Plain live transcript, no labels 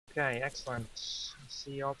Okay, excellent. I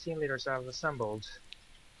see all team leaders have assembled.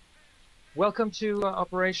 Welcome to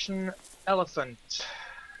Operation Elephant.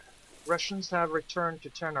 Russians have returned to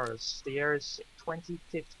Chernobyl. The year is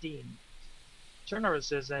 2015. Chernobyl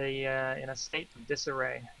is in a state of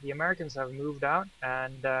disarray. The Americans have moved out,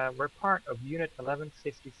 and we're part of Unit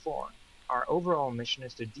 1154. Our overall mission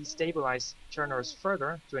is to destabilize Chernobyl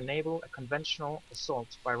further to enable a conventional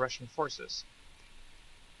assault by Russian forces.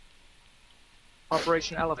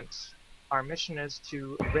 Operation Elephant. Our mission is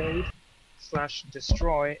to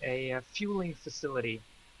raid/destroy a fueling facility,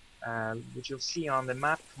 which you'll see on the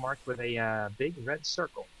map marked with a big red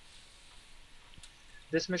circle.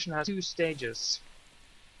 This mission has 2 stages.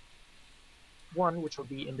 One which will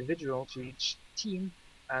be individual to each team,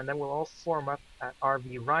 and then we'll all form up at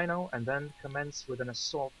RV Rhino and then commence with an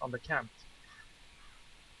assault on the camp.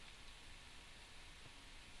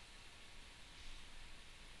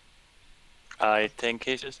 I think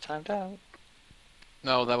he's just timed out.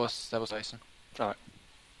 No, that was Tyson. Alright.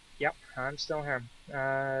 Yep, I'm still here.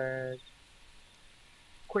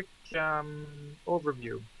 Quick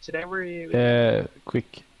overview. Today we're...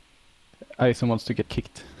 Quick. Ison wants to get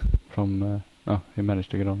kicked from... oh, he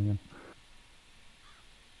managed to get on again.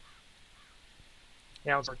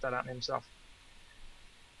 Yeah, I'll sort that out himself.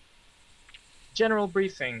 General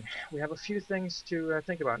briefing. We have a few things to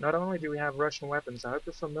think about. Not only do we have Russian weapons, I hope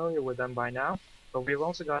you're familiar with them by now, but we've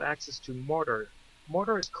also got access to mortar.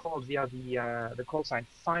 Mortar is called via the call sign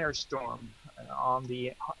Firestorm on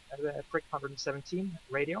the Prick 117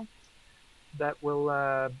 radio. That will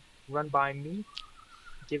run by me,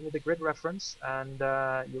 give me the grid reference, and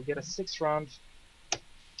you'll get a 6-round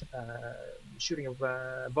shooting of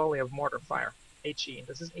volley of mortar fire. HE.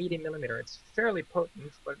 This is 80mm. It's fairly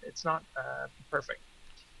potent, but it's not perfect.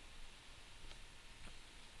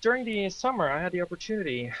 During the summer, I had the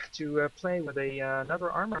opportunity to play with another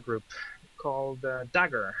armor group called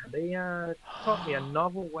Dagger. They taught me a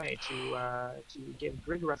novel way to give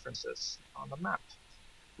grid references on the map.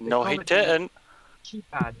 No, he didn't.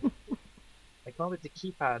 Keypad. I call it the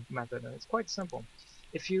keypad method, and it's quite simple.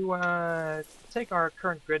 If you take our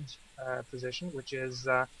current grid position, which is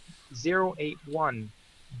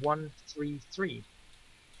 081133,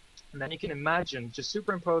 and then you can imagine just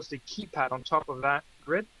superimpose the keypad on top of that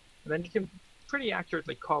grid, and then you can pretty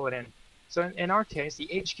accurately call it in. So in our case, the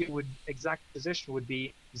HQ exact position would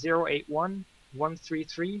be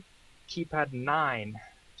 081133 keypad 9. Do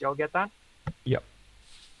y'all get that? Yep.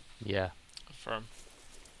 Yeah. Affirm.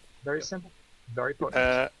 Very simple. Very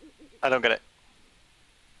potent. I don't get it.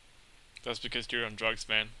 That's because you're on drugs,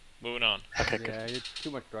 man. Moving on. Okay, good. Yeah, you're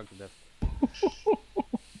too much drug to death.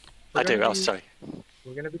 I do, sorry.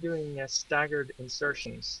 We're going to be doing staggered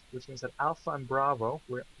insertions, which means that Alpha and Bravo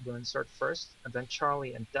will insert first, and then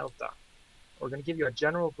Charlie and Delta. We're going to give you a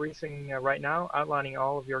general briefing right now, outlining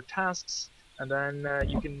all of your tasks, and then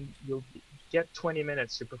you'll get 20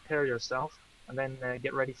 minutes to prepare yourself, and then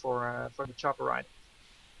get ready for the chopper ride.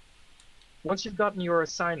 Once you've gotten your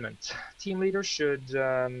assignment, team leaders should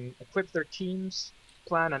equip their teams,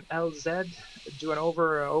 plan an LZ, do an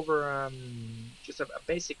just a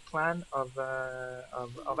basic plan of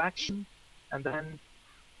action, and then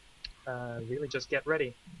really just get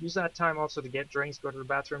ready. Use that time also to get drinks, go to the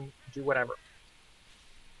bathroom, do whatever.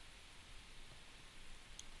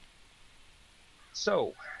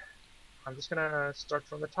 So, I'm just gonna start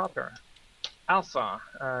from the top here. Alpha,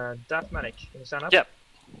 Daft Medic, can you stand up? Yep.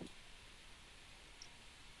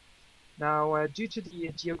 Now, due to the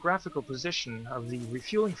geographical position of the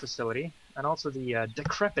refueling facility and also the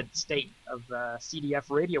decrepit state of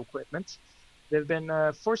CDF radio equipment, they've been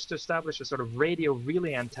forced to establish a sort of radio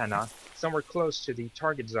relay antenna somewhere close to the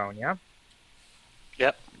target zone, yeah?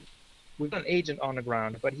 Yep. We've got an agent on the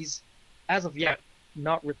ground, but he's, as of yet,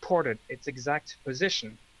 not reported its exact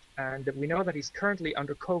position. And we know that he's currently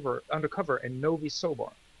undercover in Novi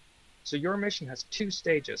Sobor. So your mission has 2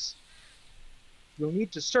 stages. You'll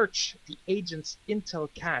need to search the agent's intel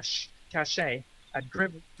cache at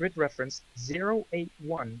grid reference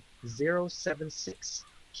 081076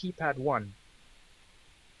 keypad 1.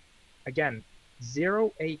 Again,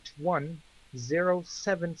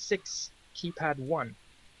 081076 keypad 1.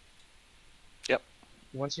 Yep.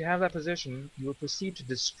 Once you have that position, you will proceed to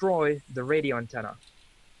destroy the radio antenna.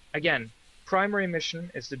 Again, primary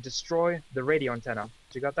mission is to destroy the radio antenna.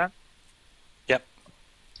 You got that? Yep.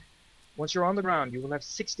 Once you're on the ground, you will have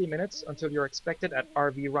 60 minutes until you're expected at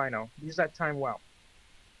RV Rhino. Use that time well.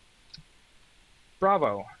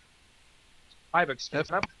 Bravo. Ibex,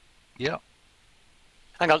 yep. Up. Yeah.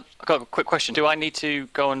 Hang on, I've got a quick question. Do I need to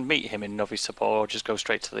go and meet him in Novi Sobor or just go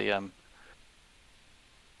straight to the...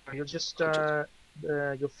 You'll just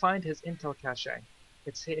you'll find his intel cache.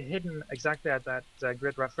 It's hidden exactly at that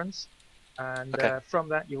grid reference, and Okay. from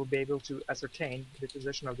that you will be able to ascertain the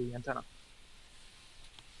position of the antenna.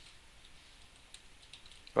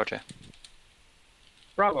 Roger.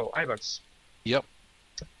 Bravo, Ivox. Yep.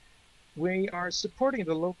 We are supporting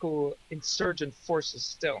the local insurgent forces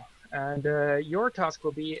still, and your task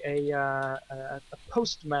will be a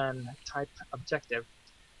postman type objective.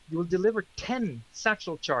 You will deliver 10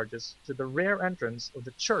 satchel charges to the rear entrance of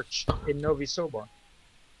the church in Novi Sobor.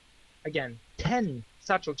 Again, 10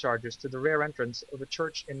 satchel charges to the rear entrance of the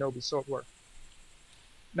church in Novi Sobor.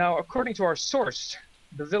 Now, according to our source,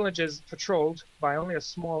 the village is patrolled by only a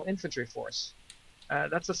small infantry force.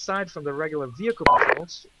 That's aside from the regular vehicle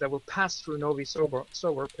patrols that will pass through Novi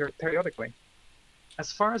Sobor periodically.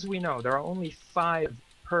 As far as we know, there are only 5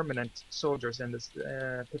 permanent soldiers in this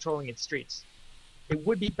patrolling its streets. It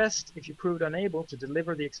would be best if you proved unable to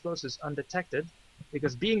deliver the explosives undetected,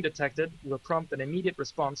 because being detected will prompt an immediate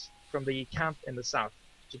response from the camp in the south.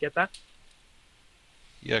 Did you get that?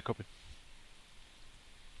 Yeah, copy.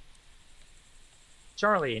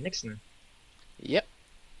 Charlie, Nixon. Yep.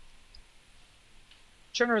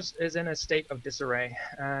 Cherners is in a state of disarray,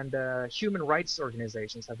 and human rights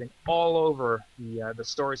organizations have been all over the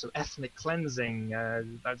stories of ethnic cleansing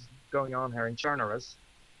that's going on here in Cherners.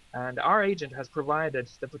 And our agent has provided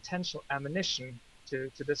the potential ammunition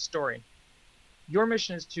to this story. Your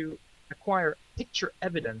mission is to acquire picture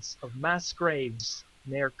evidence of mass graves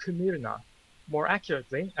near Kumurna, more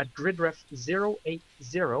accurately at gridref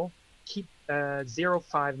 080 keep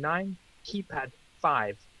 059 keypad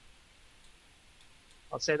 5.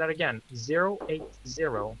 I'll say that again, 080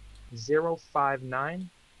 059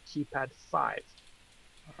 keypad 5.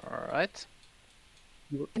 Alright.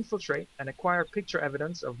 You will infiltrate and acquire picture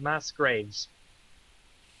evidence of mass graves.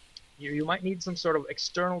 You might need some sort of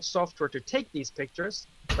external software to take these pictures,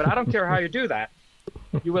 but I don't care how you do that.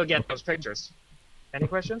 You will get those pictures. Any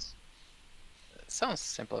questions? Sounds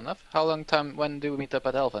simple enough. How long time, when do we meet up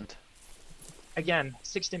at Elephant? Again,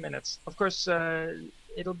 60 minutes. Of course,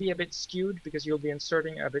 it'll be a bit skewed because you'll be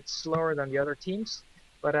inserting a bit slower than the other teams,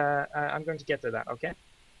 but I'm going to get to that, okay?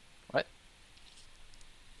 Right.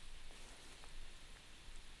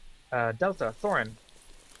 Delta, Thorin.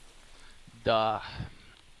 Duh.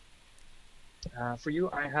 For you,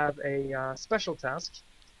 I have a special task.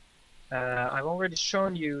 I've already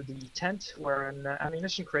shown you the tent where an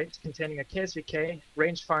ammunition crate containing a KSVK,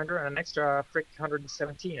 rangefinder, and an extra Frick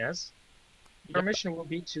 117 is. Your mission will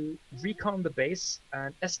be to recon the base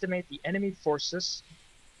and estimate the enemy forces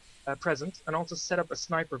present, and also set up a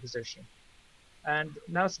sniper position. And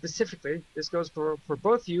now specifically, this goes for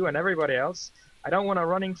both you and everybody else. I don't want a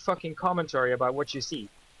running fucking commentary about what you see.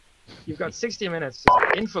 You've got 60 minutes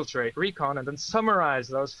to infiltrate, recon, and then summarize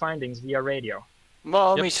those findings via radio.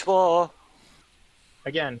 Mommy swore.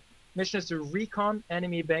 Again, mission is to recon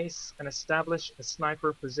enemy base and establish a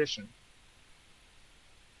sniper position.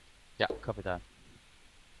 Yeah, copy that.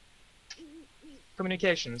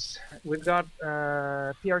 Communications. We've got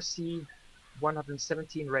PRC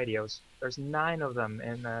 117 radios. There's 9 of them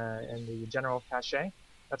in the general cache.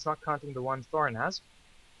 That's not counting the one Thorin has,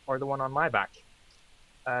 or the one on my back.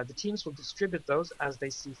 The teams will distribute those as they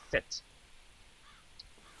see fit.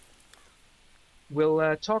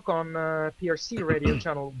 We'll talk on PRC radio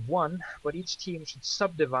channel 1, but each team should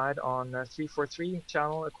subdivide on 343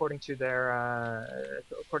 channel according to their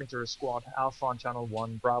squad. Alpha on channel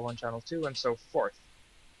 1, Bravo on channel 2, and so forth.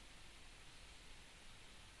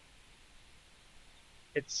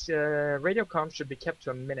 Its radio comms should be kept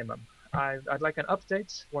to a minimum. I'd like an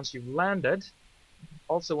update once you've landed,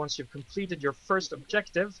 also once you've completed your first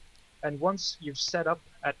objective, and once you've set up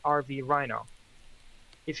at RV Rhino.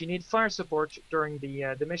 If you need fire support during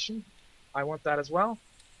the mission, I want that as well.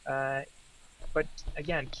 But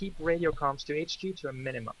again, keep radio comms to HQ to a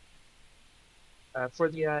minimum. For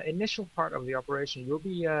the initial part of the operation,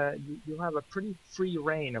 you'll have a pretty free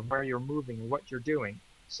reign of where you're moving and what you're doing.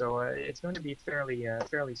 So it's going to be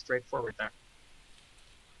fairly straightforward there.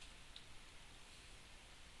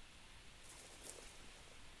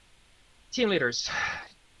 Team leaders.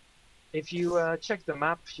 If you check the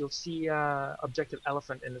map, you'll see Objective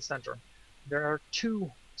Elephant in the center. There are 2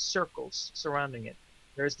 circles surrounding it.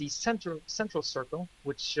 There's the central circle,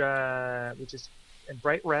 which is in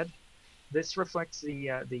bright red. This reflects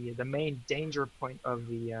the main danger point of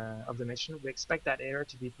the mission. We expect that area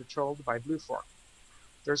to be patrolled by Blue 4.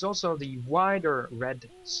 There's also the wider red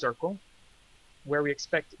circle, where we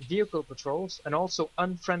expect vehicle patrols and also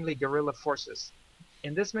unfriendly guerrilla forces.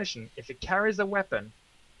 In this mission, if it carries a weapon,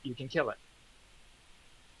 you can kill it.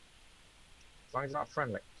 As long as it's not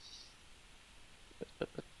friendly.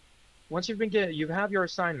 Once you have your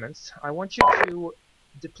assignments, I want you to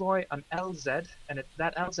deploy an LZ, and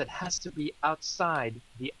that LZ has to be outside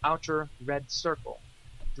the outer red circle.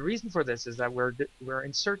 The reason for this is that we're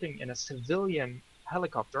inserting in a civilian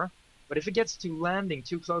helicopter, but if it gets to landing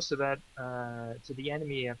too close to that to the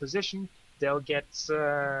enemy position, they'll get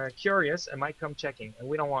curious and might come checking, and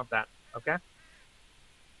we don't want that. Okay.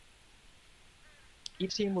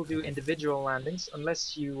 Each team will do individual landings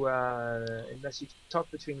unless you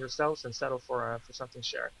talk between yourselves and settle for something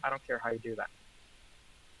shared. I don't care how you do that.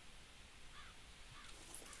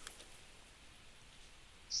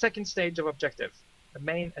 Second stage of objective, the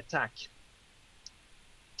main attack.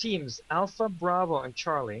 Teams Alpha, Bravo, and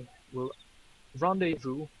Charlie will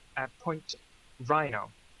rendezvous at Point Rhino.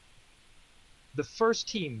 The first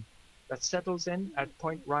team that settles in at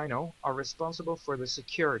Point Rhino are responsible for the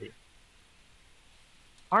security.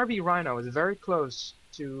 RV Rhino is very close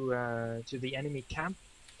to the enemy camp,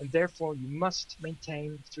 and therefore you must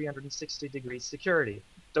maintain 360 degrees security.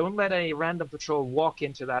 Don't let a random patrol walk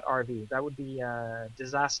into that RV. That would be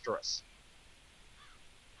disastrous.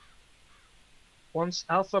 Once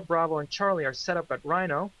Alpha, Bravo, and Charlie are set up at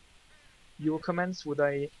Rhino, you will commence with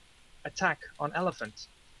an attack on Elephant.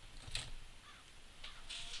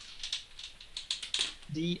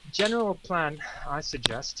 The general plan I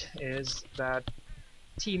suggest is that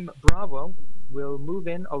Team Bravo will move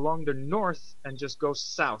in along the north and just go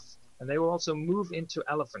south, and they will also move into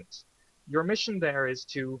Elephant. Your mission there is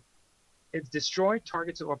to destroy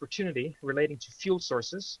targets of opportunity relating to fuel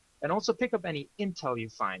sources, and also pick up any intel you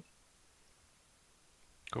find.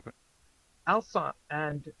 Copy. Alpha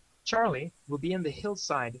and Charlie will be in the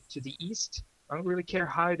hillside to the east. I don't really care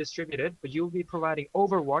how you distribute it, but you'll be providing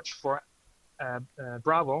overwatch for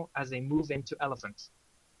Bravo as they move into Elephant.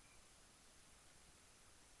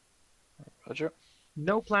 Roger.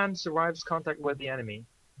 No plan survives contact with the enemy.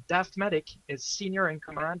 Daft Medic is senior in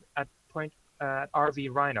command at Point RV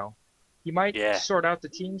Rhino. He might sort out the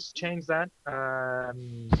teams, change that.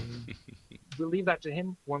 We'll leave that to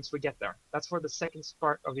him once we get there. That's for the second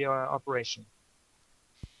part of the operation.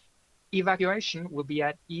 Evacuation will be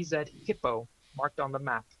at EZ Hippo, marked on the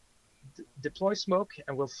map. Deploy smoke,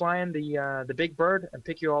 and we'll fly in the big bird and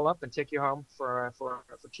pick you all up and take you home for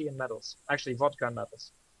tea and medals. Actually, vodka and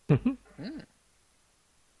medals.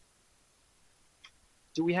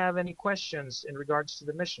 Do we have any questions in regards to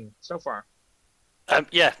the mission so far?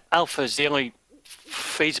 Yeah, Alpha is the only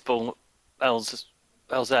feasible LZ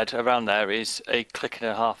around there is a click and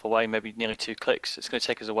a half away, maybe nearly 2 clicks. It's going to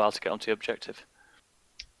take us a while to get onto the objective.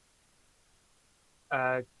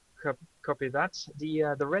 Copy that.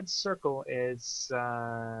 The red circle is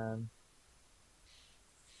well,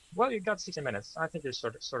 you've got 60 minutes. I think you're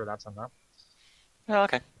sorted out somehow. Oh,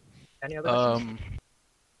 okay. Any other questions?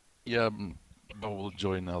 Yeah, I will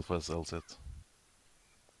join Alpha's LZ.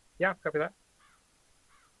 Yeah, copy that.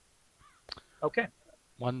 Okay.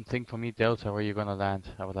 One thing for me, Delta, where you gonna land?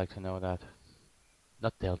 I would like to know that.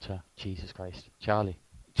 Not Delta, Jesus Christ. Charlie.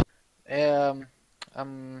 I'm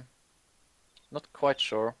not quite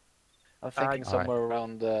sure. I'm thinking somewhere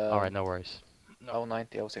around Alright, no worries.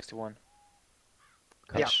 090, 061.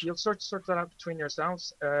 Yeah, you'll sort that out between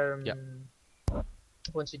yourselves.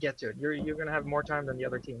 Once you get to it, you're gonna have more time than the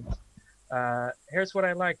other teams. Here's what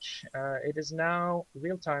I like. It is now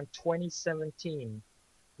real time 2017,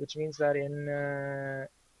 which means that in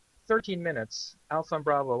 13 minutes, Alpha and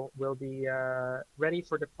Bravo will be ready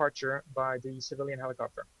for departure by the civilian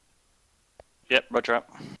helicopter. Yep, roger up.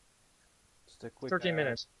 13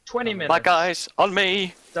 minutes. 20 minutes. Bye guys, on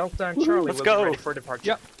me! Delta and Charlie will be ready for departure.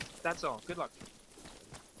 Yep. That's all. Good luck.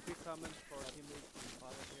 Quick comment for team lead and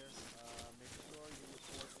pilot here. Make sure you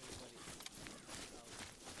report everybody.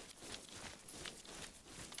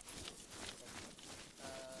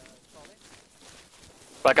 Charlie?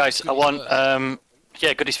 Right guys, I want,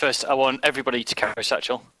 yeah, goodies first. I want everybody to carry a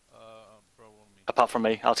satchel. Apart from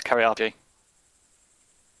me, I'll carry RG.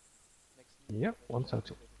 Yep, one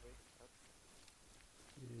satchel.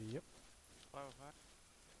 Yep.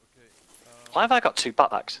 Okay. Why have I got 2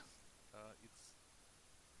 backpacks? It's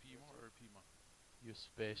Pima or Pima? You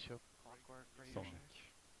spaceship. Pima,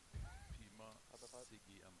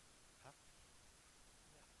 Siggy, and Hap.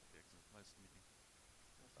 Excellent. Nice meeting.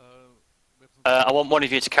 I want one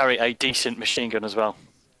of you to carry a decent machine gun as well.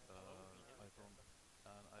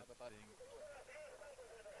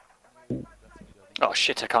 Oh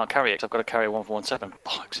shit, I can't carry it 'cause I've got to carry a 117.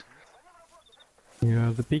 Bollocks.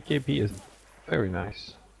 Yeah, the PKP is very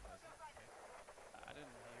nice. I didn't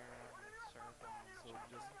hear so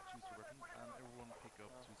just choose your weapon and everyone pick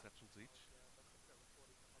up 2 satchels each.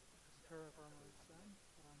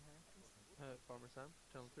 Farmer Sam,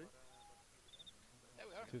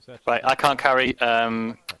 Right, I can't carry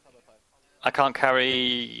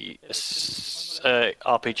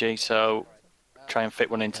RPG, so try and fit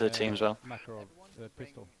one into the team as well. Macro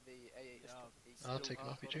pistol. I'll take an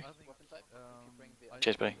RPG.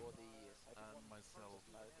 Cheers, buddy. And myself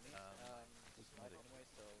and cosmetic.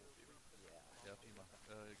 Yeah, Pima.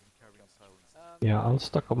 Carrying silence. Yeah, I'll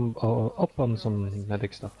stock up on some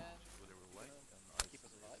medic stuff. Whatever you like,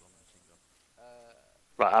 and I some machine gun.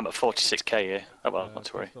 Right, I'm at 46k here. Oh well, not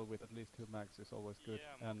to worry. Pistol with at least 2 mags is always good,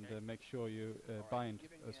 and make sure you bind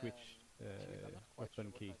a switch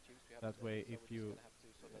weapon key. That way, if you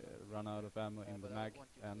run out of ammo in the mag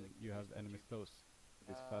and you have enemies close,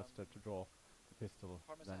 it is faster to draw the pistol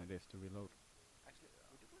than it is to reload.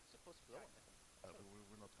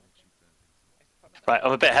 We're not going to cheat anything. Right,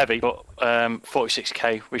 I'm a bit heavy, but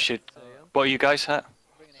 46k. We should. What are you guys at?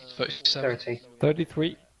 37.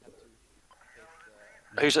 33.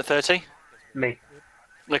 Who's at 30? Me.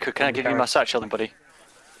 Liquid, can I give you my satchel, then, buddy?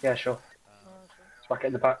 Yeah, sure. Smack it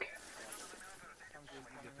in the back.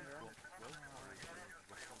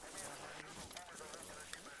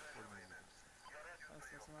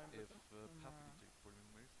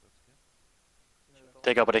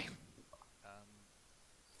 There you go, buddy.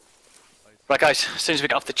 Right, guys, as soon as we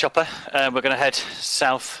get off the chopper, we're going to head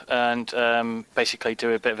south and basically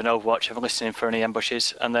do a bit of an overwatch. I'm listening for any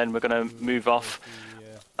ambushes, and then we're going to move off.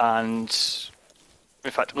 And in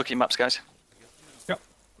fact, look at your maps, guys. Yep.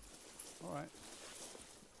 All right.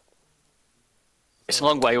 It's a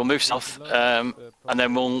long way. We'll move south, and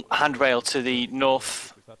then we'll handrail to the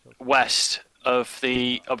northwest of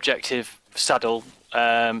the objective saddle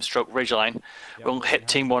stroke ridgeline. We'll hit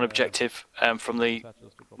Team 1 objective from the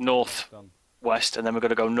northwest, and then we're going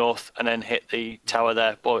to go north and then hit the tower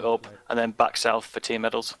there, blow it up, and then back south for team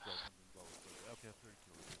medals.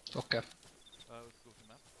 Okay.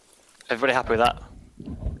 Everybody happy with that?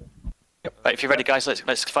 Yep. Right, if you're ready, guys,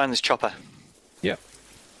 let's find this chopper. Yep.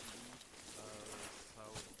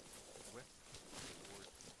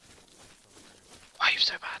 Why are you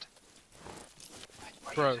so bad?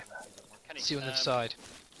 Bro, see you on the other side.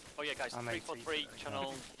 Oh yeah, guys, 343,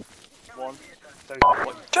 channel 1.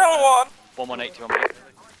 Channel 1! 1180 on me.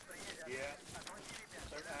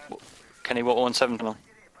 Kenny, what 17 channel?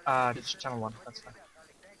 Just channel 1, that's fine.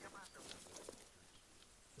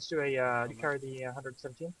 Let's do a, you carry the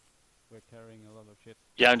 117? We're carrying a lot of shit.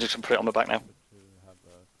 Yeah, I'm just going to put it on my back now.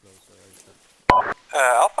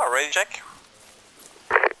 Alpha, ready check.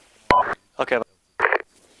 Okay.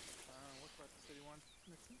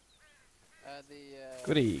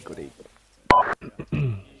 Goody.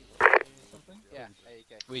 Yeah,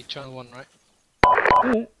 we channel 1, right?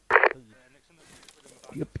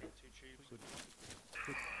 Yep.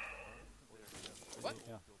 What?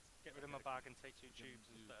 Yeah. Get rid of my bag and take 2 tubes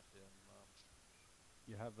instead.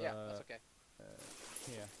 You have Yeah, that's okay.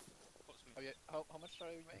 here. Oh yeah, how much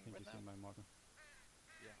are you I making think right you now? see my marker.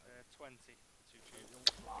 20 for 2 tubes.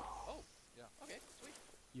 Oh, yeah. Okay, sweet.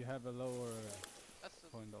 You have a lower That's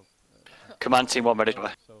point of Command team 1 ready. so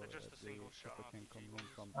Just a single shot can come in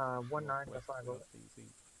from 19 west 5 without being seen.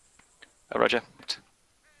 Roger.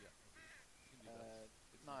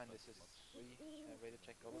 9, this is 3, radar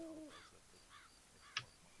check over.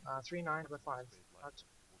 39 by 5. Out.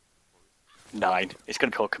 9. It's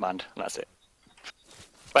going to call command, and that's it.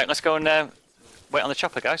 Right, let's go and wait on the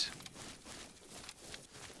chopper, guys.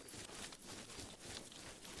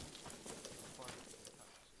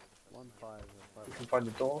 You can find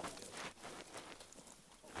the door.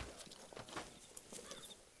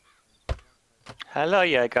 Hello,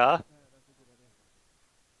 Jaeger.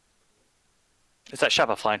 Is that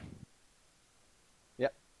Shabba flying?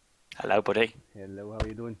 Yep. Hello, buddy. Hello, how are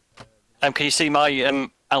you doing? Can you see my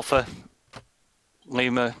Alpha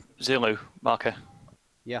Lima Zulu marker?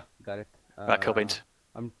 Yeah, got it. Right, cool beans.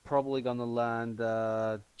 I'm probably gonna land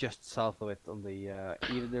just south of it on the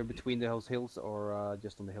either between those hills or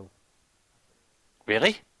just on the hill.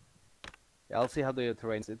 Really? Yeah, I'll see how the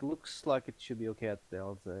terrain is. It looks like it should be okay at the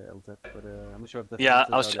LZ, but I'm not sure if the Yeah,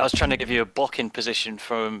 fences I was trying to give you a blocking position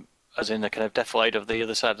from, as in the kind of defilade of the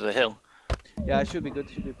other side of the hill. Yeah, it should be good.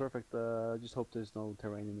 Should be perfect. I just hope there's no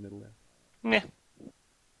terrain in the middle there. Yeah.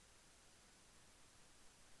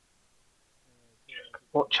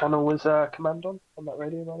 What channel was command on that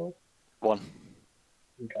radio, by the way? 1.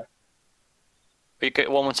 Okay. You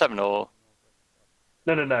get 117 or?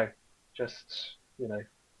 No. Just, you know.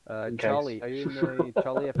 In Charlie, case. are you in the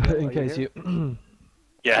Charlie? In case you.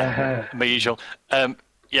 Yeah, my usual.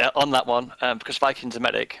 Yeah, on that one, because Viking's a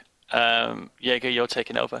medic, Jaeger, you're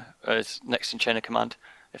taking over as next in chain of command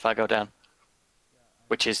if I go down,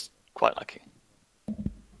 which is quite lucky.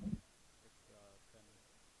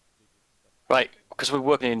 Right, because we're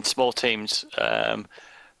working in small teams.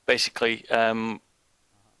 Basically,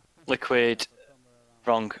 liquid,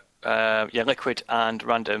 wrong. Yeah, liquid and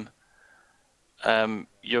random.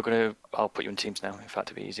 You're gonna. I'll put you in teams now. In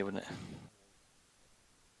fact, it'd be easier, wouldn't it?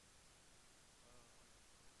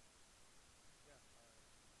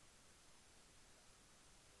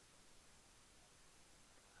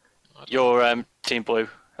 You're team blue.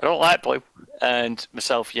 I don't like blue, and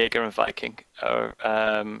myself, Jaeger, and Viking are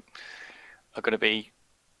going to be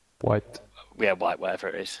white. Yeah, white, whatever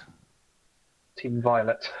it is. Team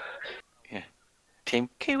Violet. Yeah. Team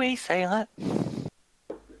Kiwi Sailor.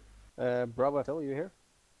 Bravo, tell you here?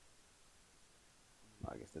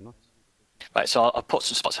 I guess they're not. Right, so I'll put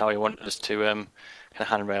some spots how you want us to kind of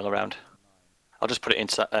handrail around. I'll just put it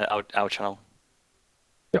into our channel.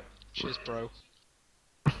 Yep. Cheers, bro.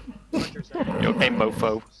 You're a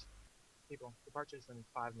mofo. People, departure's in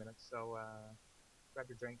 5 minutes, so grab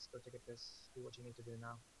your drinks, go take a piss, do what you need to do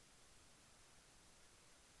now.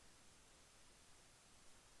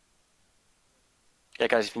 Yeah,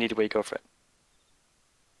 guys, if you need a wee, go for it.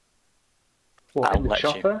 What, I'll in the let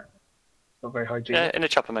chopper? Not very hygienic. Yeah, in the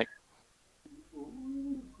chopper, mate.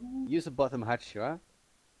 Use the bottom hatch, huh?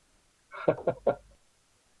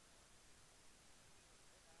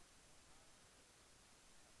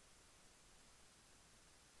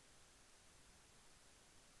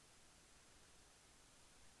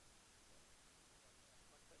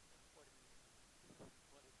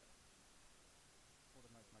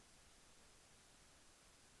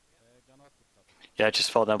 Yeah,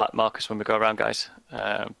 just follow them back markers when we go around, guys.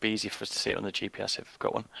 Be easy for us to see it on the GPS if we've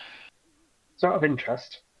got one. So out of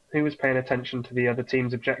interest, who was paying attention to the other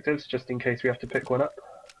team's objectives, just in case we have to pick one up?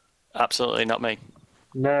 Absolutely not me.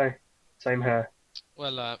 No, same here.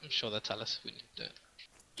 Well, I'm sure they'll tell us if we need to do it.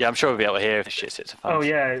 Yeah, I'm sure we'll be able to hear if the shit hits a fan. Oh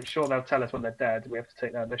yeah, sure they'll tell us when they're dead. We have to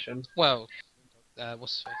take that mission. Well,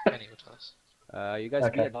 what's Kenny will tell us. You guys be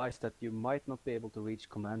Okay. advised that you might not be able to reach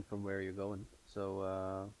command from where you're going,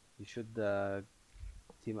 so you should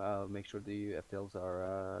make sure the FTLs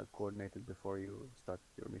are coordinated before you start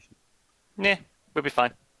your mission. Yeah, we'll be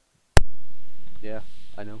fine. Yeah,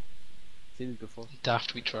 I know. Seen it before.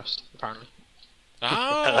 Daft we trust, apparently.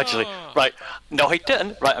 Ah! Actually, right. No, he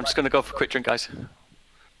didn't. Right, I'm just going to go for a quick drink, guys.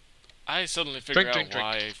 I suddenly figured out Drink.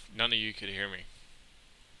 why none of you could hear me.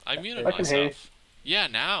 I muted I can hear you. myself. Yeah,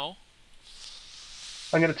 now.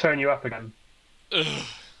 I'm going to turn you up again. Ugh.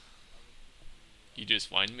 You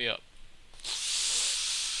just wind me up.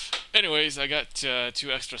 Anyways, I got 2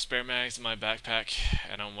 extra spare mags in my backpack,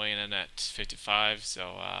 and I'm weighing in at 55,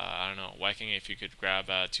 so I don't know, Viking, if you could grab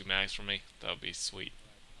 2 mags from me, that would be sweet.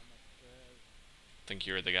 I think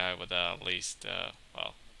you're the guy with least,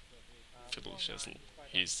 well, Fiddle Shizzle.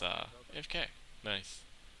 He's AFK. Nice.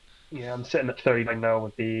 Yeah, I'm sitting at 39 now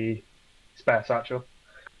with the spare satchel.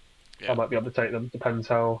 Yeah. I might be able to take them. Depends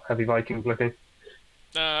how heavy Viking's looking.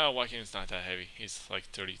 Viking's not that heavy. He's like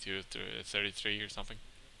 32, 33 or something.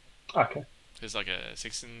 Okay. He's like a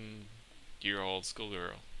 16-year-old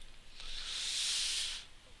schoolgirl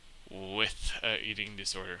with eating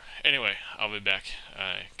disorder. Anyway, I'll be back.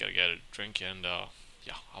 I gotta get a drink and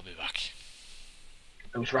yeah, I'll be back.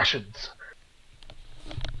 Those Russians.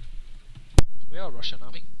 We are Russian,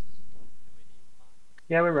 aren't we?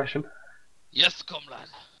 Yeah, we're Russian. Yes, comrade.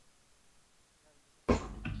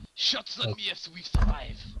 Shots on me if we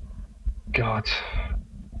survive. God.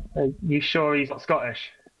 Are you sure he's not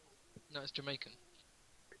Scottish? No, it's Jamaican.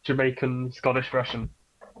 Jamaican, Scottish, Russian.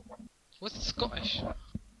 What's Scottish?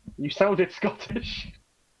 You sounded Scottish.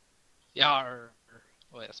 Yarr.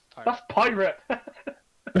 Wait, that's pirate. That's pirate.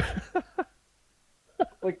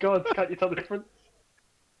 My God, can't you tell the difference?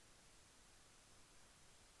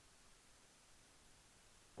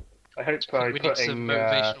 I hope by we need some putting.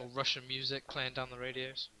 motivational Russian music playing down the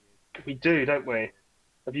radios. We do, don't we?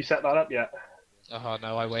 Have you set that up yet? Oh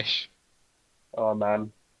no, I wish. Oh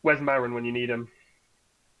man, where's Marin when you need him?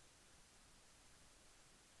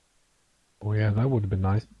 Oh yeah, that would have been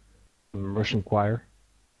nice. Russian choir.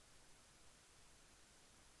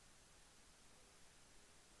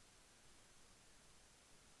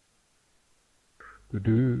 Guys,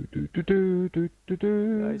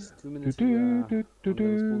 2 minutes to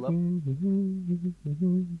pull up.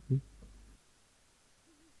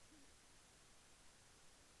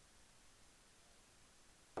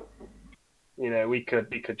 You know, we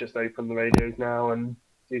could just open the radios now and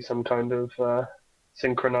do some kind of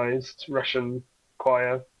synchronized Russian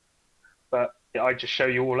choir, but yeah, I just show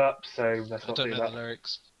you all up, so let's not do that. I don't know the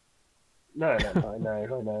lyrics. No, I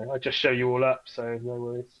know. I just show you all up, so no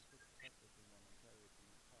worries.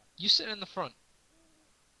 You sit in the front.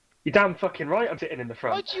 You're damn fucking right I'm sitting in the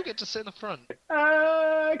front. Why do you get to sit in the front?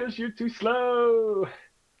 Because you're too slow.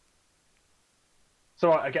 It's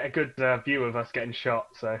alright, I get a good view of us getting shot,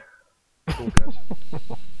 so it's all good.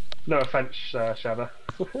 No offense, Shabba.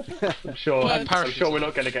 I'm sure we're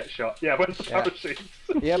not going to get shot. Yeah, where's the parachutes?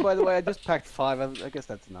 Yeah, by the way, I just packed 5, I guess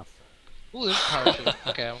that's enough. Ooh, there's a parachute.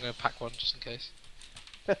 Okay, I'm going to pack one just in case.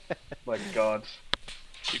 My god.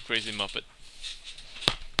 You crazy muppet.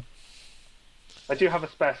 I do have a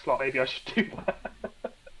spare slot, maybe I should do that.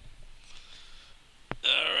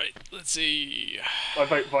 Alright, let's see. I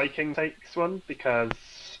vote Viking takes one, because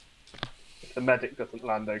if the medic doesn't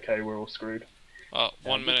land okay, we're all screwed. Well,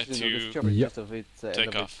 1 minute to this chopper is just of its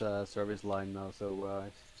end of its service line now, so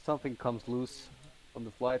if something comes loose on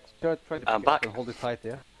the flight, try to pick it up and hold it tight,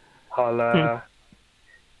 yeah? I'll,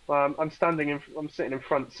 well, I'm sitting in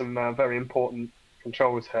front of some very important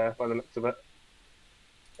controls here, by the looks of it.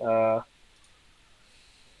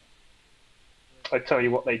 I tell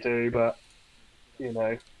you what they do, but, you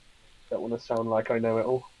know, don't want to sound like I know it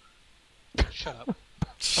all. Shut up.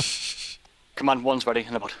 Command 1's ready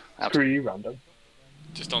in the boat. Out. Screw you, random.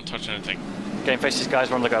 Just don't touch anything. Game faces, guys,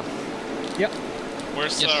 we're on the go. Yep.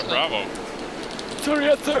 Where's Bravo? Sorry,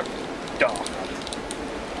 yes, sir.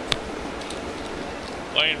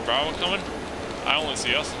 Lane, Bravo coming? I only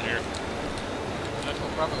see us in here. I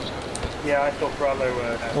thought Bravo was coming. Yeah, I thought Bravo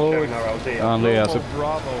were showing our LD.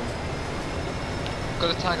 Bravo.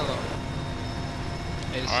 Got a tag along.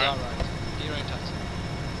 Hey, this is alright. Get your own taxi.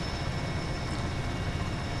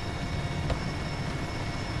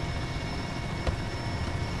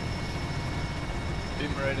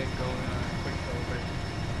 Beam rating going quick over.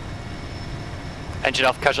 Engine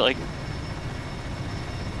off, casualty.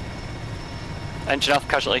 Engine off,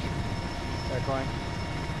 casualty. Crying.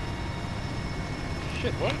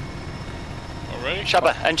 Shit, what? Already?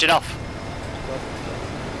 Shabba, engine off.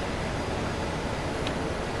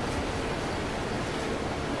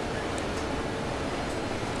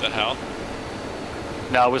 The hell?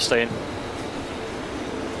 No, we're staying.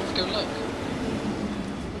 Let's go look.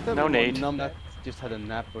 No need. That just had a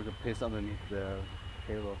nap or a piss underneath the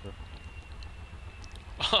tail rotor.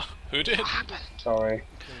 Who did? Sorry.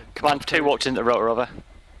 Command 2 walked into the rotor over.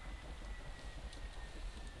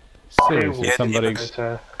 Seriously, somebody...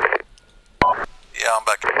 Yeah, I'm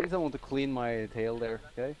back. At least I want to clean my tail there,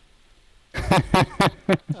 okay?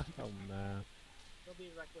 Oh man.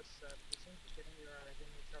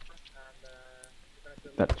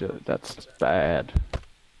 That's bad.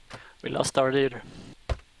 We lost our leader.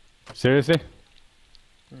 Seriously?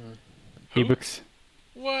 Who? E-books.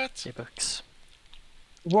 What? E-books.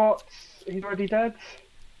 What? He's already dead?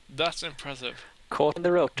 That's impressive. Caught in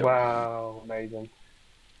the rotor. Wow, amazing.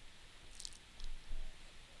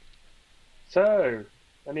 So,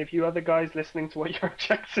 any of you other guys listening to what your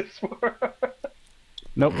objectives were?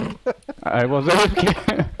 Nope. I was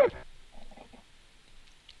okay.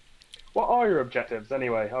 What are your objectives,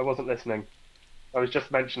 anyway? I wasn't listening. I was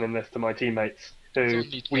just mentioning this to my teammates, who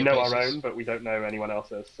we know our own, but we don't know anyone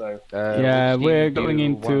else's, so... yeah, we're going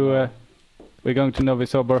into... we're going to Novi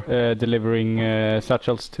Sobor, delivering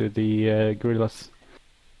satchels to the guerrillas.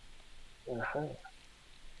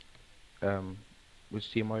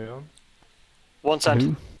 Which team are you on? One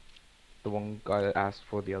side. The one guy that asked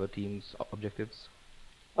for the other team's objectives.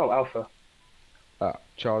 Oh, Alpha.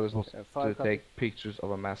 Charles wants to take pictures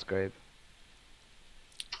of a mass grave.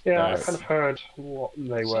 Yeah, I kind of heard what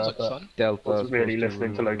they were, like but fun. Delta wasn't really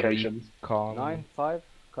listening to locations. Recon. 9-5,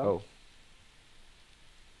 come. Oh.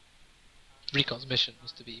 Recon's mission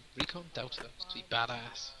was to be Recon Delta was to be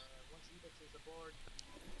badass.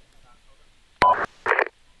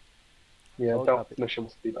 Yeah, Delta's mission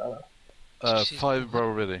was to be better. 5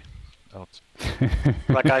 Bravo ready. Out.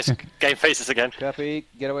 Right, guys, game faces again. Copy,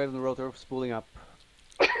 get away from the rotor, spooling up.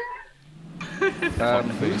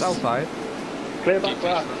 Who's outside? Clear back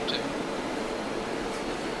flat.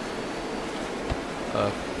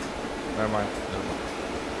 Never mind.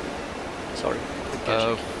 Sorry.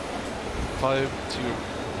 5-2.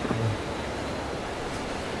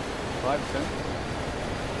 5-10?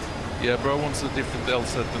 Yeah, bro wants a different L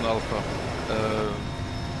set than Alpha.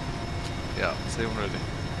 Yeah, same ready.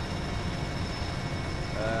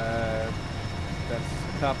 That's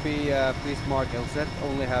copy, please mark LZ,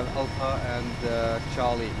 only have Alpha and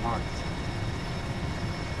Charlie marked.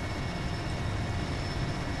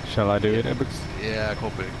 Shall I do it, E-books? Yeah,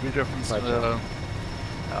 copy. Grid reference. Okay, never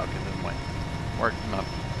mind. Mark the map.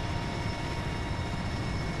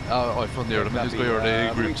 Ja, ifrån det, men du ska göra det i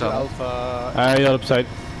group channel. Jag gör uppside.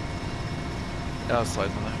 Ja,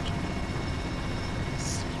 side man där.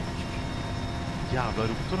 Jävla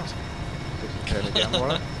rotor alltså.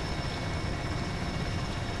 Bara.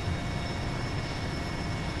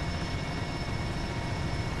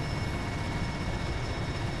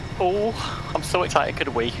 Oh, I'm so excited, could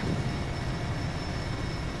we?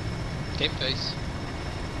 Game face.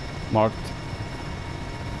 Marked.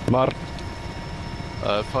 Mark.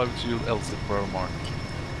 5-2 LC for Mark.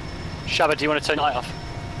 Shabba, do you want to turn the light off?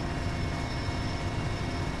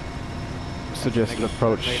 Suggested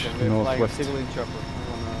approach northwest. Civilian chopper.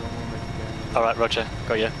 Alright, roger.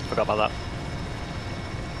 Got you. Forgot about that.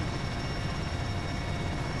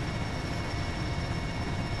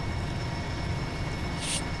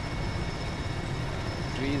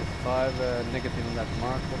 Three, 5 negative on that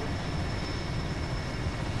mark.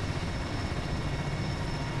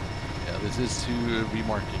 Yeah, this is to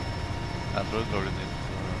remarking. Android loaded in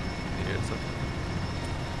the air set.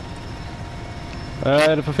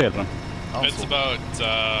 Är det för fel då? It's about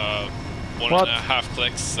 1.5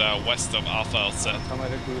 clicks west of Alpha LZ.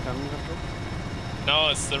 No,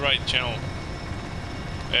 it's the right channel.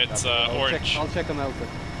 It's orange. I'll check on Alpha.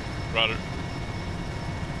 Rotor.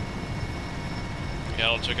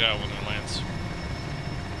 Yeah, I'll check it out when it lands.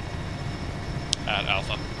 At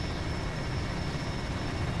Alpha.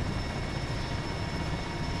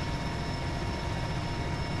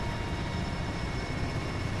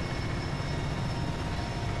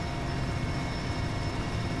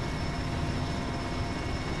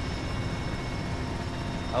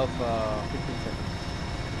 Alpha, 15 seconds.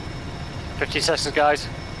 50 seconds, guys.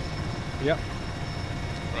 Yep.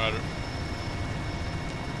 Rotor.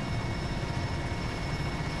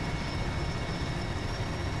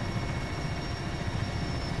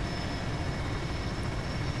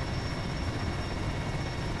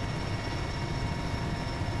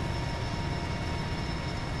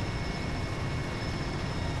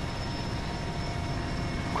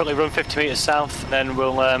 Quickly run 50 meters south, and then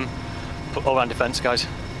we'll put all around defense, guys.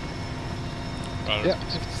 Yeah,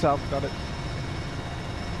 50 south, got it.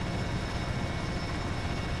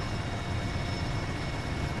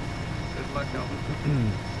 Good luck,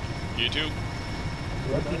 You too.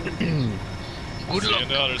 Good See you luck. on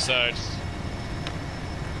the other side.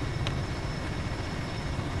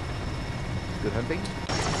 Good hunting.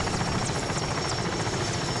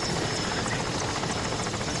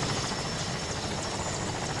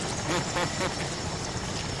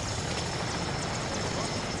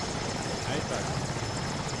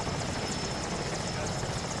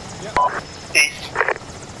 East.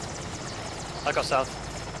 I got south.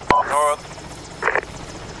 North.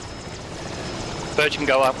 Bird, you can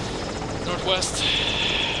go up. Northwest.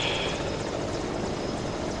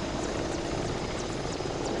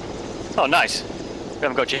 Oh, nice. We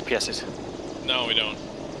haven't got GPSs. No, we don't.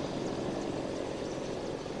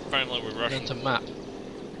 Finally, we're rushing. That's a map.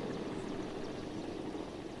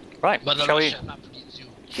 Right, But the shall we? Russian map needs you.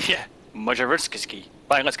 Yeah, Majarivsky.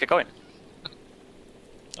 Right, let's get going.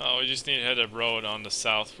 Oh, we just need to hit a road on the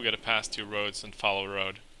south. We gotta pass 2 roads and follow a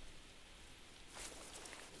road.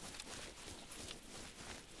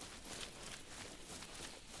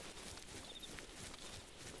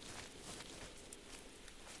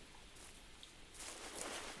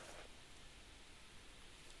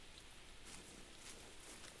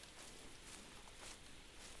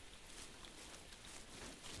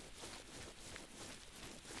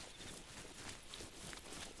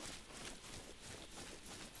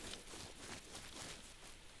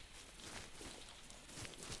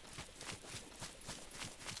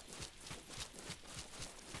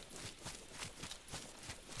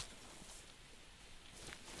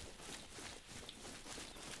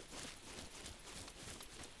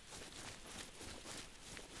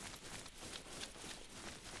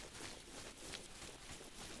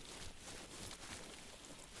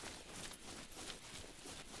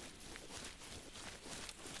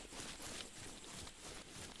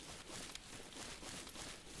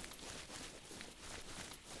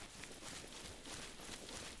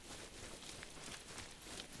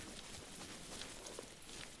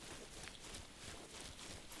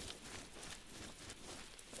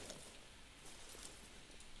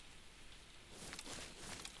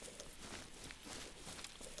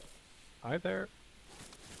 Hi there.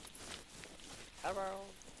 Hello.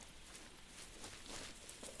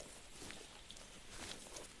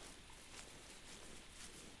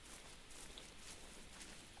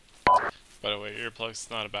 By the way, earplugs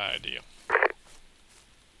not a bad idea.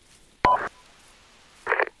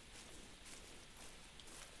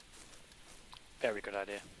 Very good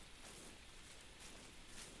idea.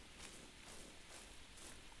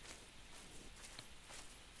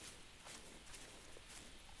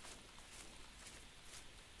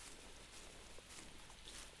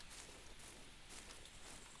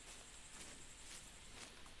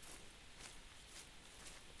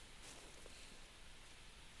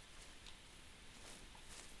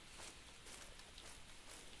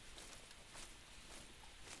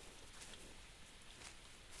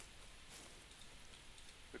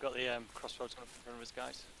 We've got the crossroads on front of us,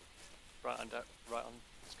 guys. Right on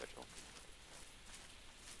schedule.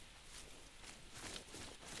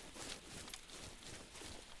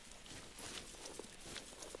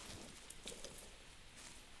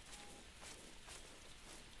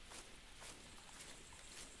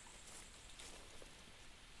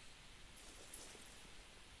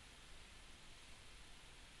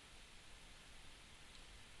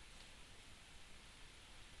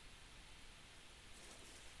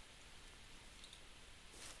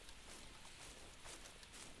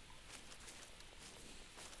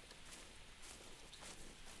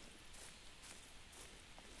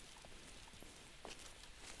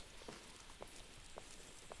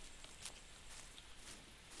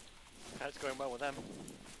 It's going well with them.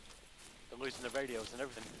 They're losing their radios and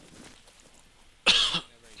everything.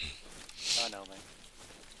 I know, mate.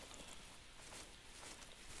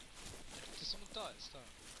 Did someone die at the start?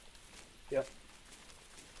 Yeah.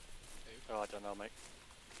 Oh, I don't know, mate.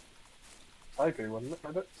 Ibu, wasn't it?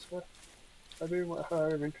 I don't swear. Ibu, what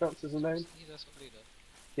however he pronounces his name. He does leader.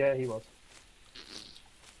 Yeah, he was.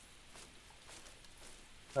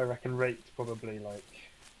 I reckon Rate's probably like...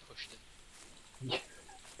 Pushed it. Yeah,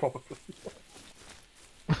 probably.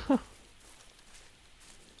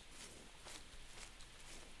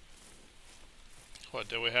 What,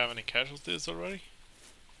 do we have any casualties already?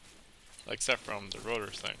 Except from the rotor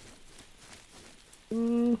thing.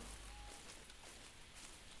 You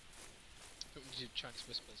Chinese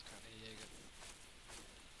whispers, can't hear you.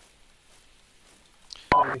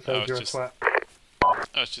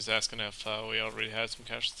 I was just asking if we already had some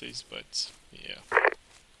casualties, but yeah.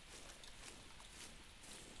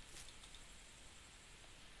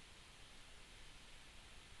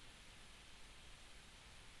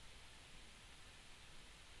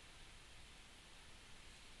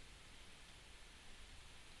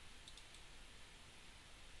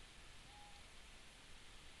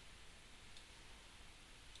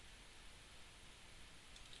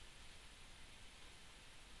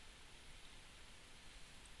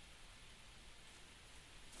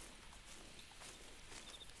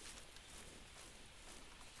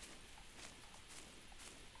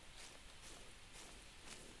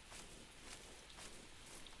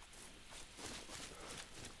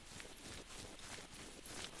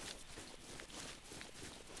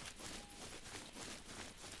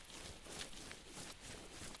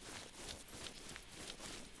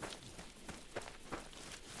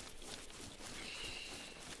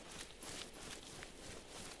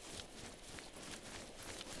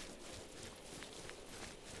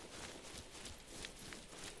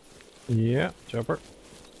 Yeah, chopper.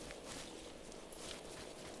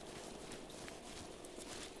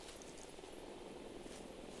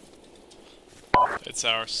 It's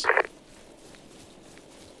ours.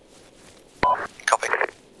 Copy.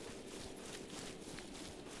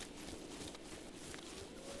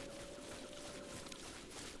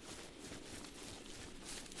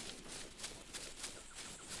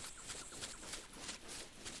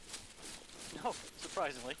 No,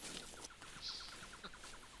 surprisingly.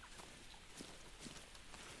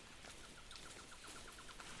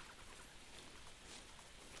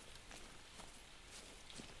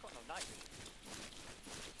 Got no night vision.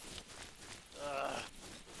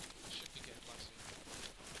 Should be getting back soon.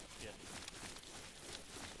 Yeah.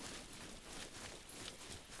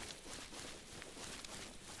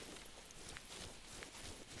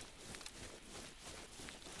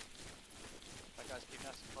 Right, guys, keep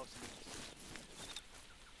nice and close to me.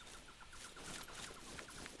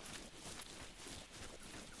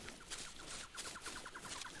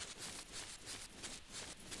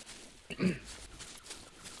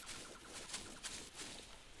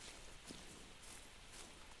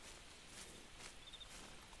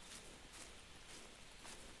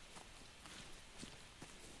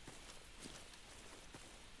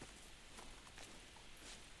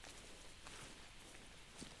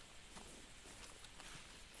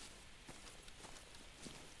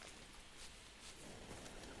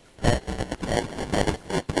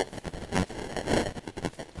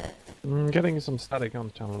 Getting some static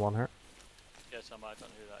on channel 1 here. Yes, I might not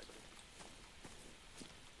hear that.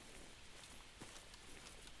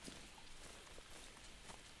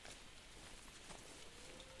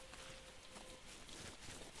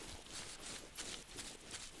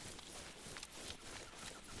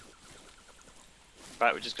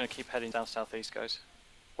 Right, we're just going to keep heading down southeast, guys.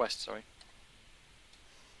 West, sorry.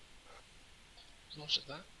 As much as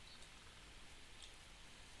that.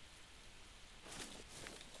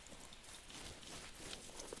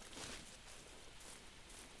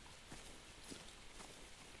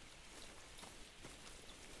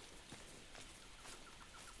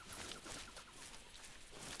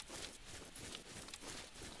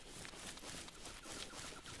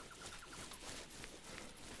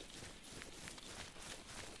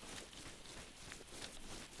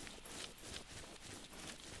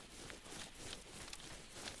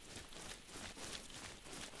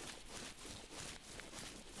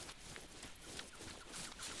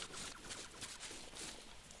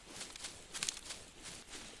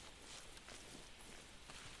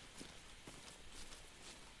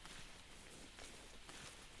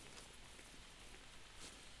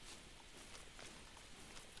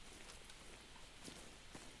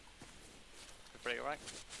 everybody alright?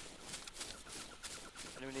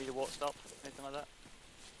 Anyone need a walk stop? Anything like that?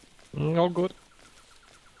 All good.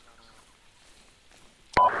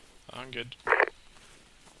 I'm good.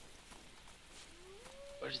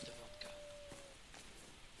 Where's the vodka?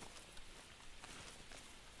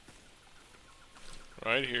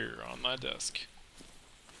 Right here on my desk.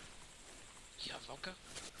 You have vodka?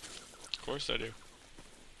 Of course I do. I'm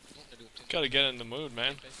not gonna do it too Gotta much. get in the mood,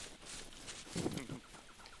 man.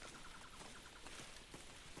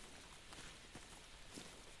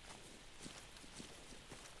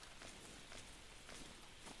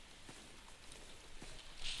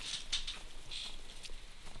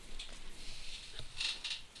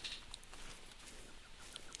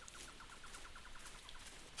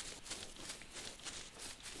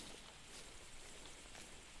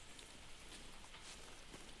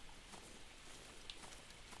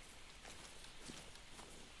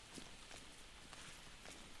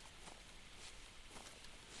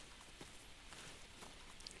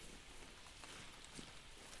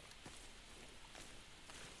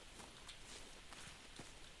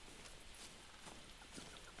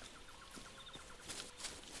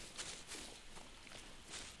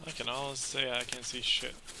 I can honestly say I can't see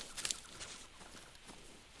shit.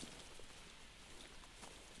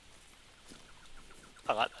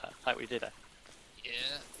 I like that. Like we did it.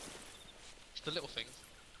 Yeah. It's the little things.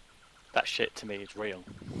 That shit to me is real.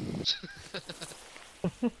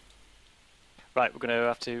 Right, we're going to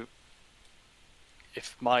have to,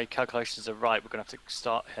 if my calculations are right, we're going to have to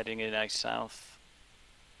start heading in a south,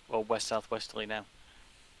 or west-southwesterly now.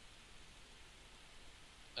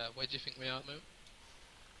 Where do you think we are at the moment?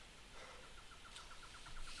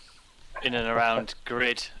 In and around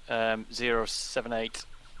grid 078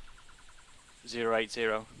 080.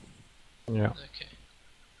 Yeah. Okay.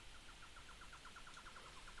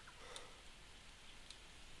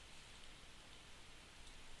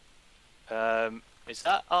 Is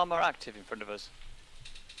that armor active in front of us?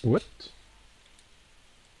 What?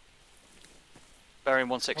 Bearing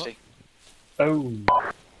 160. Oh.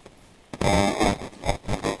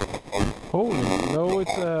 Holy, no,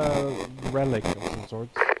 it's a relic of some sort.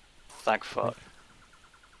 Thank fuck.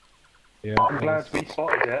 Yeah. I'm glad we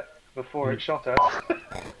spotted it before it shot us.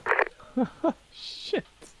 Shit.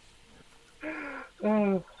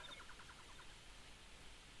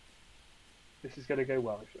 This is going to go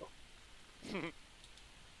well, I feel.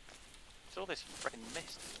 It's all this freaking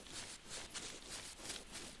mist.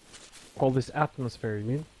 All this atmosphere, you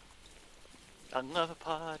mean? Another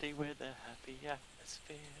party with a happy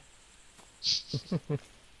atmosphere.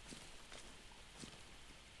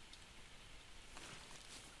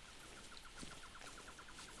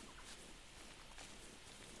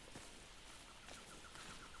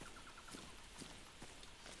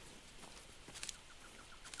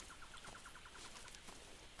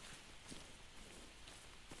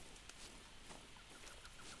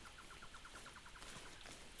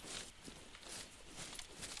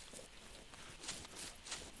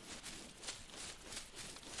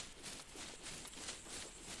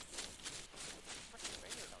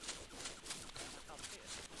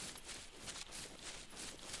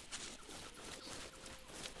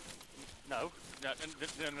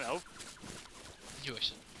 No. Knew I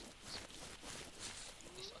shouldn't.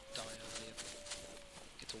 At least I'd die early and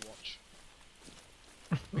get to watch.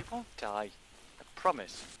 We won't die. I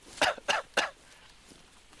promise.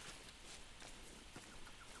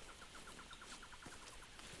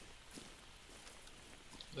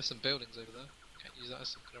 There's some buildings over there. Can't use that as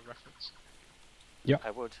some kind of reference. Yeah.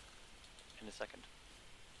 I would. In a second.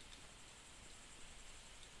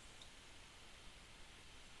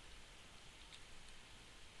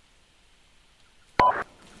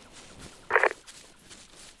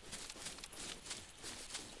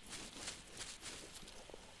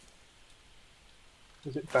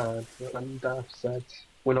 Was it bad that when Dav said,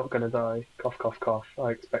 "We're not going to die," cough, cough, cough, I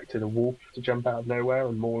expected a wolf to jump out of nowhere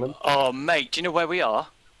and maul him? Oh, mate, do you know where we are?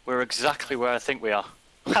 We're exactly where I think we are.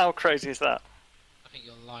 How crazy is that? I think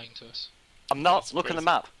you're lying to us. I'm not. That's Look crazy. at the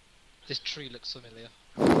map. This tree looks familiar.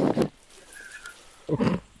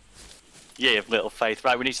 Yeah, you have little faith.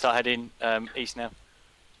 Right, we need to start heading east now.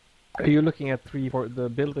 Are you looking at the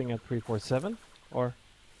building at 347, or?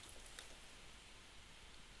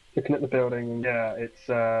 Looking at the building, yeah, it's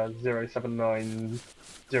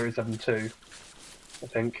 079072, I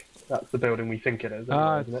think. That's the building we think it is,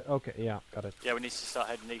 anyway, isn't it? Okay, yeah, got it. Yeah, we need to start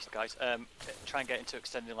heading east, guys. Try and get into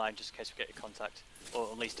extending line just in case we get your contact,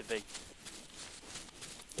 or at least a V.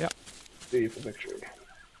 Yeah. V for victory.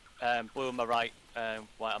 Blue on my right,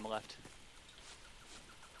 white on my left.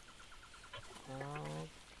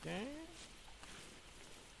 Okay.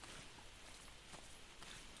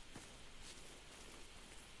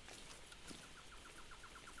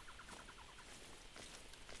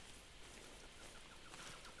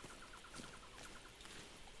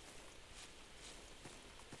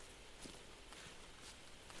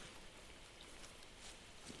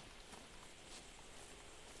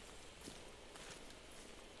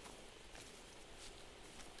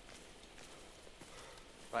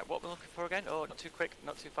 Right, what are we looking for again? Oh, not too quick,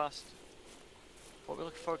 not too fast. What are we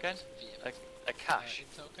looking for again? A cache.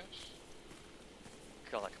 Intel cache?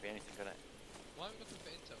 God, that could be anything, couldn't it? Why are we looking for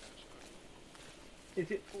intel cache?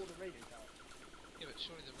 Is it for the radio tower? Yeah, but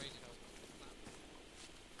surely the radio tower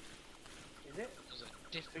Is it? was a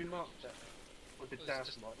different. Who marked it? Or did Well, Daz it's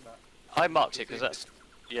just- mark that? I marked it because that's...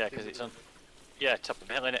 Yeah, because it's on... Yeah, top of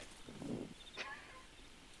the hill, innit?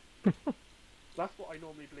 That's what I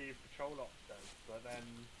normally believe Patrol Ops does, but then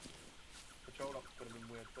Patrol Ops put them in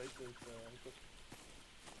weird places, so I just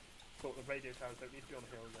thought the radio towers don't need to be on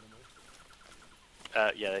hills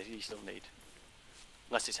anymore. Yeah, you still need.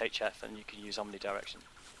 Unless it's HF, then you can use omnidirection.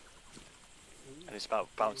 And it's about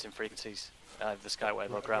bouncing frequencies, the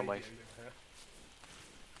skywave or ground wave.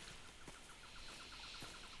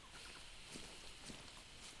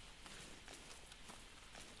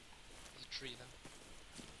 There's a tree there.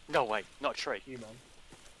 No way, not a tree. You man.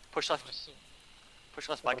 Push left. I saw. Push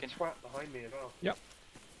left, back in. Twat behind me as well. Yep.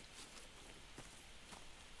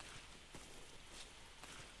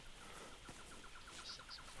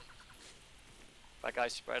 Right,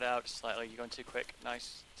 guys, spread out slightly. You're going too quick.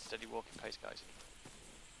 Nice, steady walking pace, guys.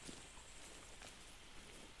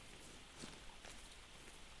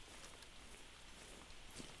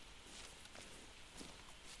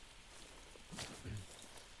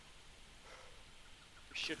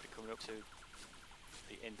 We should be coming up to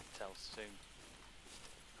the intel soon.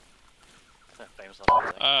 Famous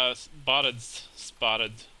last one, Boded's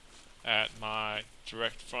spotted at my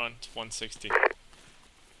direct front 160.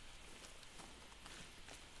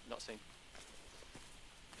 Not seen.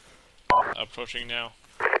 Approaching now.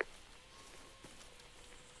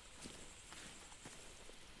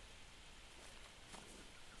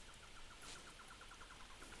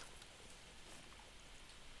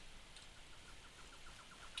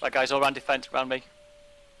 Right, guys, all round defense, around me.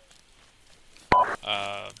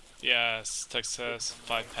 Yes, Texas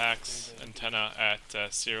 5 packs antenna at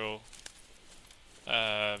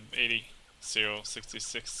 80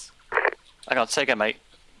 066. Hang on, say again, mate.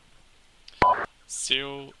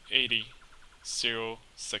 080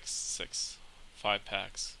 066. 5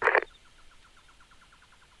 packs.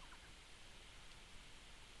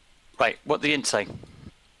 Right, what the int say?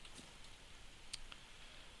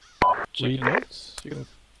 Read notes? You can...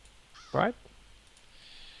 Right?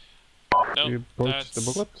 No, You broke that's the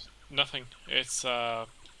booklet? nothing. It's until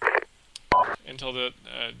the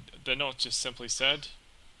note just simply said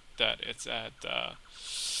that it's at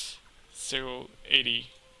 080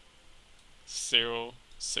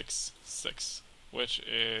 066, which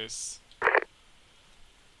is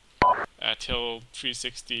at hill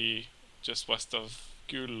 360 just west of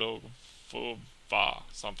Goodluck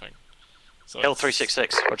something. So Hill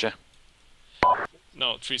 366, Roger.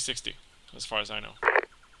 No, 360, as far as I know.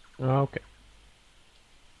 Oh, okay.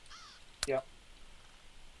 Yep.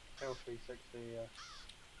 Hill 360, yeah.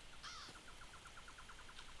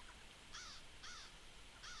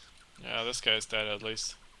 Yeah, this guy's dead at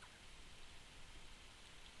least.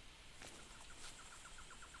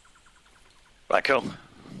 Right, cool.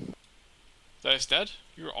 That is dead?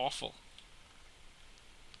 You're awful.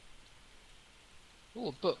 Ooh,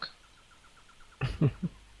 a book.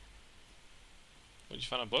 What, you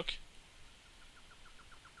found a book?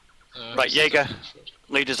 Right, Jaeger,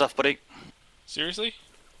 lead us off, buddy. Seriously?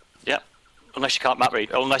 Yep. Unless you can't map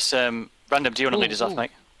read. Oh, unless, Random, do you want to lead us off,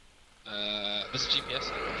 mate? There's a GPS.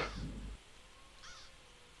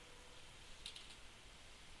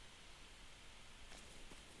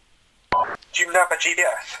 Do you have a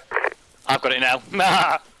GPS? I've got it now.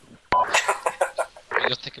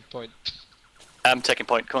 You're taking point. I'm taking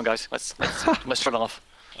point. Come on, guys. Let's run off.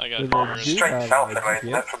 I got it. Straight south anyway,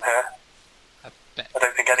 isn't it, from here? I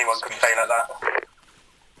don't think anyone could fail at that.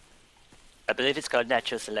 I believe it's called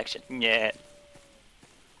natural selection. Yeah.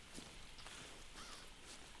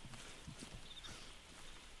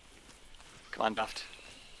 Command aft.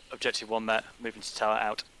 Objective 1 met. Moving to tower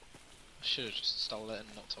out. I should have just stole it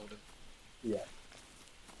and not told him. Yeah.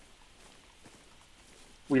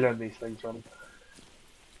 We learn these things, Ronnie.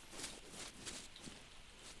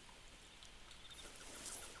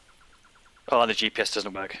 Oh, the GPS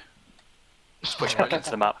doesn't work. Just push back into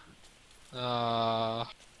the map.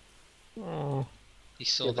 He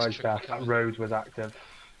saw this trick that coming. road was active.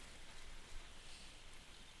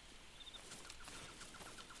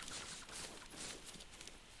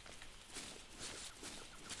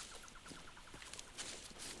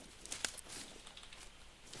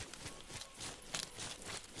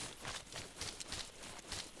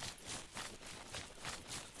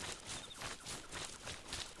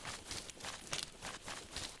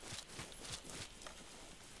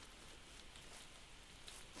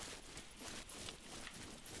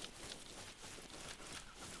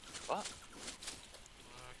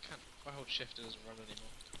 shifter doesn't run anymore.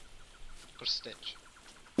 Put a stitch.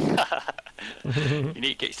 You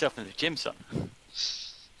need to get yourself in the gym, son.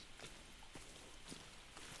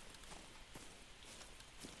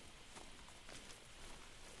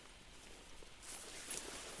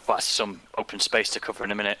 Well, that's some open space to cover in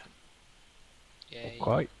a minute. Yay.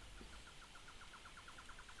 Quite.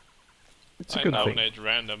 It's a I good thing. nominate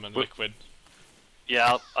random and liquid.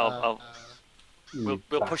 Yeah, we'll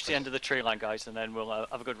push the end of the tree line, guys, and then we'll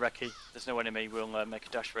have a good recce. There's no enemy. We'll make a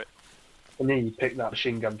dash for it. I knew you picked that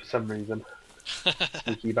machine gun for some reason.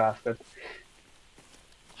 Sneaky bastard.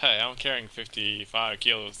 Hey, I'm carrying 55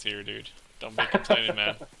 kilos here, dude. Don't be complaining,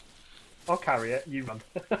 man. I'll carry it. You run.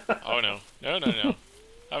 Oh no, no.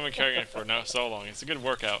 I've been carrying it for so long. It's a good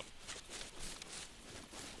workout.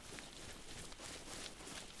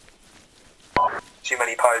 Too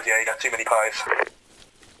many pies, yeah, you got too many pies.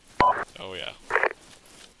 Oh yeah.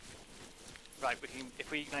 Right, we can, if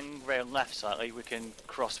we can rail left slightly, we can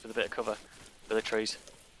cross with a bit of cover for the trees.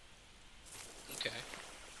 Okay.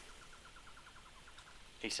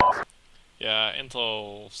 He says. Yeah,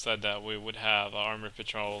 Intel said that we would have armor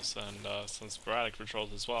patrols and some sporadic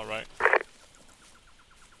patrols as well, right?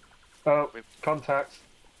 Oh, contact.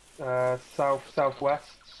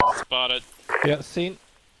 Southwest. Spotted. Yeah, seen.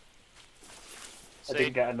 I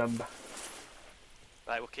didn't get a number.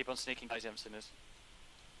 Right, we'll keep on sneaking guys, Emsoners.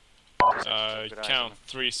 Count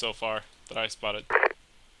 3 so far that I spotted.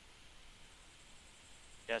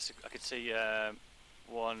 Yes, I could see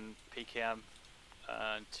 1 PKM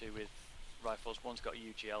and 2 with rifles. One's got a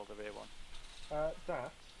UGL, the rear one.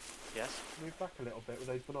 Dad? Yes? Move back a little bit with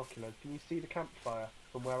those binoculars. Can you see the campfire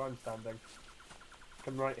from where I'm standing?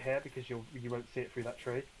 Come right here because you won't see it through that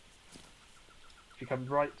tree. If you come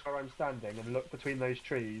right to where I'm standing and look between those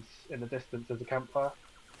trees, in the distance there's a campfire.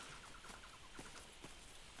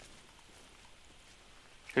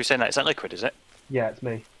 Who's saying that? Is that liquid, is it? Yeah, it's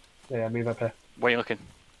me. Yeah, move up here. Where are you looking?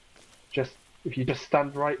 Just, if you just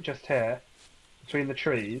stand right just here, between the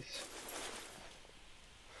trees,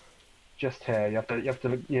 just here, you have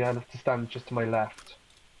to stand just to my left.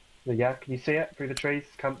 Yeah, can you see it through the trees,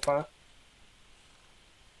 campfire?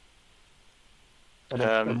 And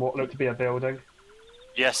and what looked to be a building.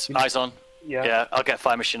 Yes, eyes on. Yeah. Yeah, I'll get a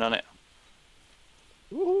fire machine on it.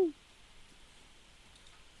 Woohoo!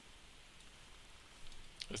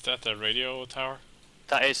 Is that the radio tower?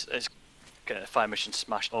 That is, it's get a fire machine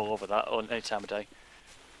smashed all over that on any time of day.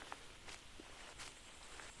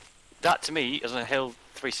 That to me is on a hill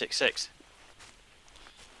 366.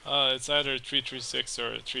 It's either 336 or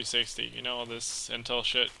 360. You know, this intel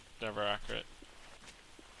shit, never accurate.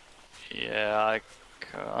 Yeah,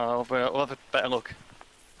 we'll have a better look.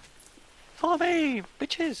 Follow me,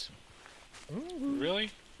 bitches! Really?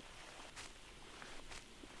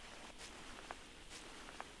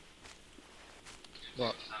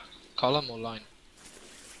 What? Column or line?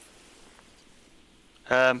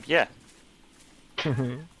 Yeah.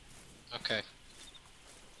 Okay.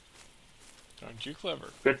 Aren't you clever?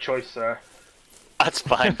 Good choice, sir. That's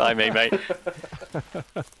fine by me, mate.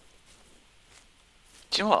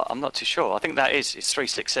 Do you know what? I'm not too sure. I think that it's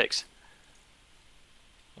 366.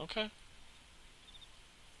 Okay.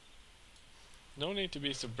 No need to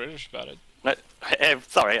be so British about it. No,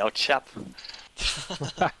 sorry, old chap.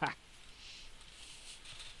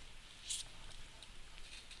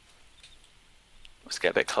 Let's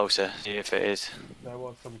get a bit closer, see if it is. There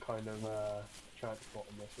was some kind of transport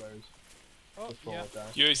on this road. Oh, yeah.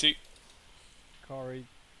 UAC. Carry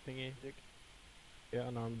thingy. Yeah,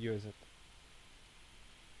 unarmed UAZ.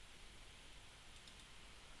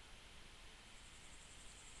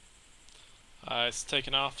 It's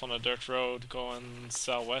taken off on a dirt road going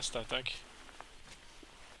southwest, I think.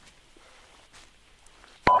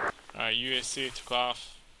 Alright, UAC took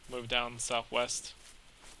off, moved down southwest.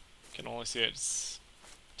 Can only see its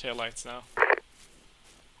taillights now.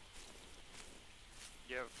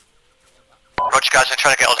 Yeah. Roger guys, I'm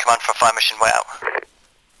trying to get all the command for a fire mission way out.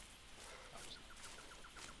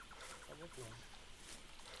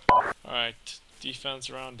 Alright, defense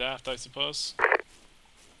around Daft, I suppose.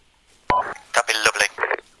 That'd be lovely.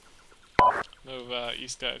 Move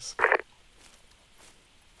east, guys.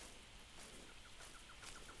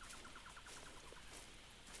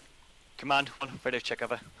 Command 1, radio check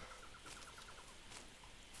over.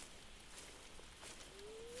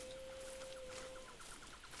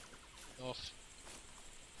 North.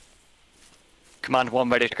 Command 1,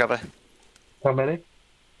 radio check over. How many?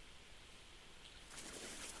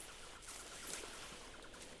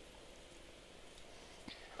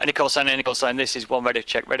 Any call sign, any call sign. This is 1, radio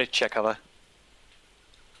check over.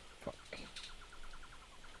 Fuck.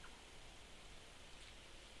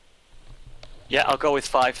 Yeah, I'll go with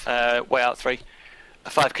 5, way out 3.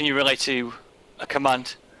 5, can you relay to a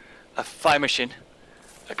command, a fire mission,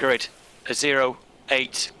 a grid, a 0,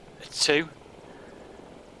 8, a 2,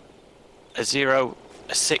 a 0,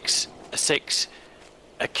 a 6, a 6,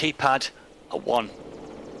 a keypad, a 1.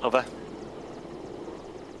 Over.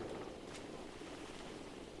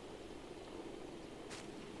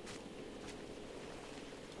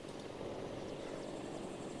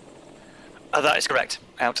 That is correct.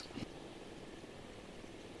 Out.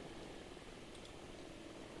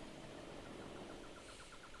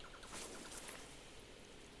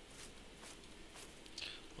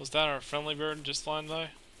 Was that our friendly bird just flying by?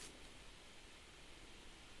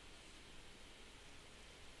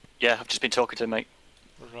 Yeah, I've just been talking to them, mate.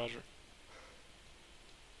 Roger.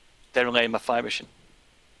 They're relaying my fire mission.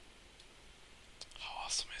 How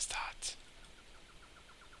awesome is that?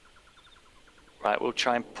 Right, we'll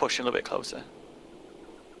try and push a little bit closer.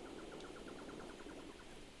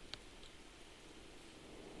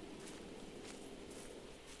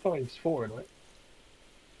 Oh, he's 4 in it.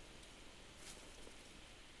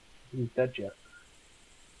 He's dead yet.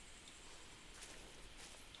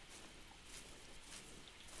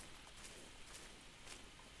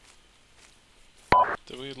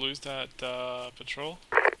 Did we lose that patrol?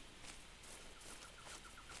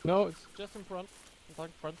 No, it's just in front.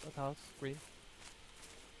 Contact front at house. Green.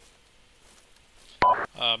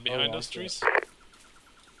 Behind us, trees?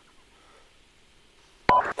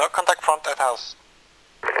 No contact front at house.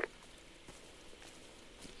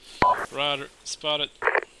 Roger. Spotted.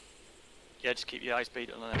 Yeah, just keep your eyes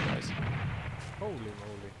beat on them, guys. Holy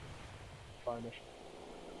moly. Fire mission.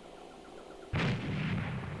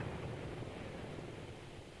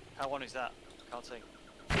 How on is that? Can't see.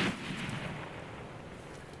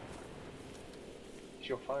 It's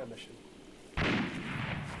your fire mission.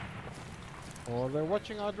 Oh, they're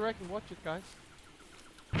watching our direction. Watch it, guys.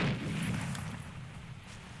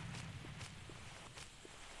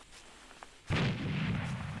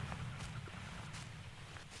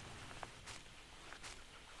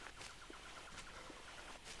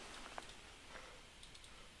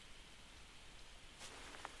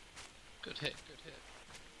 Good hit, good hit.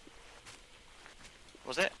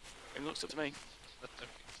 Was it? It looks up to me. I don't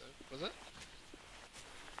think so. Was it?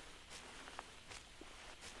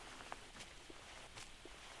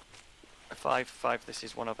 A 5, 5, this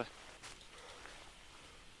is one other.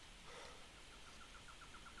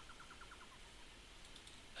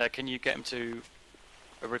 Can you get him to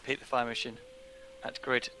repeat the fire mission at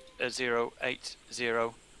grid 0, 8,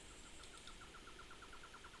 0?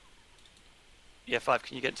 Yeah, 5,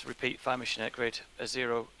 can you get him to repeat fire mission at grid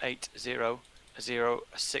 0, 8, 0, 0,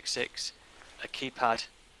 6, 6, a keypad,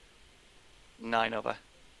 9 over.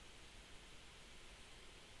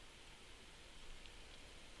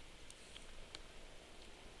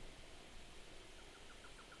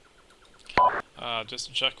 Just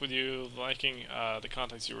to check with you, liking the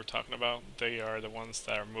contacts you were talking about, they are the ones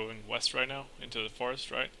that are moving west right now into the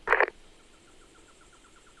forest, right?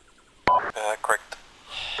 Correct.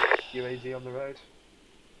 UAZ on the road.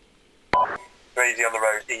 UAZ on the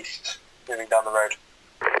road, east. Moving down the road.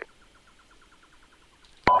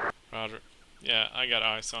 Roger. Yeah, I got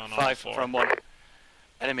eyes on all 5 4. from 1.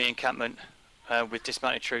 Enemy encampment with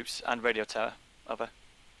dismounted troops and radio tower. Over.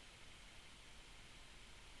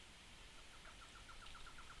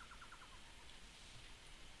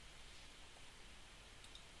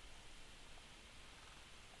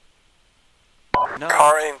 No.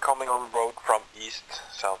 Car incoming on road from east,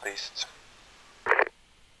 southeast.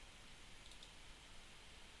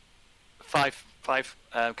 5, 5,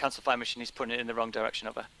 cancel fire mission, he's putting it in the wrong direction,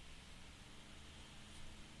 over.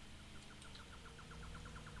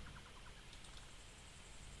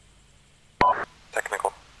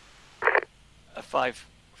 Technical. 5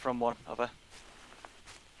 from 1, over.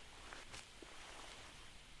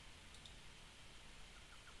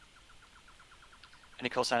 Any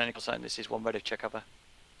call sign, this is 1 ready, check over.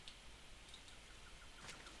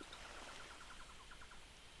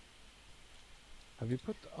 Have you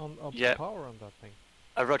put on up Yeah. power on that thing?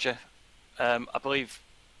 Roger. I believe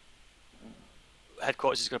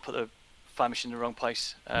headquarters is going to put the fire mission in the wrong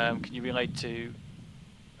place. Can you relay to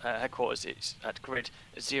headquarters? It's at grid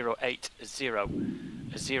 0, 8, 0,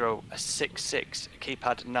 0, 6, 6,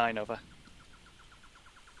 keypad 9, over.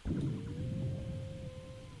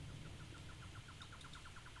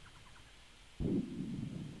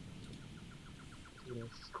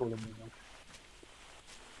 It's calling me now.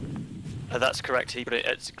 That's correct, he put it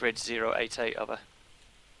at grid 088, over.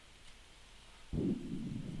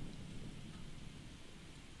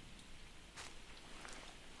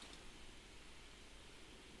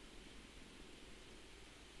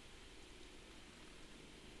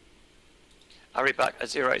 I'll read back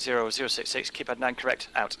at 080066, keypad 9 correct,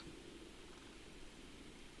 out.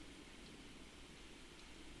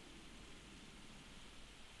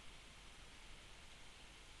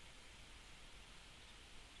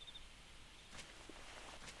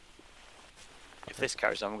 If this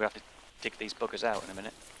carries on, we're going to have to dig these buggers out in a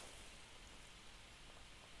minute.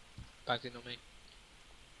 Back in on me.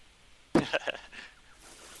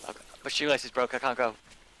 Okay. My shoelace is broke, I can't go.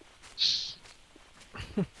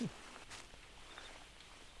 I'll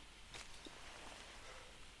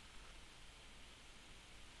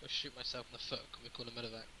shoot myself in the foot, can we call a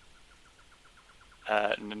medevac?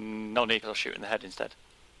 No need, I'll shoot in the head instead.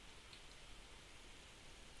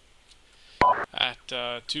 At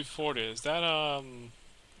 240, is that a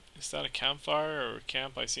campfire or a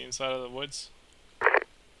camp I see inside of the woods?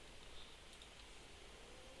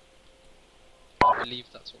 I believe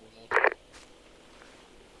that's what we're more.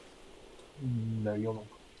 No, you're wrong.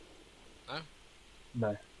 No?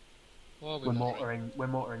 No. Well, We're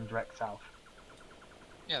mortaring direct south.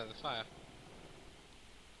 Yeah, the fire.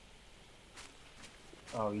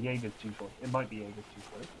 Oh, Jaeger's 240. It might be Jaeger's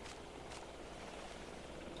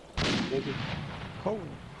 240. Jaeger's... Oh.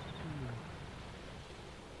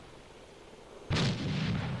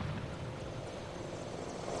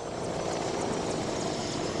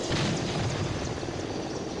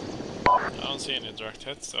 I don't see any direct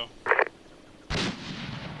hits, so.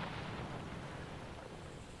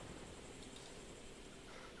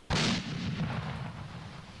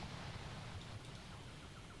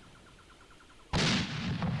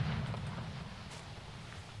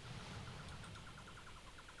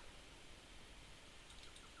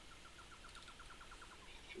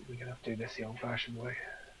 We're gonna have to do this the old-fashioned way.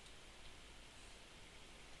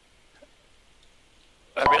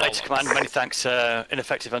 Relay to command, many thanks,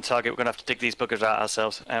 ineffective on target, we're going to have to dig these buggers out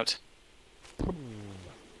ourselves, out.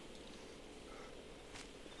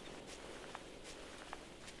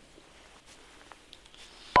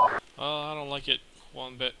 I don't like it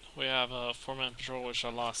one bit. We have a 4-man patrol which I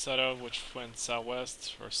lost sight of, which went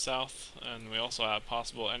southwest or south, and we also have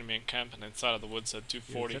possible enemy encampment inside of the woods at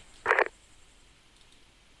 240.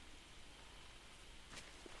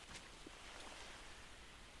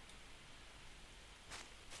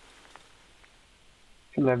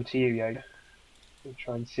 Come over to you, Jaeger. We'll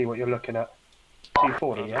try and see what you're looking at.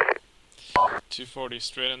 240, yeah? 240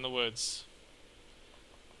 straight in the woods.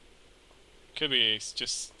 Could be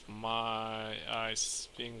just my eyes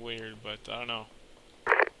being weird, but I don't know.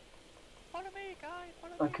 Follow me, guys,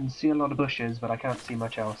 follow I can see a lot of bushes, but I can't see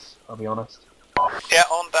much else, I'll be honest. Yeah,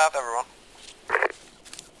 on that, everyone.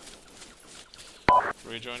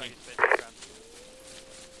 Rejoining.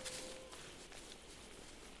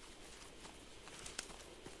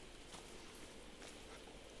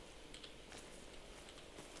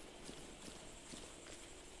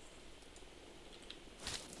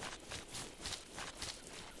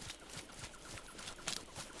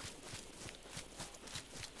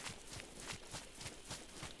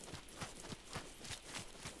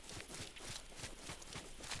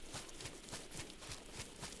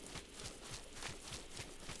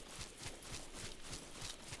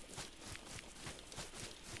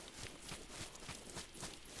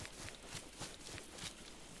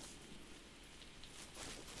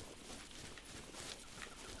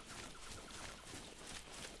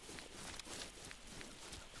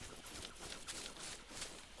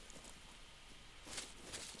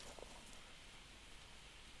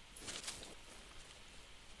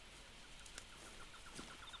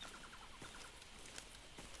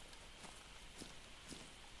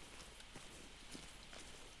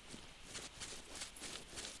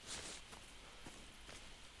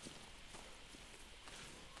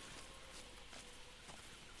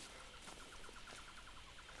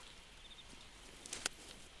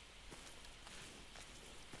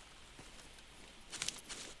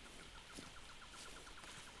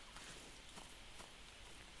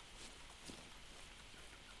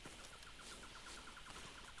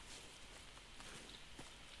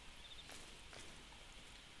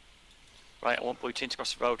 Right, I want blue team to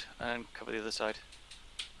cross the road and cover the other side.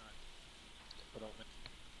 Put on me.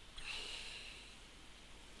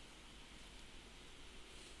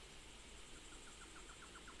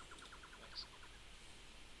 Thanks.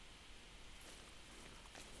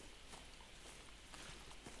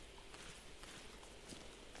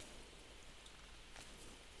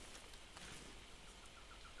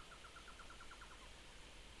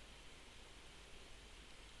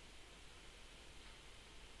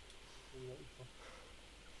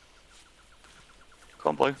 Come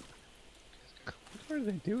on, blue. What are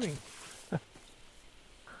they doing? I run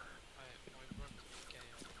to the gale,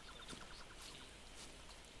 so I can use the key.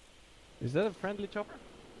 Is that a friendly chopper?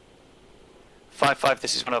 5-5,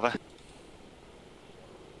 this is one over.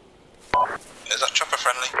 Is that chopper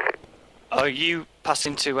friendly? Are you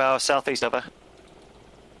passing to our southeast over?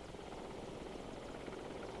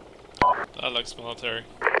 That looks military.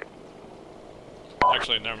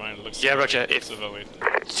 Actually, never mind. It looks Yeah, civilian. Roger. If Civilian.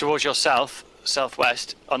 towards your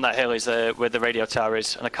southwest, on that hill is where the radio tower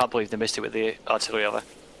is, and I can't believe they missed it with the artillery over.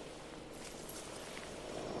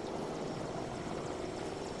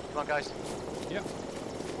 Come on, guys. Yep.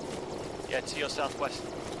 Yeah, to your southwest,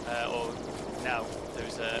 or now,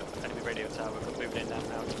 there's an enemy radio tower. We're moving in now.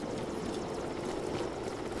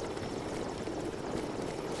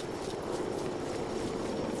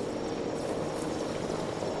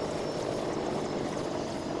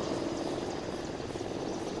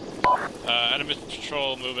 Enemy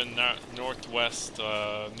patrol moving northwest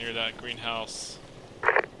near that greenhouse.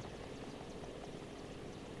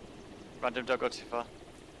 Random, don't go too far.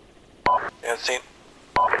 Yeah, seen.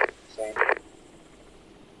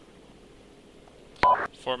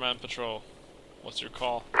 4-man patrol. What's your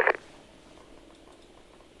call?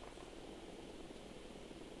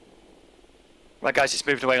 Right, guys, it's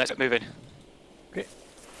moving away. Let's get moving. Okay.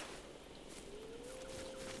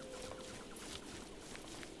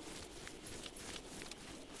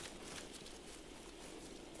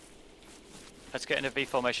 Let's get in a V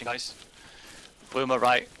formation, guys. Blue on my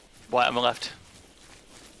right, white on my left.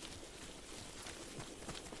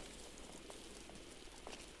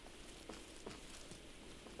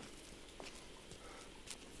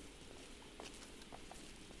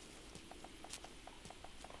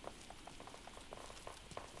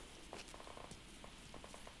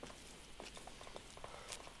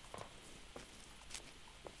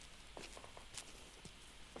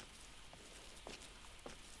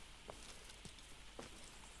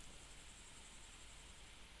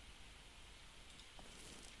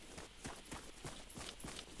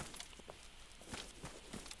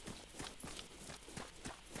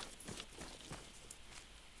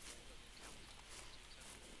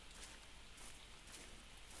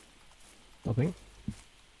 Nothing. Yeah,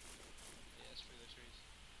 it's through the trees.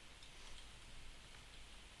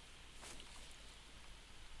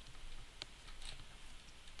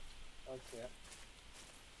 Okay.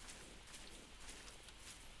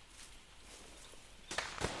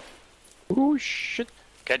 Oh shit!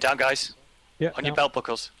 Get down, guys. Yeah. On your belt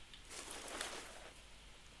buckles.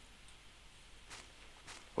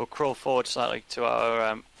 We'll crawl forward slightly to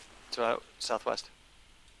our southwest.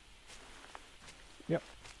 Yep.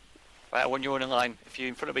 Right, when you're in line, if you're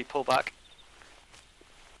in front of me, pull back.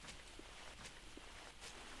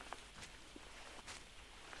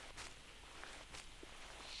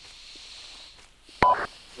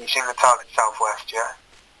 You've seen the target southwest, yeah?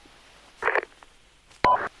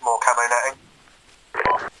 More camo netting?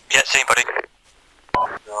 Yeah, seen, buddy.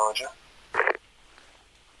 Roger.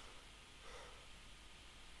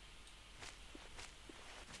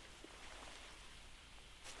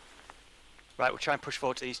 Right, we'll try and push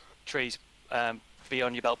forward to these trees. Be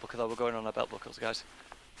on your belt buckle, though. We're going on our belt buckles, guys.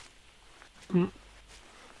 Mm.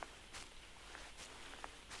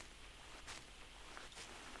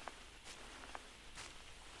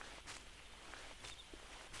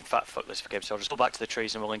 In fact, fuck this for game, so I'll just pull back to the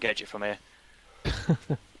trees and we'll engage it from here.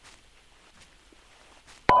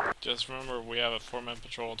 Just remember, we have a 4-man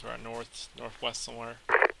patrol to our northwest somewhere.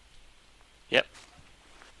 Yep.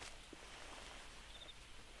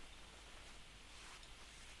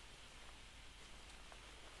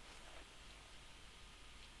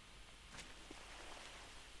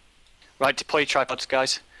 Right, deploy your tripods,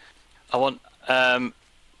 guys. I want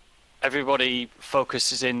everybody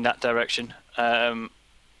focuses in that direction, and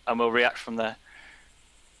we'll react from there.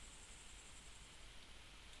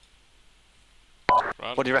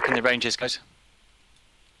 Roger. What do you reckon the range is, guys?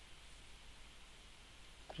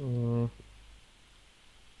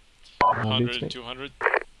 100, 200.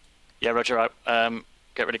 Yeah, roger out.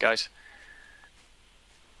 Get ready, guys.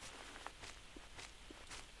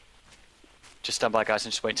 Just stand by, guys,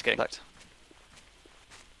 and just wait to get in contact.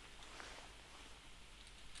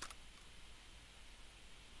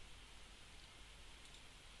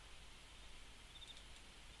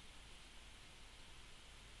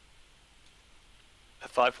 A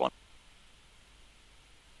 5-1.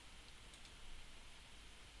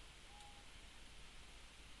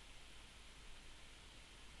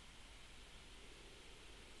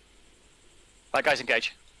 Right, guys,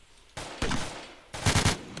 engage.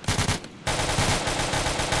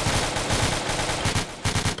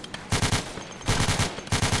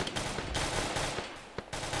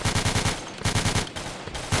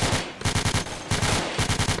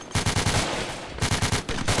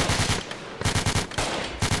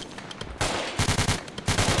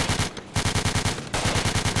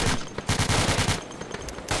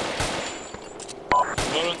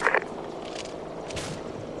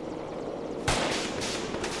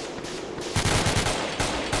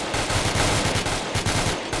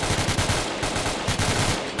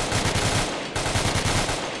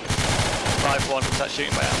 on contact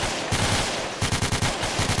shooting way out.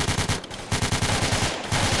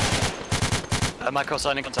 My call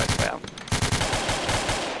sign in contact way out.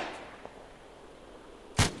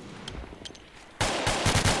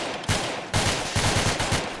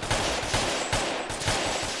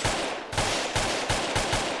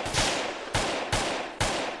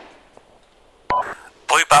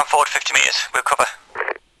 Blue bound forward 50 metres, we'll cover.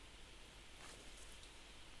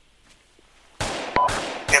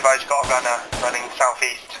 Nearby's got a runner running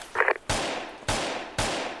southeast.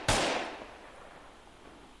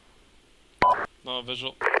 No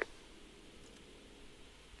visual.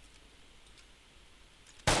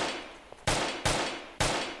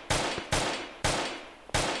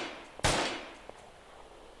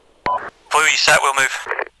 Blue, you set, we'll move.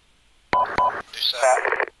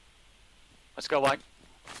 Set. Let's go, White.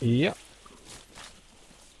 Yeah.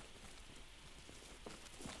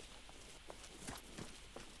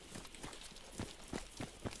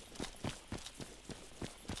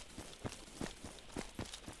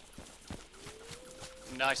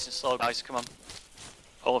 Nice and slow, guys. Come on.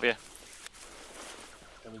 All of you.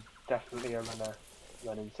 There was definitely a runner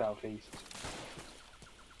running southeast.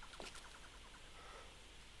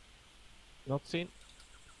 Not seen.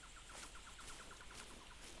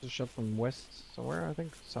 A shot from west somewhere, I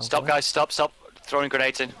think. Stop, guys. Stop. Throwing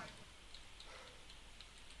grenades in.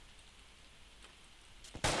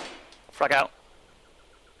 Frag out.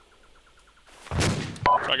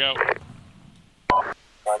 Frag out.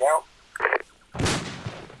 Frag out.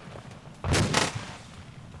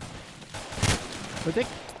 Predict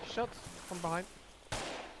shots from behind.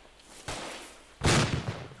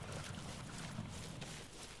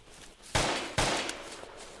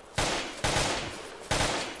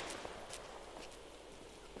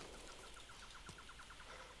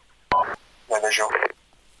 No visual.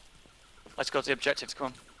 Let's go to the objectives. Come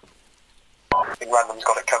on. I think random's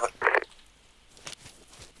got it covered.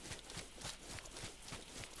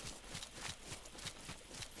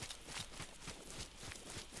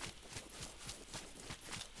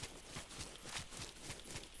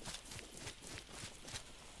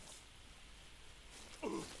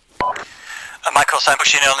 Michael, I'm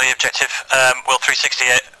pushing in on the objective. We'll 360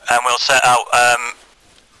 it and we'll set out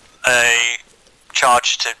a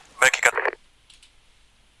charge to make a gun.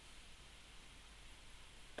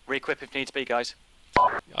 Re-equip if needs be, guys.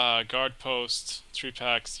 Guardpost, 3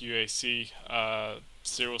 packs, UAC,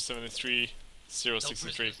 073,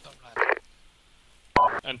 063.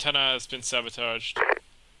 Antenna has been sabotaged.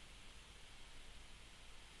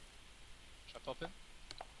 Should I pop him?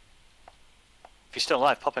 If he's still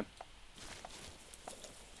alive, pop him.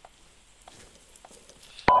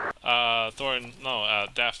 Thorin, no,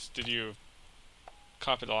 Daft, did you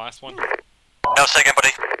copy the last one? No, say again,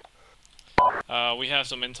 buddy. We have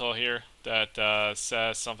some intel here that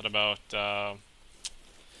says something about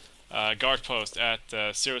Guardpost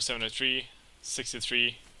at 073,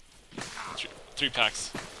 63, 3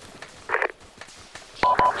 packs.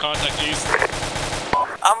 Contact east.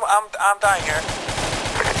 I'm dying here.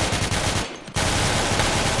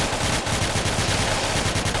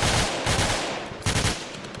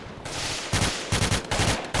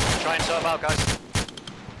 Try and sort him out, guys.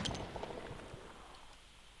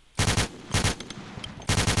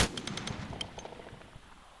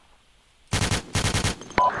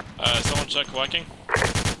 Someone check Viking.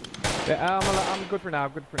 Yeah, I'm good for now.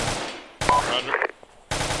 Roger.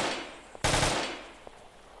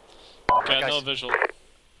 Okay, Right, no visual.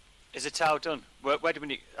 Is the tower done? Where do we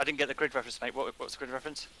need? I didn't get the grid reference, mate. What's the grid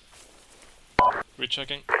reference?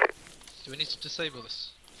 Rechecking. Do we need to disable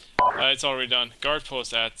this? It's already done.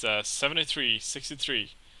 Guardpost at 73,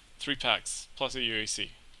 63, 3 packs, plus a UAC.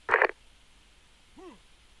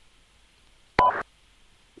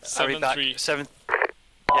 7-3. 7.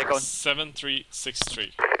 Yeah, go on.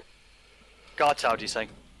 7363. Guard tower, do you say?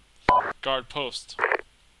 Guard post.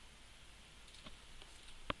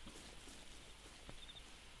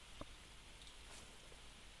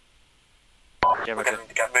 Yeah, we're going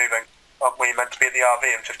to get moving. Oh, we're meant to be at the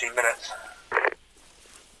RV in 15 minutes.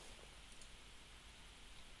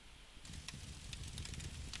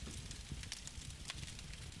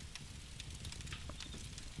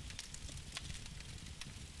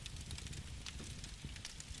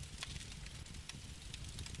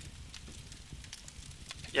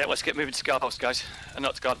 Yeah, let's get moving to Guardpost, guys.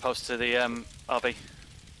 Not to Guardpost, to the RV.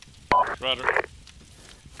 Roger.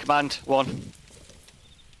 Command 1.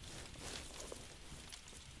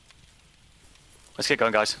 Let's get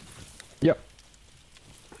going, guys. Yep.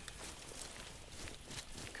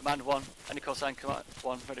 Command 1. Any call sign? Command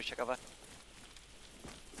 1. Ready to check over.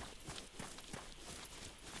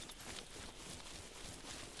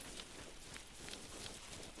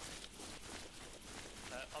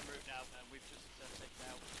 we've just taken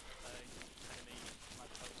out enemy flag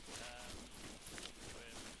post.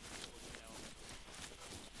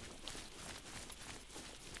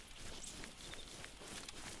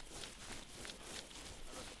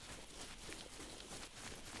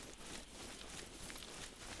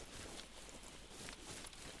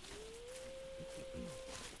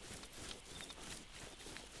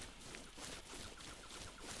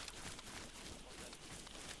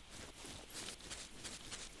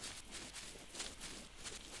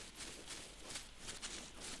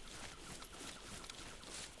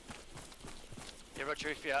 Yeah, Roger,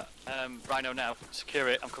 if you're Rhino now, secure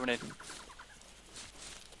it, I'm coming in.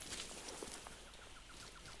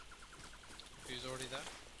 Who's already there?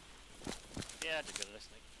 Yeah, I did good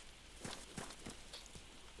listening.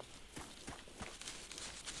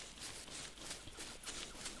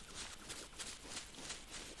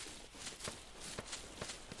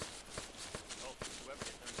 Oh, whoever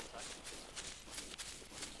did them attack.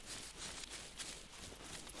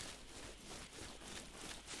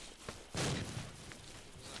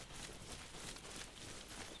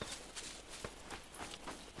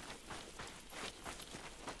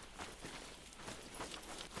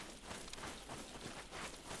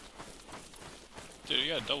 Dude,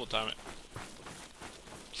 you gotta double time it.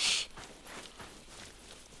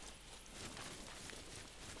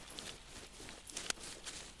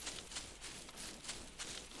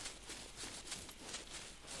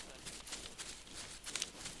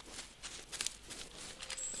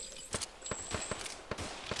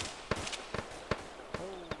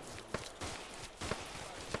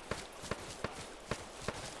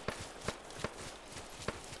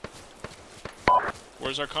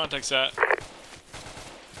 Where's our contacts at?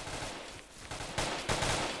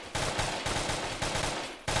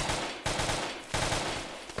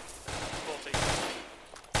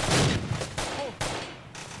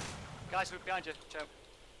 Guys, we're behind you, Joe.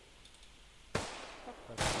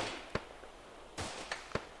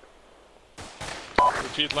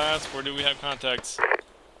 Repeat last, where do we have contacts?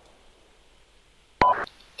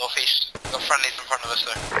 Northeast. Got friendlies in front of us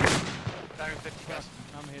though. Down 50 guys.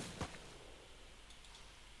 I'm hit.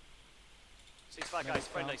 Ceasefire guys,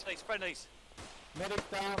 friendlies, please, friendlies. Medics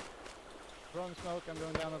down. Wrong smoke, I'm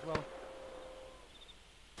going down as well.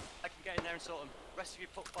 I can get in there and sort them. Rest of you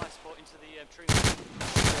put fire support into the tree.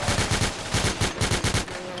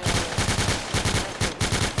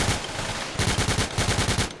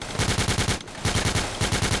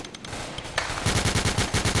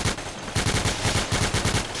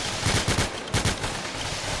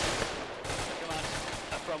 Come on,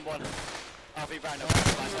 from one. RV Rhino,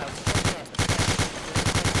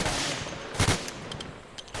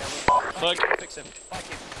 Fuck. Fix him.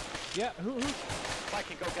 Viking. Yeah, who?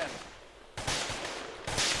 Viking, go get him.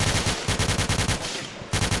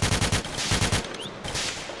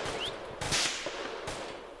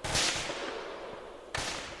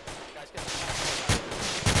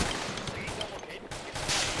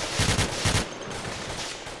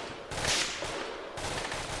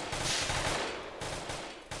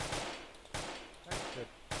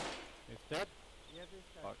 It's dead? Yeah, this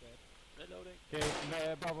guy's dead. Reloading.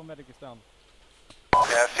 Okay, Bravo medic is down.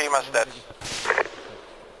 Yeah, FEMA's dead.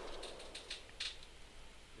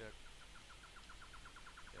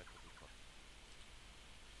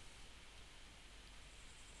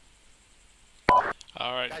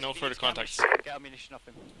 Alright, no further contacts. Get ammunition off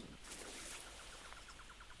him.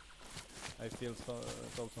 I still saw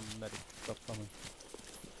some medic stuff coming.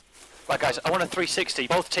 Right guys, I want a 360.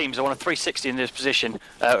 Both teams, I want a 360 in this position,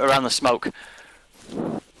 around the smoke.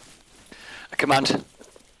 Command.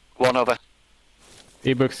 One over.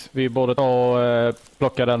 E-books, vi båda två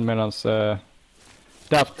plockar den medans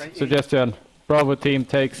Daft suggestion. Bravo team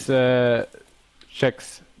takes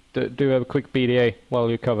checks. Do a quick BDA while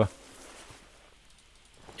you cover.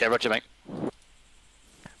 Yeah, roger mate.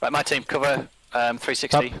 Right, my team, cover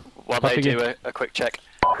 360 while they do a quick check.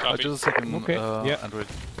 Copy. Just a second, Okay, yeah. Android.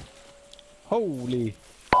 Holy!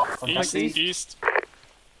 East.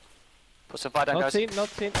 Put some fire down guys. Not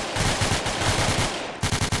seen.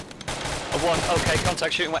 A one, okay,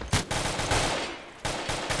 contact shooting wet.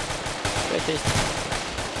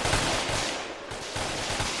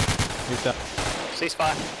 He's down.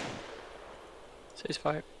 Ceasefire.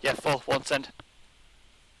 Ceasefire. Yeah, full, one send.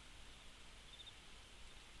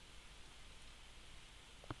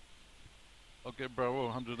 Okay, Bravo,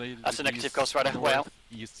 180 That's a negative, degrees Ghost Rider, way out.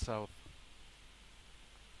 East, south.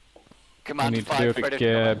 Command We need to do a 5, quick ready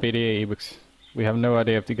to cover. BDA e-books. We have no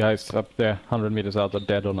idea if the guys up there 100 meters out are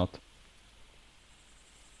dead or not.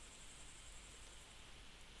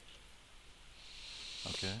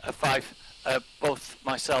 Okay. 5. Both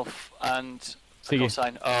myself and Siggy.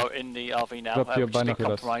 Cosine are in the RV now. Drop your Which has been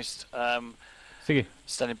binoculars. compromised. Siggy.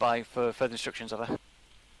 Standing by for further instructions, over.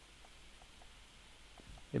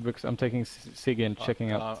 Ebooks, I'm taking Siggy and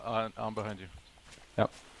checking out. I'm behind you.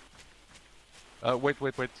 Yep. Wait.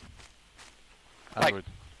 Android.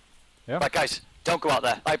 Yeah. Right, guys, don't go out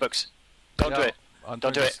there. Ibooks, don't do it. I'm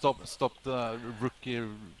don't do trying it. to stop the rookie.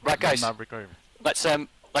 Right, guys. Maverick over.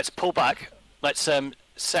 Let's pull back. Let's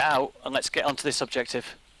set out and let's get onto this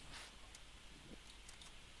objective.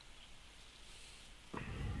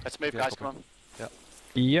 Let's move, guys. Come on. Yeah.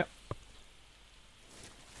 Yep.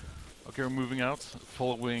 Okay, we're moving out,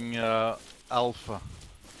 following Alpha.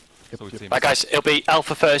 So it seems. Right, guys, it'll be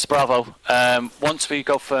Alpha first, Bravo. Once we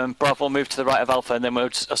go from Bravo, move to the right of Alpha, and then we'll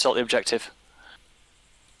assault the objective.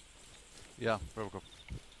 Yeah, Bravo go.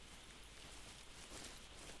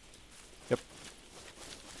 Yep.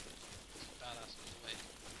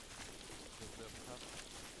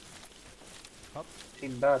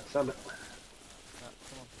 Team Bad Summit.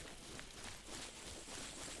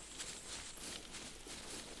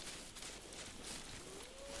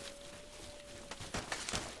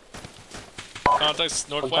 Contacts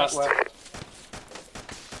northwest.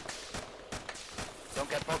 Don't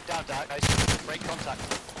get bogged down, Dark, guys. Break contact.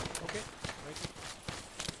 Okay.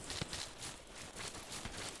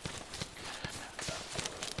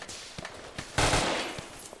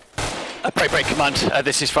 Break, command.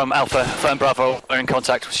 This is from Alpha. Firm Bravo. We're in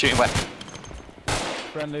contact. Shooting wet.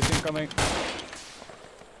 Friendly's incoming.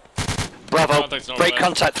 Bravo. Break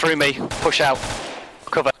contact through me. Push out.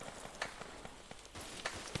 Cover.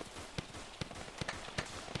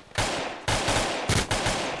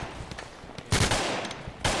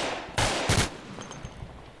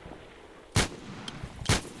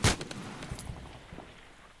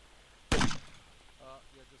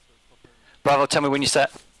 Bravo, tell me when you're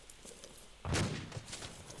set.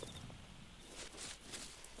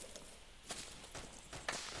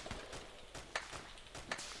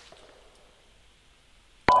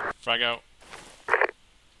 Frag out.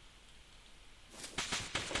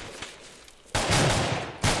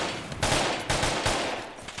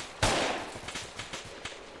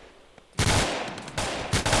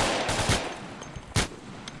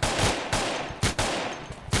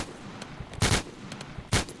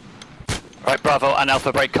 Right, Bravo and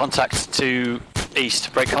Alpha, break contact to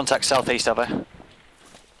east. Break contact southeast, over.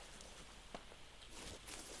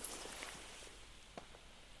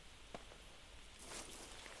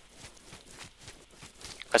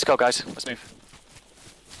 Let's go, guys. Let's move.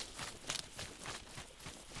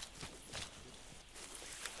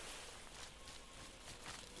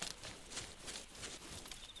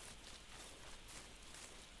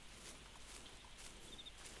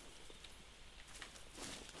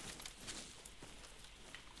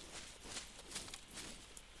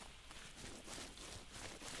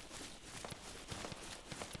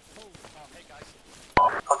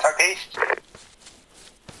 Contact east.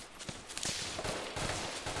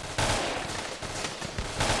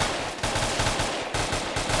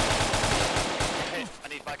 I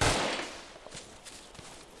need back.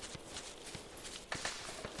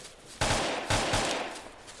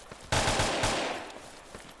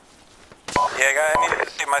 Yeah, guy, I need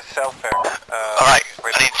to see myself here. Alright, I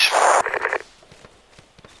need.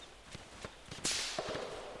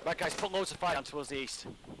 Right, guys, put loads of fire down towards the east.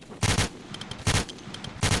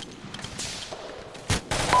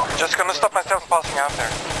 Just gonna stop myself passing out there.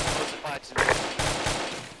 Loads of fire to the east.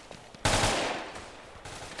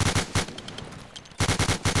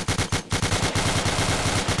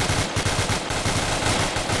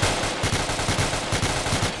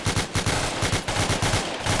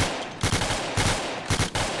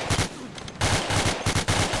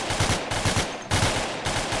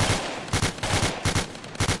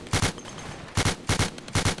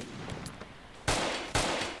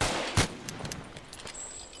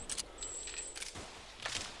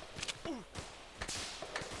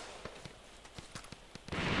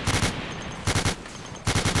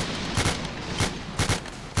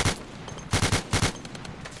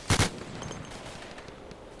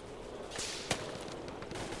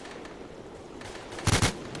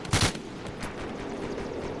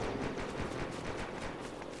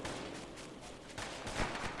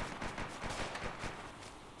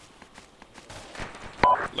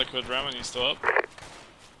 Liquid Ramen, you still up?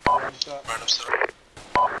 Still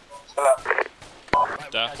up.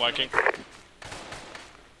 Death, whacking.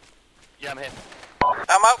 Yeah, I'm here.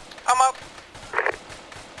 I'm out. I'm out.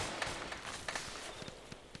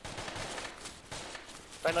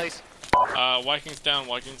 Friendlies. Vikings down,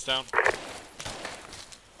 Vikings down.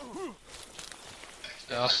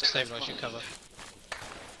 I'll stabilise your cover.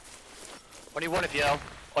 Only one of you, Al.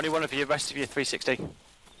 Only one of you, rest of you 360.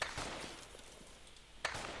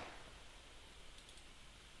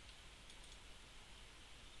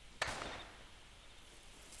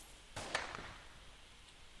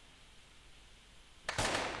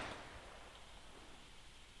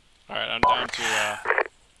 Alright, I'm down to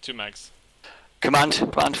 2 mags. Command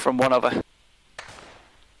from one over.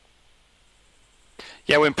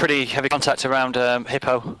 Yeah, we're in pretty heavy contact around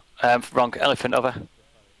Hippo. Wrong, Elephant over.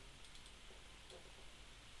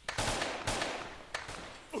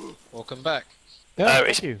 Welcome back. Yeah,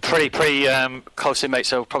 It's thank you. pretty close in, mate,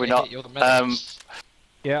 so probably Yeah, not. you're the medics.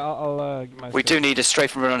 Yeah, I'll give my We do need a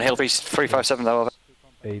strafing run on Hill 357 though, over.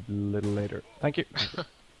 a little later. Thank you.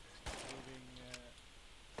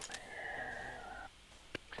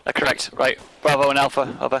 Correct, right. Bravo and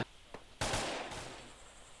Alpha, over.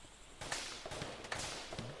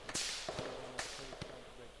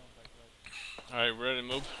 Alright, we're ready to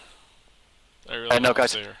move. I really No, want to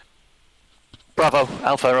guys. stay here. Bravo,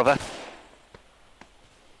 Alpha, over.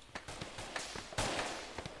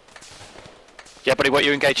 Yeah, buddy, what are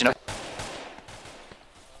you engaging on?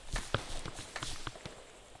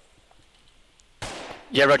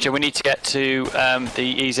 Yeah, Roger, we need to get to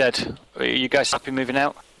the EZ. Are you guys happy moving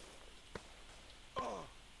out?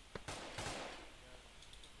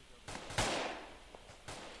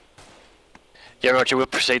 Yeah, Roger, we'll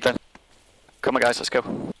proceed then. Come on, guys, let's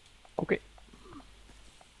go. Okay.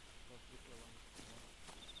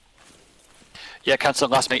 Yeah, cancel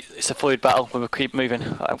last meet. It's a fluid battle. We will keep moving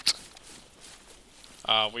out.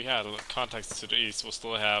 We had contacts to the east. We'll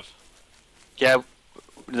still have. Yeah,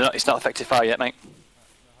 no, it's not effective fire yet, mate.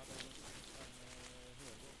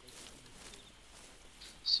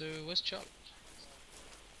 So, where's Chuck?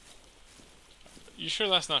 You sure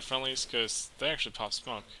that's not friendlies? Because they actually pop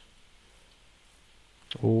smoke.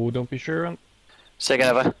 Oh, don't be sure. Say again,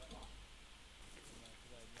 over.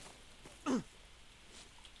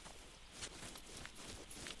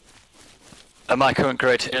 My current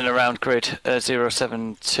grid in and around grid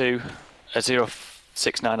 072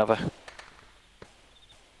 069 over.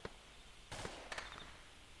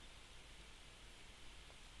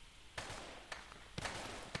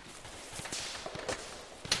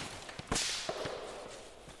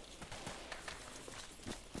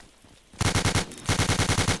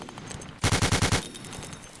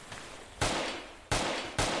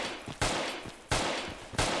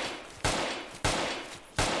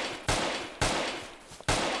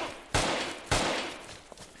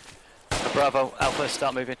 Bravo, Alpha,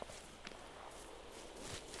 start moving.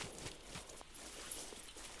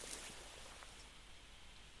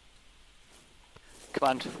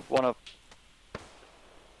 Command, one up.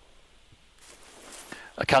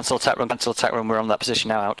 Cancel attack run, we're on that position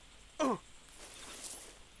now, out.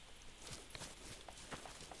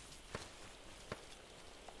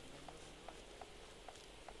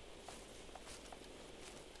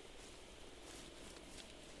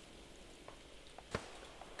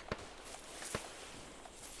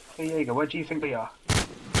 Hey Jaeger, where do you think we are?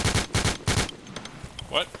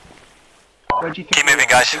 What? Where do you think Keep we moving, are?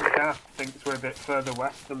 guys. I think Gaff thinks we're a bit further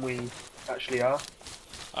west than we actually are.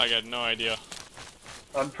 I got no idea.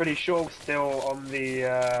 I'm pretty sure we're still on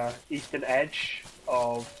the eastern edge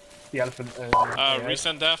of the Elephant.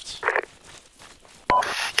 Resend Daft.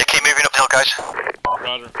 Yeah, keep moving uphill, guys.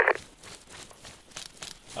 Roger.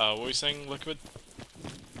 What were you saying, Liquid?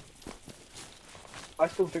 I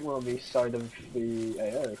still think we're on the east side of the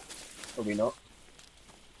AO. Are we not?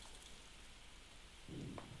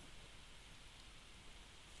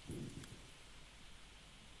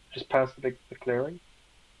 Just past the clearing?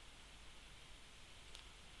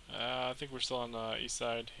 I think we're still on the east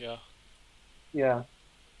side, yeah. Yeah.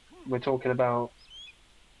 We're talking about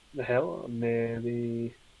the hill near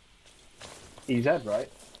the EZ, right?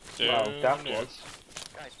 Well, Daft near. was.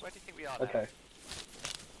 Guys, where do you think we are? Okay.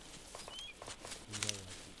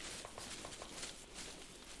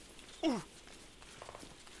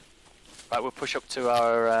 Right, we'll push up to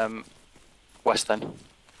our west then.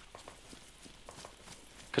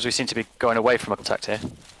 Because we seem to be going away from contact here.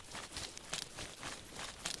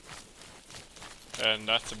 And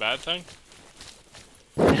that's a bad thing?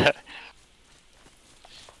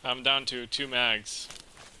 I'm down to 2 mags.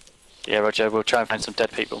 Yeah, Roger, we'll try and find some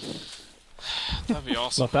dead people. That'd be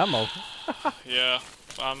awesome. Not ammo. Yeah,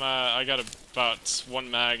 I got about 1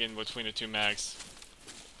 mag in between the 2 mags.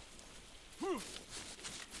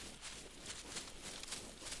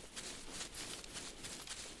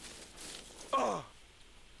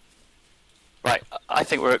 Right, I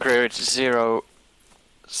think we're at grid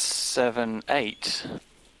 078.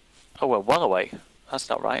 Oh, we're well away. That's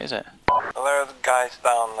not right, is it? Well, there are the guys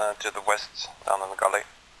down to the west, down in the gully.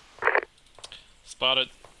 Spotted.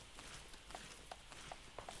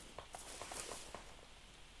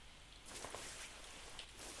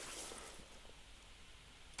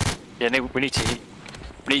 Yeah, no, we need to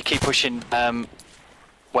keep pushing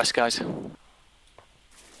west, guys.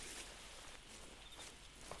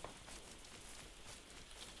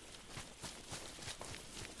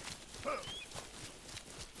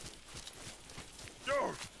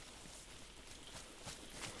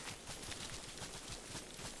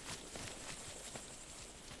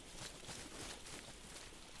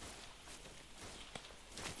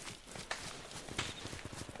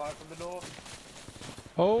 Fire from the north.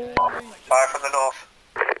 Oh. Fire from the north.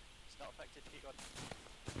 It's not affected, keep going.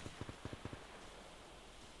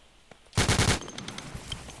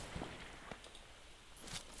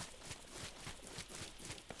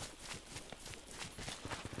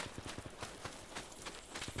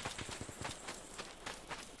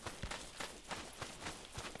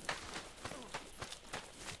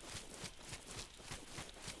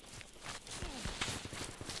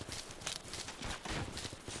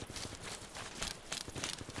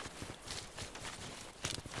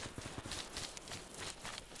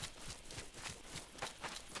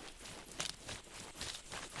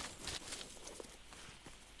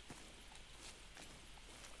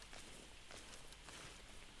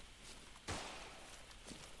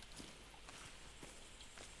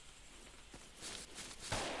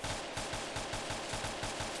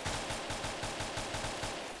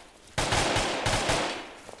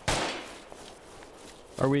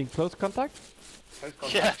 Are we in close contact? Close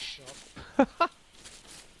contact. Yeah.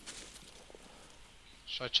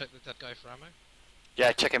 Should I check the dead guy for ammo?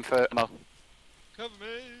 Yeah, check him for ammo. Cover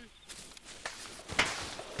me!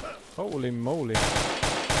 Holy moly.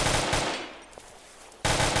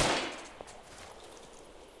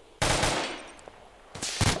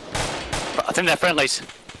 I think they're friendlies.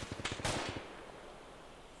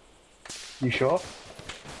 You sure?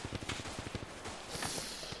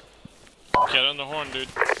 Get on the horn, dude.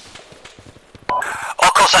 All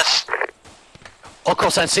call signs. All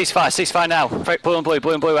call signs, ceasefire now. Blue and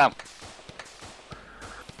blue out.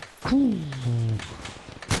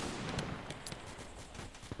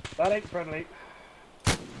 That ain't friendly.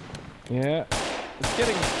 Yeah. It's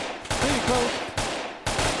getting pretty close.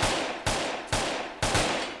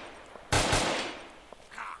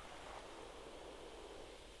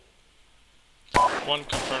 One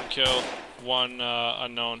confirmed kill, one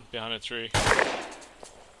unknown behind a tree.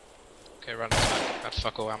 Okay, run back. Had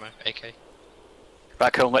fuck all ammo. AK.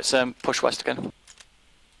 Right, cool. Let's push west again.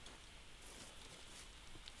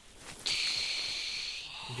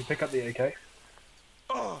 Did you pick up the AK?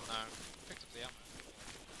 No, picked up the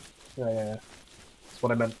ammo. Yeah. That's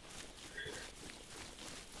what I meant.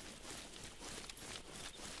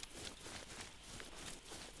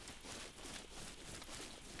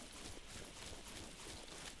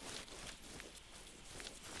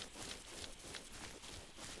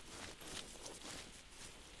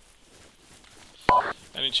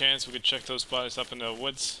 Any chance we could check those spots up in the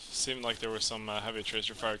woods? Seemed like there was some heavy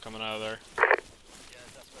tracer fire coming out of there. Yeah,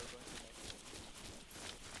 that's where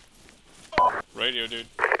we're going to Radio, dude.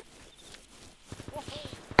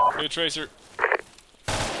 New tracer.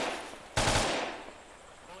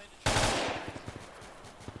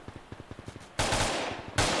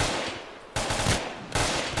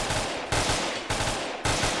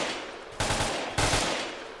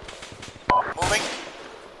 Moving.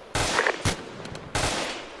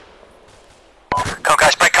 Come on,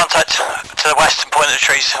 guys, break contact to the west and point at the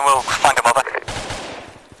trees, and we'll flank them over.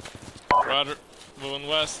 Roger. Moving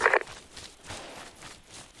west.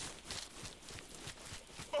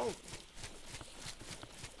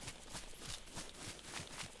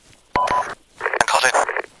 And caught in.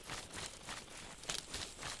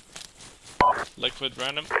 Liquid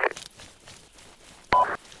random.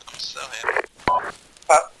 Still here.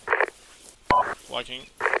 Walking.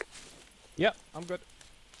 Yeah, I'm good.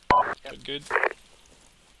 Good.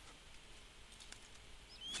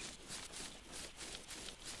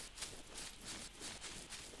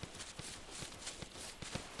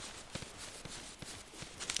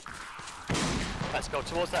 Let's go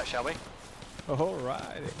towards that, shall we?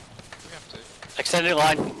 Alrighty. We have to. Extended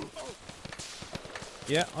line.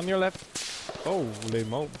 Yeah, on your left. Holy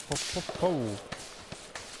mo.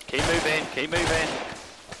 Keep moving, keep moving.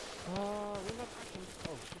 We're not actually.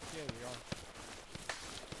 Oh, shit, yeah, we are.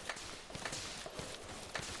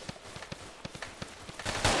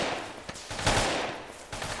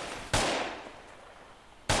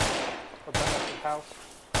 House.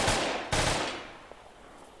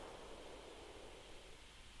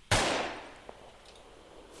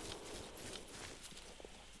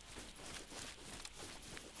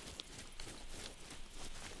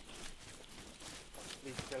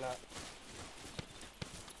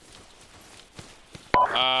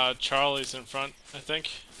 Charlie's in front, I think.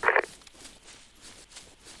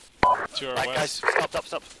 To our Right, west. guys,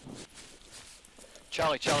 stop.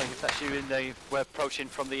 Charlie, that's you in the. We're approaching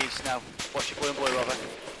from the east now. Watch your blue and blue over.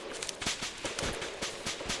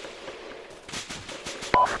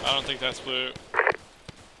 I don't think that's blue.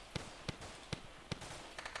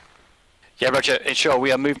 Yeah, Roger. Ensure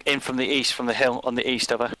we are moving in from the east, from the hill on the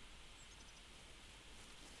east over.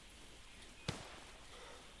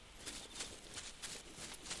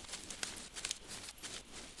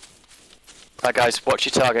 Right, guys, watch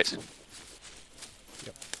your targets.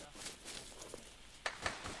 Yep.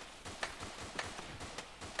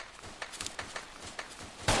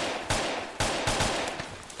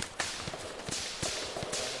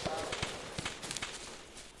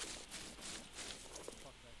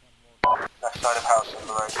 Left side of house on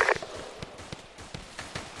the road.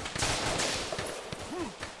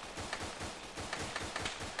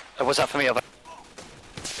 What's that for me over?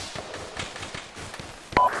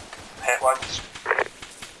 Hit once.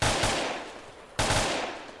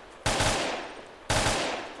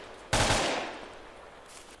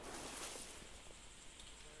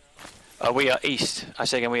 We are east. I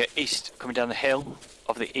say again, we are east, coming down the hill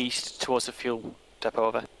of the east towards the fuel depot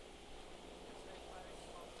over.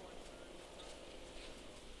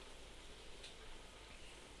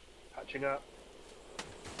 Patching up.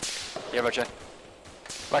 Yeah, Roger.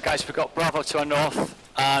 Right, guys, we've got Bravo to our north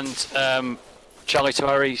and Charlie to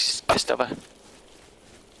our east over.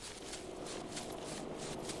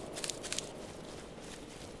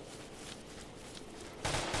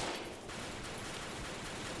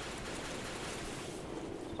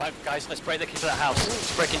 Right, guys, let's break into that house.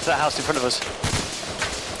 Let's break into that house in front of us.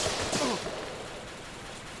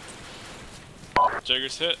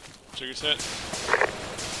 Jagger's hit.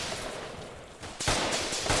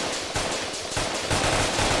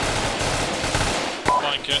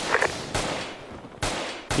 Fine, Kit.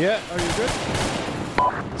 Yeah, are you good?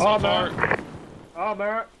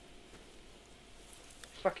 Armor!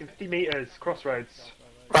 Fucking 50 meters, crossroads.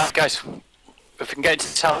 Right, guys, if we can get into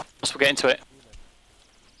this house, we'll get into it.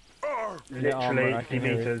 Literally I 50 can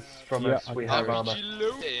hear it. meters from Yeah, us, I we can have hear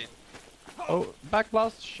it. armor. Oh,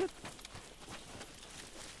 backblast, shit.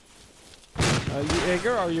 You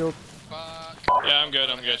Eager, are you? Yeah, I'm good.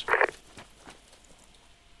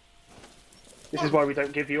 This is why we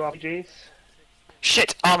don't give you RPGs.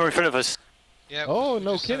 Shit, armor in front of us. Yeah. Oh,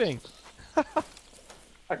 no kidding. I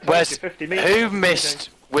told Where's you 50 meters. who missed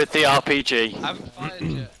with the RPG? I haven't fired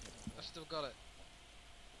yet. I've still got it.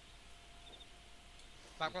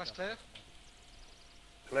 Backblast clear?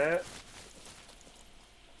 Clear.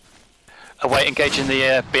 Await engaging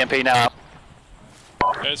the BMP now.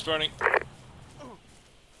 Yeah, it's burning.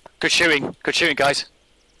 Good shooting, guys.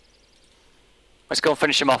 Let's go and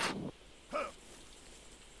finish him off.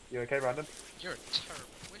 You okay, Brandon? You're terrible.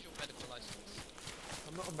 Where's your medical license?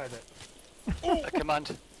 I'm not a medic. A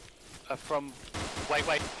command from.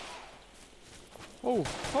 Wait. Oh,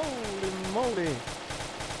 holy moly.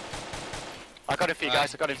 I got it for you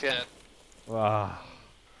guys. I got it for you. Wow.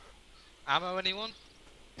 Ammo, anyone?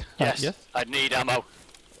 Yes. Yes. I'd need ammo.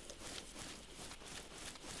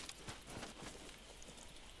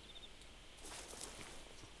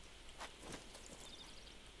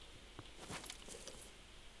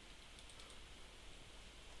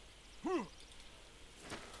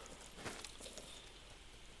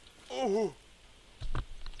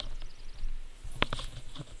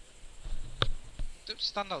 Don't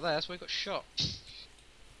stand up there, that's where you got shot.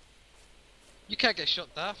 You can't get shot,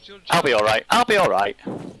 Daft. I'll be alright.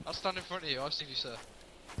 I'll stand in front of you, I'll save you, sir.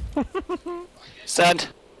 Send.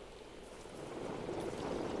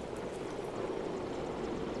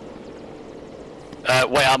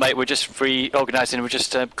 Wait out, mate. We're just reorganising. We're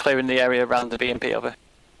just clearing the area around the BMP over.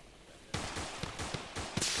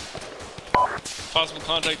 Possible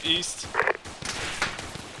contact east.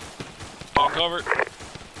 Getting covered.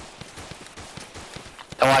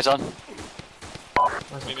 No eyes on.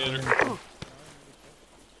 Me neither.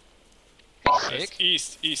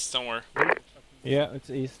 It's east somewhere. Yeah, it's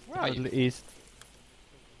east. Totally east.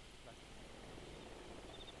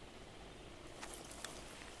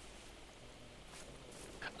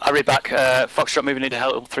 I read back. Foxtrot moving into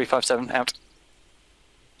Hell 357 out.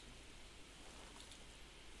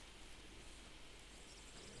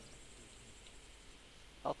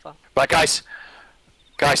 Alpha. Right, guys,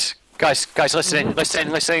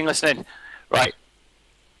 listening. Right,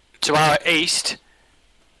 to our east,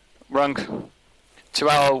 wrong. To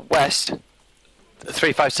our west,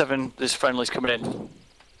 357. There's friendlies coming in,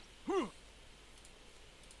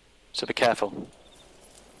 so be careful.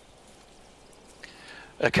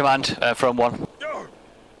 Command from 1.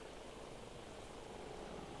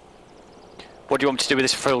 What do you want me to do with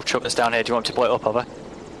this fuel truck that's down here? Do you want me to blow it up, over?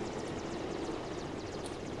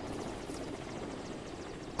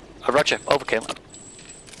 Roger, overkill.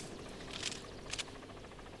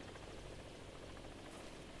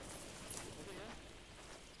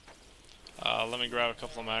 Let me grab a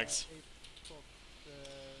couple of mags.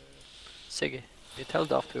 Siggy, you tell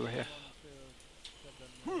Daft we were here.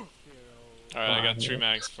 Alright, I got 3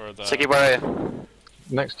 mags for the... Siggy, where are you?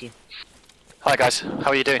 Next to you. Hi guys,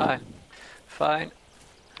 how are you doing? Hi. Fine.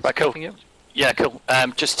 Right, cool. You? Yeah, cool.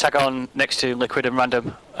 Just tag on next to Liquid and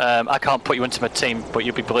Random. I can't put you into my team, but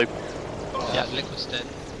you'll be blue. Yeah, Liquid's dead.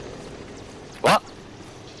 What?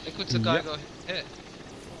 Liquid's the guy who got hit.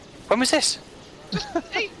 When was this?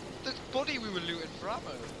 Hey, the body we were looting for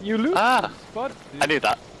ammo. You lose. Ah, But I knew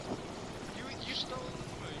that. You stole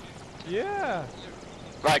ammo. yeah.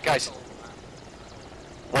 Right, guys.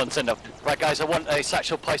 One send up. Right, guys, I want a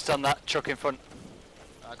satchel placed on that truck in front.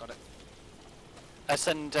 I got it.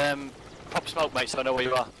 Send pop smoke, mate, so I know where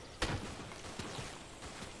you are.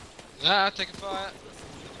 Ah, taking fire.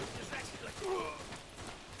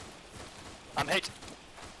 I'm hit.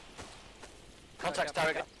 Contacts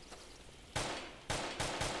direct.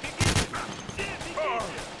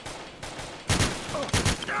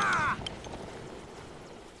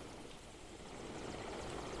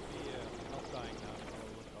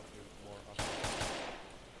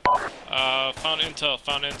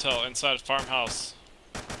 Found intel inside a farmhouse.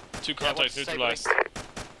 2 contacts neutralized.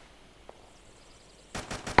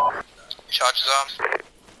 Charges on.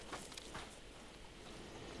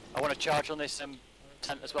 I want to charge on this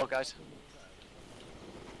tent as well, guys.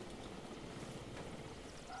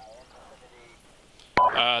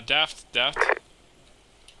 Daft. Yeah,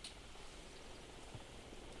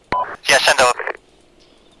 send over.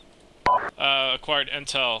 Acquired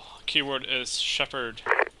intel. Keyword is Shepherd.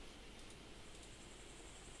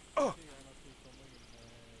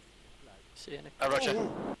 See any? Roger.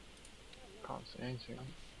 Can't see anything.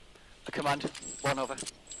 A command. One over.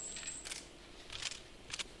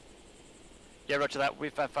 Yeah, roger that.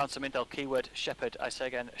 We've found some intel. Keyword Shepherd. I say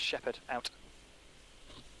again, Shepherd. Out.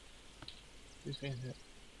 Who's being hit?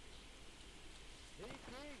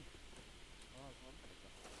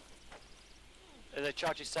 Are the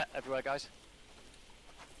charges set everywhere, guys?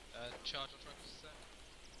 Charge on truck is set.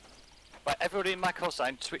 Right, everybody in my call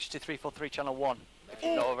sign, switch to 343 channel 1. If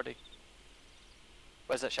you're not already.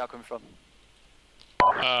 Where's that shout coming from?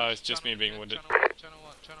 It's just me being wounded. Channel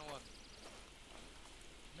 1.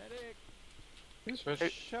 Medic!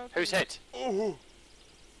 Who's hit? Hello?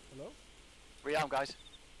 Rearm, guys.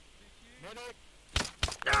 Medic!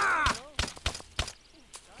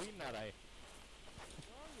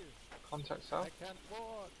 Contact south. I can't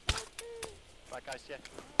walk. Right, guys, yeah.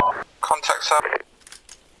 Contact south.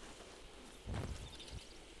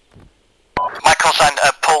 My call sign,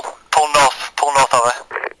 pull north over.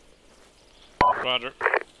 Roger.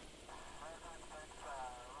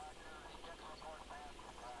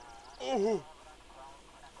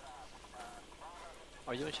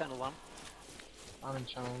 Are you in channel 1? I'm in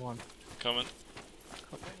channel 1. Coming.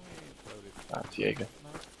 That's Jaeger.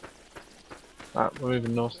 Right, we're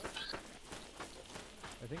moving north.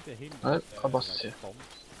 I think the hint Right, our boss is here.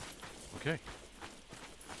 Okay.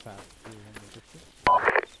 Fab 350.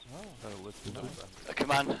 Let's do that. A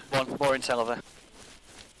command. One more intel over.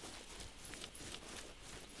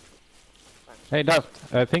 Hey,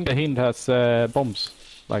 Daft, I think the hint has bombs,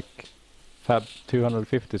 like Fab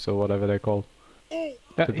 250s or whatever they're called, to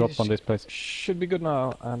drop on this place. Should be good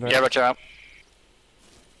now, Andrew. Yeah, roger out.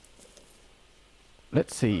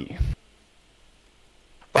 Let's see.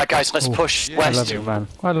 Right, guys, let's push I west. love you, man.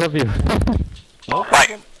 I love you.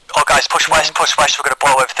 Right, oh guys, push west, we're gonna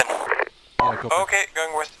blow everything. Yeah, copy. Okay,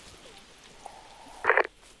 going west.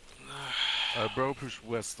 Bro, push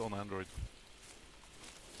west on Android.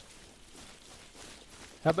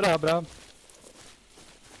 Habra, habra.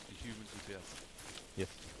 Human GPS. Yes.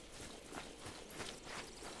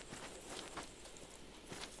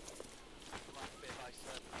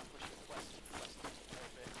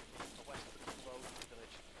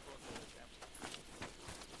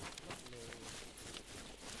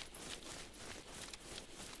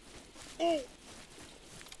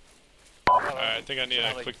 I think I need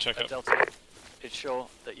a quick checkup. Delta, ensure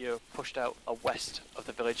that you're pushed out west of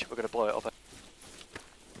the village. We're going to blow it over.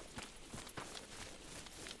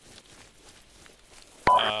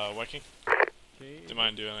 Working? Do you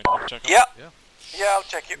mind doing a quick checkup? Yeah. Yeah, I'll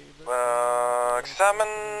check you.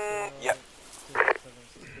 Examine. Yeah.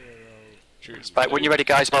 Right, when you're ready,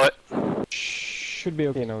 guys, blow it. Should be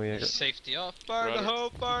okay now, Jaeger. Safety off. Fire the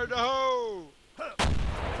hoe! Fire the hoe!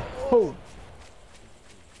 Oh!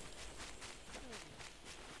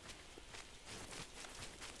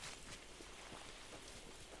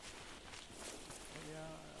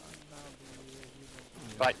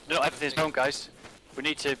 Right, no, everything's blown, guys.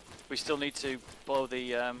 We still need to blow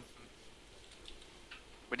the,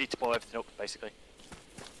 we need to blow everything up, basically.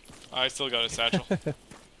 I still got a satchel.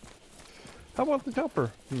 How about the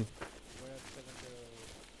chopper?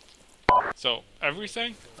 So,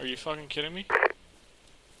 everything? Are you fucking kidding me?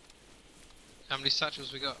 How many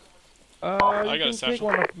satchels we got? I You got a can take satchel.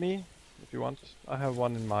 one of me if you want. I have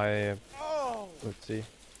one in my. Let's see.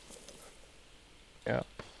 Yeah.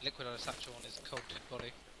 Liquid on a satchel on his cold dead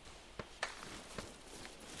body.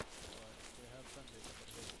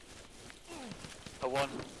 A one.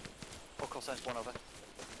 Local sense one over.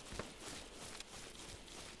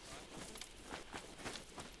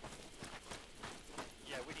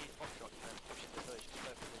 Yeah, we need pop shots and push the village to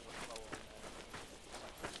perfectly low on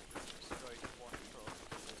destroyed one truck,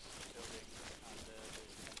 there's buildings and there's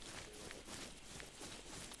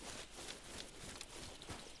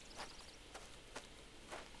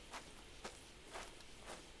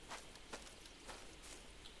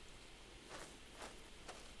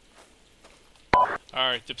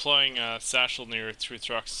Alright, deploying satchel near 3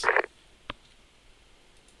 trucks.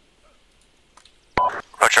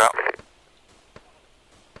 Roger out.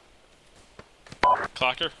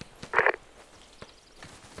 Clocker.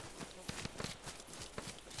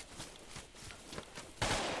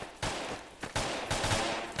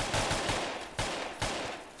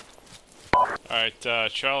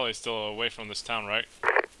 Alright, Charlie's still away from this town, right?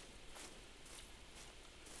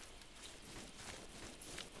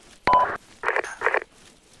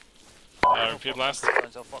 Repeat last.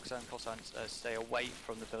 Fox and call signs, stay away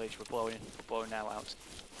from the village. We're blowing now out.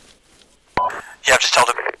 Yeah, I've just told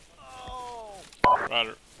him.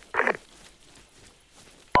 Roger.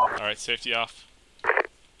 Alright, safety off.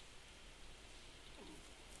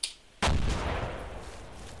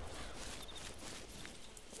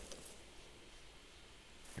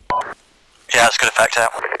 Yeah, that's good effect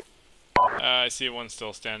out. I see one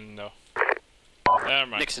still standing though. Never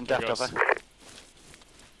mind. Nixon There daft goes. over.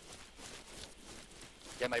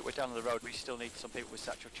 Yeah, mate, we're down on the road. We still need some people with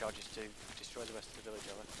satchel charges to destroy the rest of the village,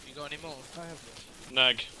 over. You got any more? I have.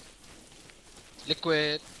 Nag.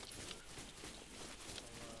 Liquid.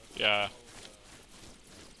 Yeah.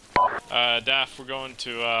 Daff, we're going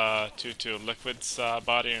to Liquid's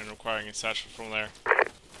body and requiring a satchel from there.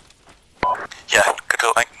 Yeah, good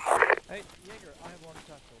luck, mate. Hey, Jaeger, I have one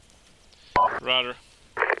satchel. Roger.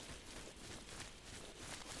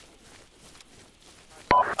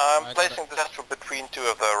 I'm placing the satchel between 2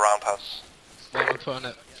 of the roundhouse. Where am I putting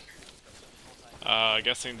it?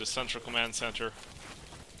 Guessing the central command center.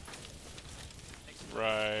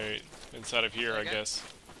 Right inside of here, I guess.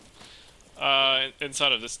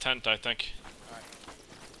 Inside of this tent, I think.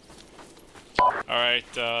 Alright,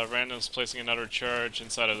 Random's placing another charge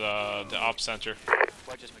inside of the op center.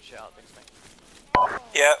 Why just make out things, mate?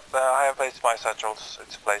 Yeah, I have placed my satchels.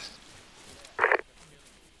 It's placed.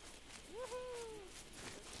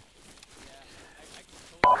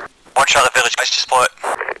 One shot at the village, guys, just blow it.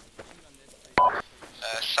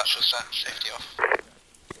 Satchel set, safety off.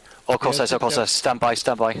 All call signs, stand by,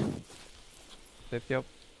 stand by. Safety up.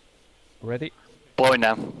 Ready? Blowing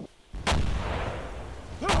now.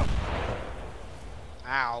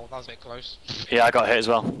 Ow, that was a bit close. Yeah, I got hit as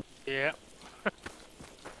well. Yeah.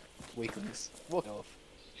 Weaklings. Walk off.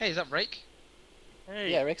 Hey, is that Rake?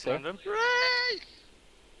 Hey, Yeah, Rick's here. random. Rake!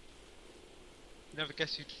 You never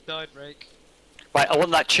guess who died, Rake. Right, I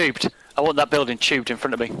want that tubed. I want that building tubed in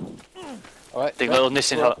front of me. Alright. The little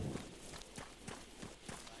Nissan hut.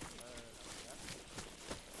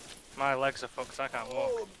 My legs are fucked, I can't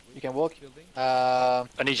walk. You can walk. I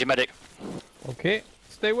need your medic. Okay.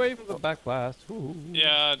 Stay away from the back blast. Ooh.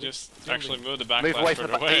 Yeah, just actually move the back Move away further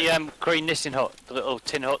from the, away. the green Nissan hut, the little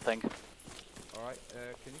tin hut thing. Alright,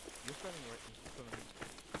 can you... You're standing right in front of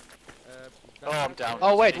me. Oh, I'm down.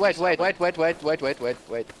 Oh, wait.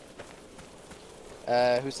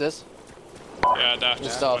 Who's this? Yeah, Daff Just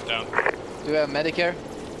just stop. went down. Do we have medic here?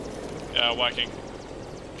 Yeah, whacking.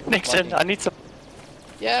 Nixon, I need some.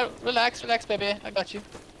 Yeah, relax, baby. I got you.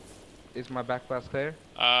 Is my back blast clear?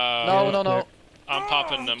 No. I'm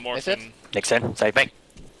popping the morphine. Nixon, save me.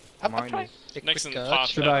 Mine is... Nixon Liquid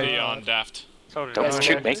popped Should I- Epi on Daft. So did Don't I.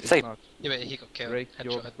 shoot me, It's save. not. Yeah, but he got killed. Rake,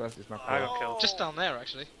 your Headshot. blast is not I clear. got killed. Just down there,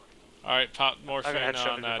 actually. Alright, pop morphine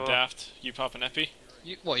headshot on before. Daft. You pop an Epi.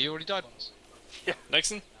 You already died once?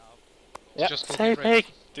 Nixon, Yeah. Just called Save get me.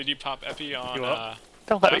 raped. did you pop Epi on You up?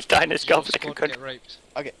 Don't let me die in this Your Godforsaken squad country. get raped.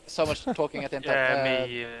 Okay, so much talking at the Yeah, impact.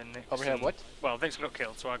 me, Nixon. Over here, what? Well, Nixon got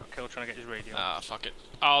killed, so I got killed trying to get his radio. Fuck it.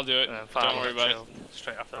 I'll do it. Farmer Don't worry got about it. killed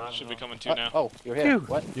straight after that. Should be coming to Oh, now. oh, you're here. Phew.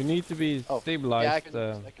 What? You need to be Oh, stabilized. yeah, I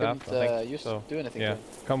couldn't Daft, I think. use So, do anything. yeah, to him.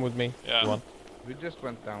 come with me. Yeah. Come on. We just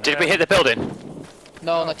went down. Did we hit the building?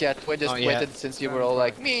 No, not yet. We just Not yet. waited since you were all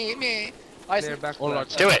like, me. Clear back.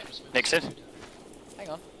 Do it, Nixon. Hang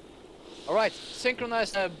on. Alright,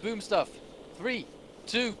 synchronize boom stuff. 3,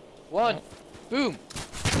 2, 1, boom!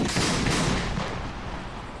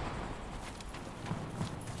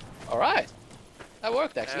 Alright. That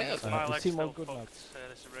worked actually. See more Goodluck.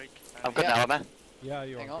 I'm good now, am I? Yeah,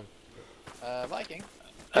 you Hang are on. good. Viking.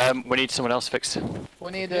 We need someone else fixed.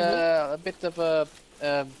 We need a bit of a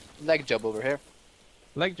leg job over here.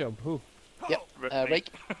 Leg job, who? Yep, Rake.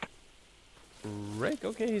 Rake,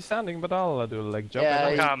 okay, he's standing, but I'll do a leg job. Yeah,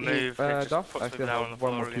 and he I'll- can't move, he just Duff, puts I me still down on have the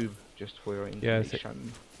one more floor again. tube, just for your Yeah,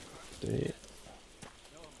 information.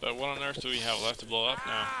 But what on earth do we have left to blow up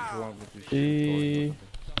now?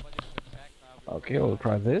 Okay, we'll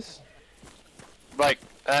try this. Right,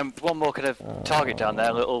 one more kind of target down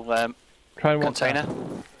there, a little Try one container.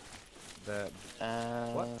 The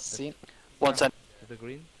what? Scene. One cent. The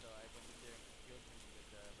green?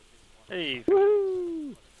 Hey.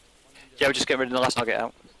 Yeah, we'll just get rid of the last target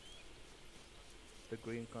out. The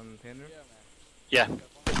green container? Yeah.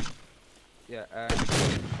 Yeah,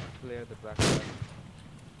 clear the black one.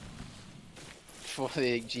 For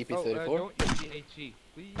the GP34? Don't use the HE,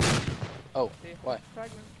 please. Oh, why?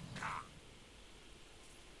 Fragment.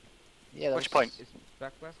 Yeah, Which point? Is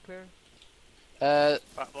back glass clear?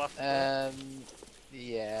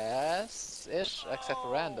 Yes-ish, except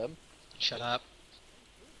for random. Shut up.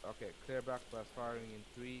 Okay, clear back glass firing in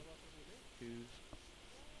 3, 2.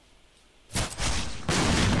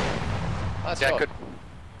 Nice Yeah, shot. good.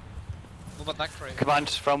 What about that crate? Command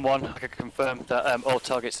from 1, I can confirm that all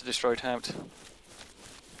targets are destroyed out.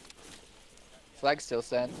 Flag still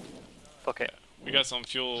stand. Fuck it. We got some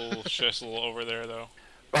fuel schissel over there though.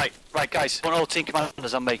 Right, guys, want all team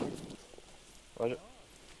commanders on me. Roger.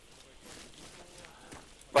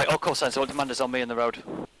 Right, all call signs, all commanders on me in the road.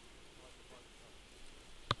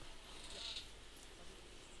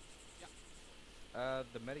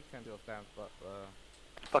 The medic can still stand, but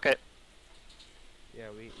Fuck it. yeah,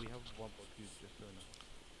 we have one more tube just so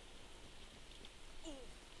you know.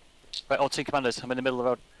 Right, all team commanders, I'm in the middle of the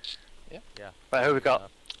road. Yeah. Right, who we got?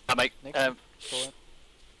 Mate. Nick,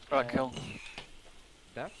 Right, cool.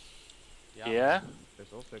 That? Yeah?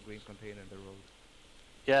 There's also a green container in the road.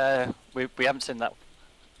 Yeah, we haven't seen that.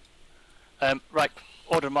 Right,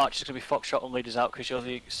 order of march is going to be Foxtrot and leaders out because you're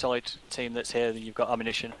the solid team that's here and you've got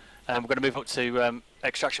ammunition. We're going to move up to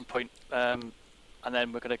extraction point and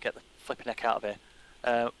then we're going to get the flipping heck out of here.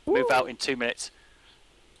 Move out in 2 minutes.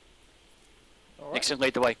 Right. Nixon,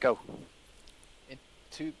 lead the way, go. In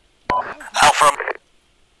 2. Alpha.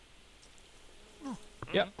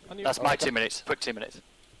 Yeah, That's my 2 minutes, quick 2 minutes.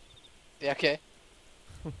 Yeah, okay.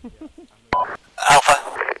 Alpha.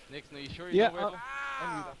 Nixon, are you sure Yeah, know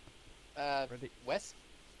where to? West?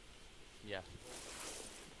 Yeah.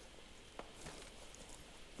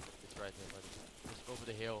 It's right there, buddy. Just go over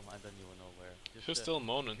the hill and then you will know where. Just, Who's still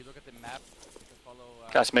moaning? If you look at the map, you can follow...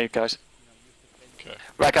 That's me, guys. Okay.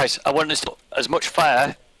 Right, guys, I want us as much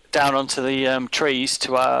fire down onto the trees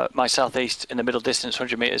to my southeast in the middle distance,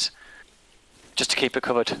 100 meters, just to keep it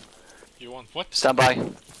covered. You want what? Stand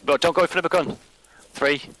by. But don't go for the gun.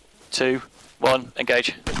 3, 2, 1,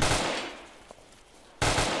 engage.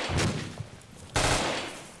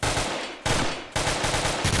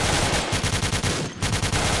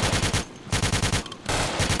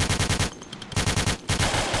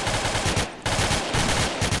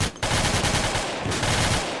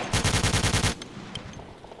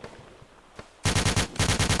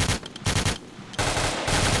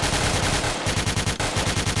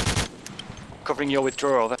 Covering your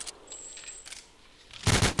withdrawal, over.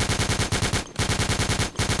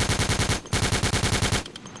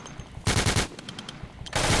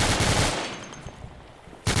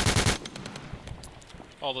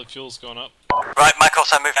 All the fuel's going up. Right, Michael,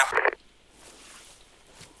 so move now.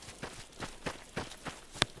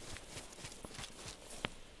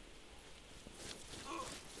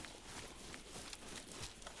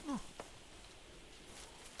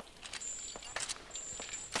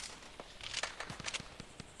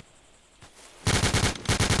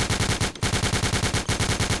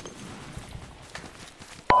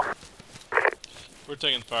 We're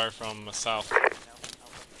taking fire from south.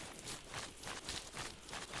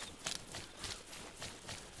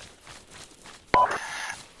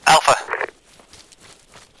 Alpha.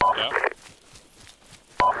 Yeah.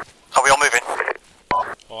 Are we all moving?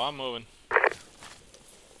 Oh, I'm moving.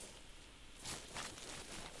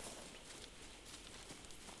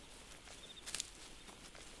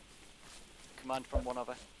 Command from 1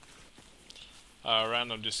 over.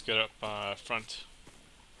 Random, just get up front.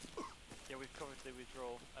 Yeah, we've covered the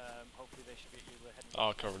withdrawal. Hopefully they should be able to head.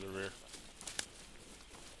 I'll cover the rear.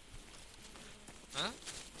 Huh?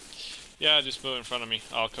 Yeah, just move in front of me.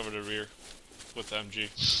 I'll cover the rear with the MG.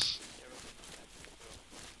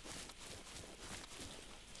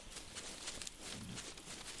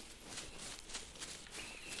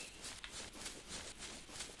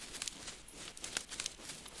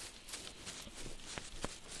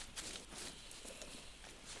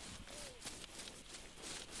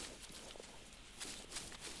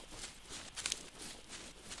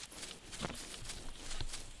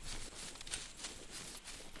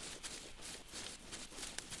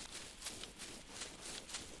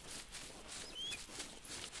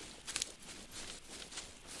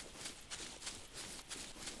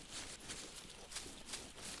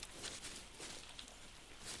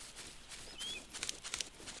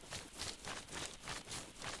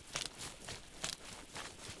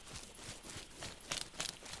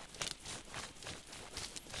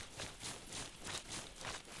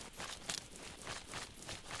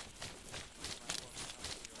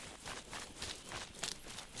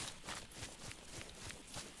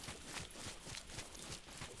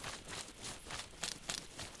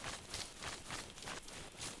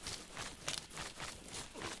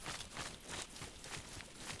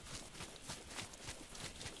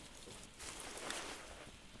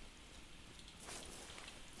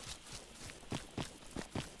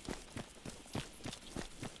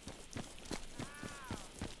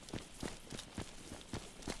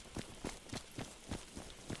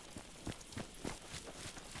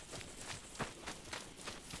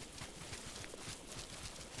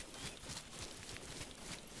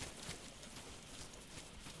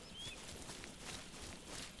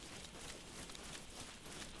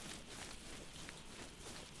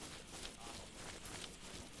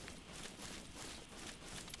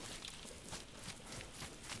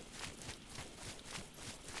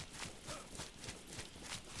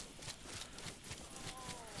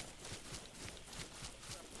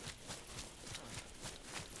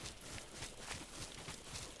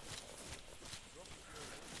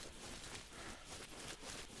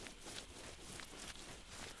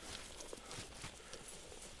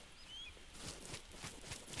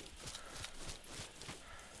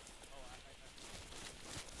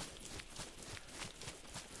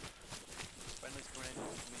 Friendly's coming in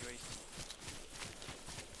from your east.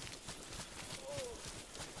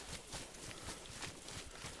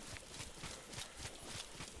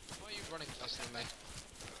 Why are you running faster than me?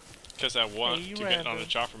 Because I want to get on the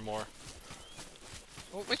chopper more.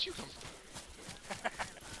 Well, where'd you come from?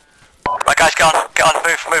 Right guys, get on,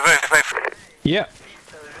 move. Yeah.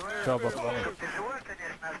 Job of running.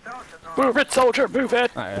 Move it, soldier, move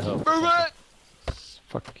it! Move it!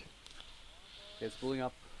 Fuck. It's pulling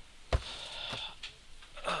up.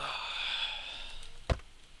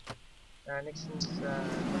 Nixon's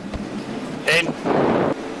in.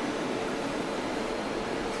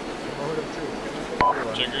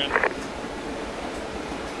 Jagger in.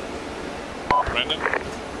 Brandon.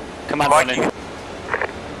 Come on, Brandon.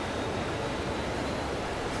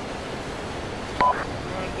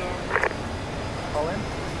 All in.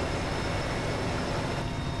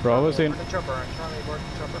 Bravo's in. The chopper, Charlie, board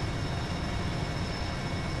the chopper.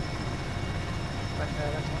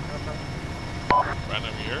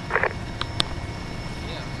 Brandon, we here?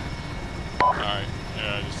 Yeah. Alright,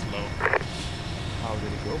 yeah, just low. How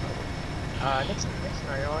did it go? Nixon,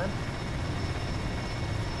 are you all in?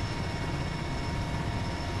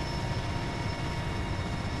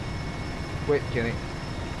 Wait, Kenny.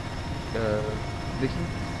 Listen,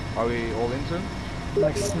 are we all in soon?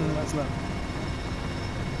 Nixon, that's not.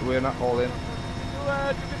 We're not all in. Do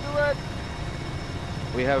it, you can do it!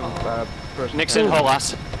 We have first. Nixon, hold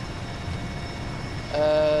us.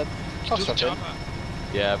 Foxtrot in.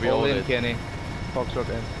 Yeah, we all in, did. Kenny. Foxtrot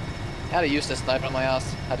in. Had to use the sniper on my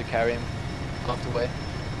ass. Had to carry him off the way.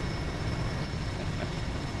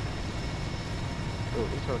 Oh,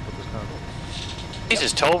 it's hard to understand.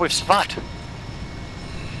 Jesus, Tor, we've survived.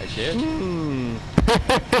 I did.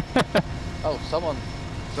 Oh, someone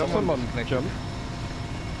Jump.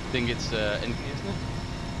 I think it's NP, isn't it?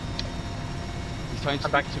 He's trying to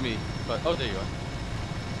back to me, but oh, there you are.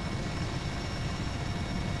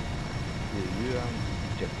 Yeah, you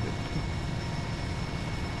rejected.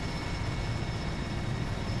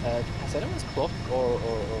 Has anyone's clock or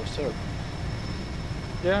serve?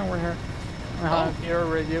 Yeah, we're here. I have here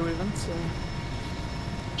radio even, so...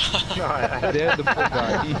 No, they're the poor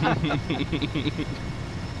guy.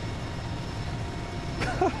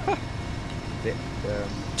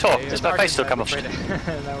 Tor, does my face still come off?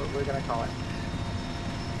 No, we're gonna call it.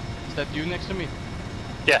 Is that you next to me?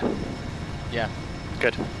 Yeah. Yeah.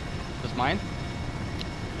 Good. That's mine?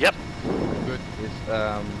 Yep. Good. Is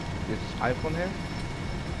iPhone here?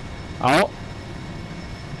 Ja.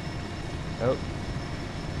 Oh.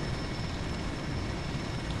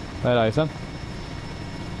 Vad är isen?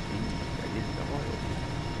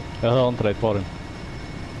 Jag hör inte dig på den.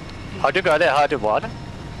 Har du det? Har du vad?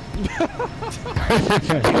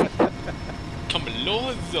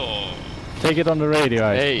 Kamlozo! Take it on the radio,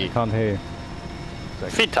 Hey. I can't hear you.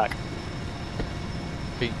 Fint tack.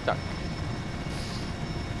 Fint tack.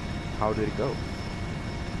 How did it go?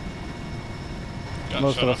 Got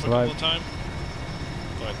Most shot of off us a couple survived. of times,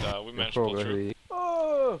 but we managed to pull through.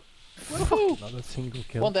 Oh! Not a single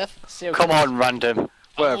kill. 1 death, 0 Come kills. on, random.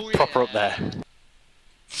 We're Oh, proper up yeah. there.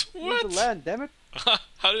 What? The land, damn it!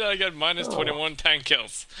 How did I get minus 21 tank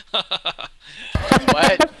kills?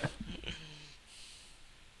 What?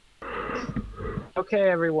 Okay,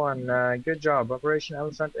 everyone, good job. Operation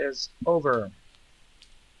Elephant is over.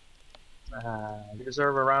 You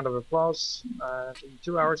deserve a round of applause.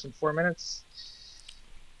 2 hours and 4 minutes.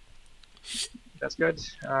 That's good.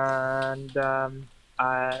 And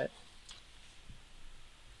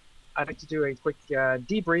I'd like to do a quick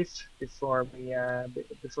debrief before we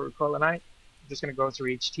call it a night. I'm just going to go through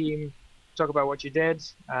each team, talk about what you did,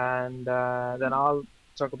 and then I'll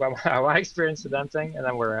talk about how I experienced the damn thing, and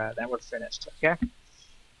then we're finished. Okay.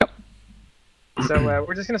 So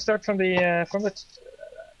we're just going to start from the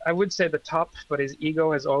I would say the top, but his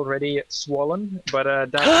ego has already swollen. But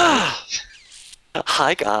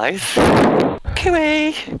Hi guys.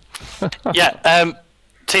 Kiwi. Yeah.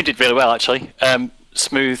 Team did really well actually.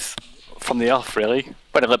 Smooth from the off really.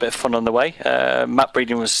 But a little bit of fun on the way. Map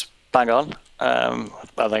breeding was bang on.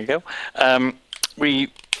 Well, there you go.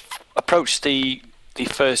 We approached the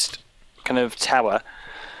first kind of tower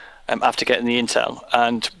after getting the intel,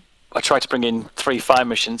 and I tried to bring in 3 fire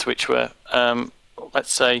missions, which were,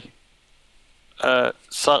 let's say,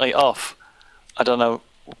 slightly off. I don't know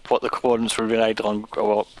what the coordinates were relayed on,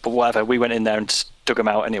 but whatever. We went in there and dug them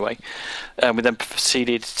out anyway. We then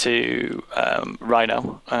proceeded to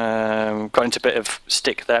Rhino. Got into a bit of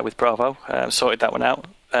stick there with Bravo. Sorted that one out.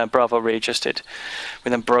 Bravo readjusted. We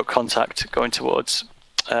then broke contact going towards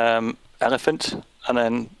Elephant, and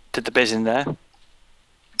then did the biz in there.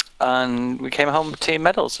 And we came home with team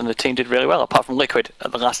medals, and the team did really well, apart from Liquid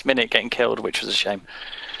at the last minute getting killed, which was a shame.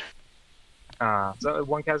 So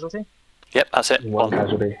 1 casualty? Yep, that's it. One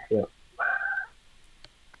casualty, yeah.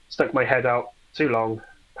 Stuck my head out too long,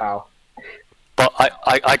 pal. But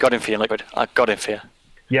I got in for you, Liquid. I got in for you.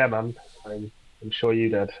 Yeah, man. I'm sure you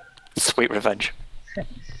did. Sweet revenge.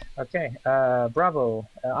 Okay, Bravo.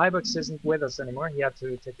 Ibex isn't with us anymore. He had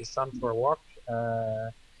to take his son for a walk.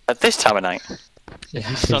 At this time of night? Yeah,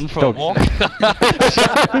 his son for a walk?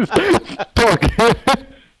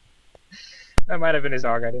 That might have been his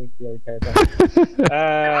dog. I didn't really pay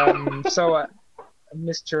attention. So,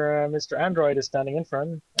 Mr. Android is standing in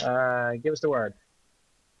front. Give us the word.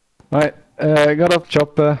 Right, got off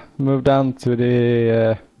chopper, moved down to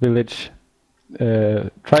the village,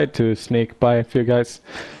 tried to sneak by a few guys,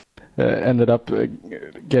 ended up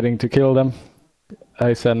getting to kill them.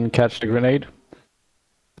 I then catch the grenade,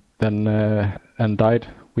 then and died.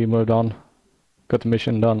 We moved on, got the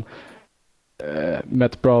mission done.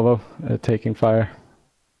 Met Bravo, taking fire.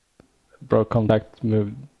 Broke contact,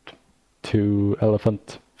 moved to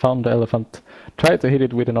Elephant, found the Elephant, tried to hit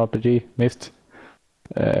it with an RPG, missed.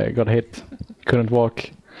 Got hit, couldn't walk.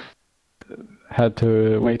 Had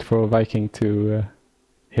to wait for a Viking to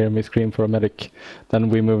hear me scream for a medic. Then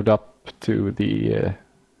we moved up to the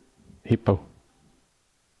Hippo.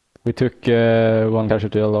 We took 1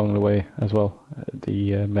 casualty along the way as well.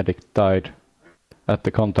 The medic died at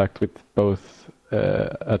the contact with both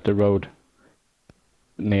at the road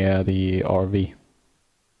near the RV.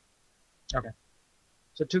 Okay.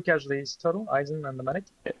 So 2 casualties total, Eisen and the medic?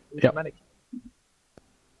 Who's Yeah. the medic?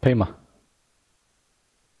 Pema.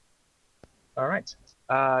 Alright.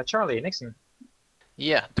 Charlie, Nixon.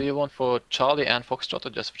 Yeah, do you want for Charlie and Foxtrot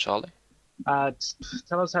or just for Charlie?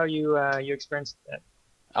 Tell us how you experienced it.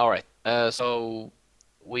 Alright, so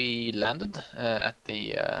we landed at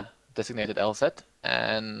the designated LZ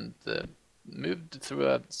and moved through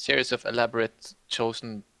a series of elaborate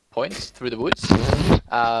chosen points through the woods.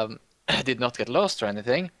 Did not get lost or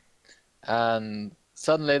anything. And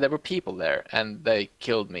suddenly there were people there and they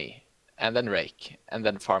killed me. And then Rake. And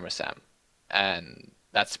then Farmer Sam. And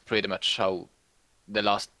that's pretty much how the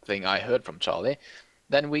last thing I heard from Charlie.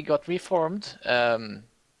 Then we got reformed and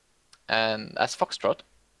as Foxtrot.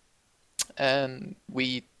 And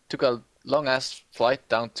we took a long-ass flight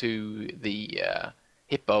down to the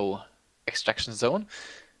Hippo extraction zone.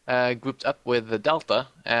 grouped up with the Delta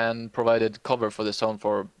and provided cover for the zone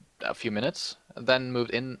for a few minutes, then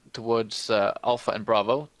moved in towards Alpha and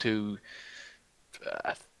Bravo to,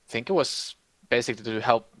 I think it was basically to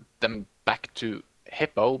help them back to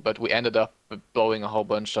Hippo, but we ended up blowing a whole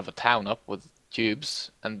bunch of a town up with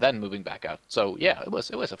tubes and then moving back out. So yeah, it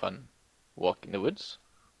was a fun walk in the woods.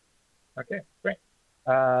 Okay, great.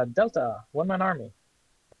 Delta, one-man army.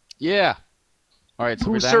 Yeah. All right. So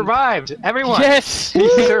Who we land. survived? Everyone. Yes. He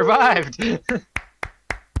survived.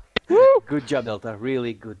 Good job, Delta.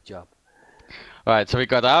 Really good job. All right. So we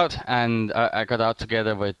got out, and I got out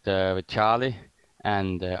together with Charlie,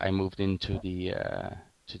 and I moved into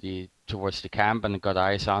towards the camp and got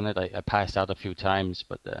eyes on it. I passed out a few times,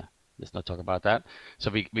 but let's not talk about that.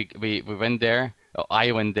 So we went there. Oh,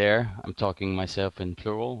 I went there. I'm talking myself in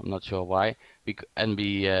plural. I'm not sure why. And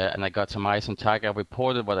I got some eyes on target. I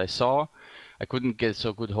reported what I saw. I couldn't get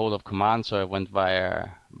so good hold of command, so I went via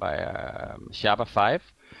Shabba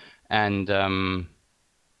 5, and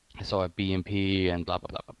I saw a BMP and blah blah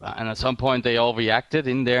blah blah blah. And at some point they all reacted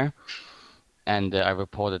in there, and I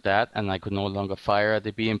reported that, and I could no longer fire at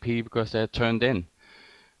the BMP because they had turned in.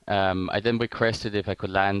 I then requested if I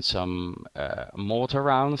could land some mortar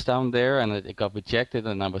rounds down there, and it got rejected,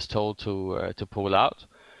 and I was told to pull out.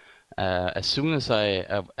 As soon as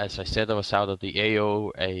I said I was out of the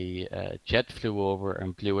AO, a jet flew over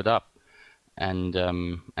and blew it up, and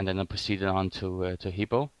then I proceeded on to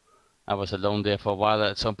Hippo. I was alone there for a while.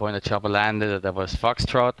 At some point, a chopper landed. There was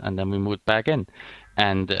Foxtrot, and then we moved back in.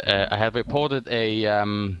 And I had reported a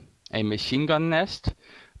machine gun nest.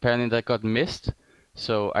 Apparently, that got missed.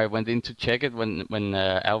 So I went in to check it when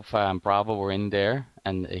Alpha and Bravo were in there,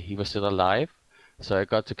 and he was still alive. So I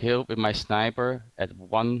got to kill with my sniper at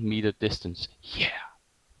 1 meter distance. Yeah.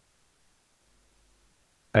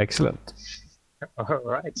 Excellent. All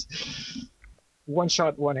right. One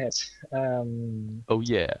shot, one hit. Oh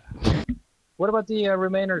yeah. What about the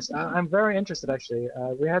remainers? I'm very interested, actually.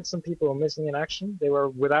 We had some people missing in action. They were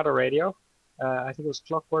without a radio. I think it was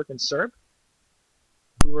Clockwork and Serb.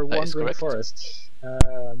 We were wandering forest.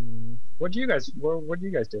 What do you guys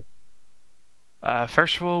do?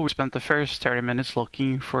 First of all, we spent the first 30 minutes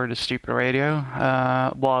looking for the stupid radio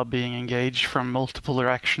while being engaged from multiple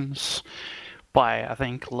directions by, I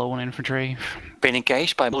think, lone infantry. Being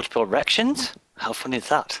engaged by multiple directions? How funny is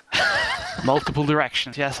that? Multiple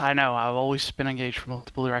directions, yes, I know. I've always been engaged from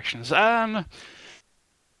multiple directions. Then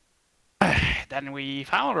we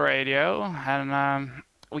found a radio, and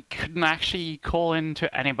we couldn't actually call in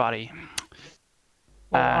to anybody.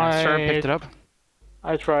 Sir picked it up.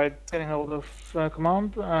 I tried getting hold of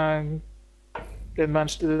command and didn't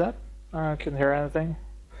manage to do that. I couldn't hear anything.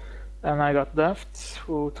 And I got Deft,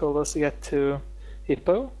 who told us to get to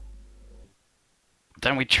Hippo.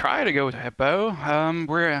 Then we tried to go to Hippo. Then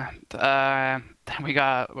we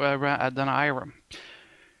got an Iram.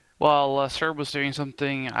 While Serb was doing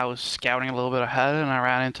something, I was scouting a little bit ahead, and I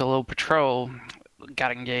ran into a little patrol.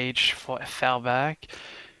 Got engaged, fell back.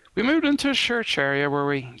 We moved into a church area where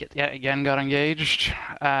we yet again got engaged,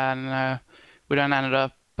 and we then ended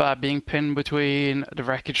up being pinned between the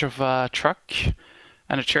wreckage of a truck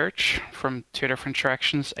and a church from 2 different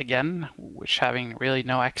directions again, which having really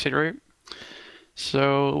no exit route.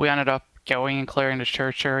 So we ended up going and clearing the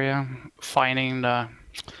church area, finding the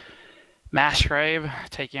mass grave,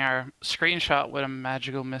 taking our screenshot with a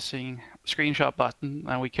magical missing screenshot button,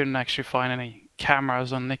 and we couldn't actually find any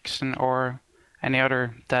cameras on Nixon or any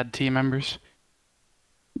other dead team members.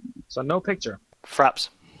 So no picture. Fraps.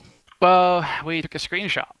 Well, we took a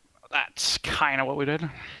screenshot. That's kind of what we did.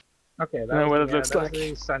 Okay, know what it looks like.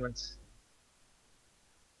 the assignment.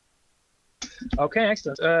 Okay,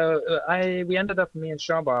 excellent. We ended up, me and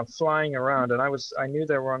Shaba, flying around, and I knew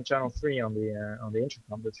they were on channel 3 on the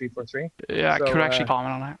intercom, the 343. Yeah, so, I could actually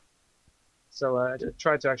comment on that. So I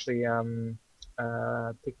tried to actually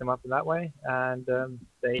pick them up in that way, and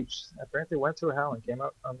they apparently went through hell and came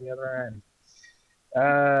out on the other end.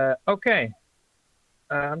 Okay,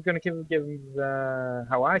 I'm gonna give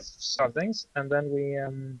how I saw things, and then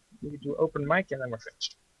we do open mic, and then we're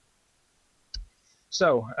finished.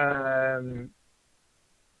 So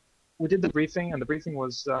we did the briefing, and the briefing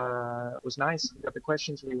was nice. We got the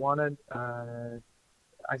questions we wanted.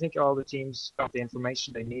 I think all the teams got the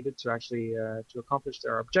information they needed to actually to accomplish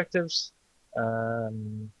their objectives.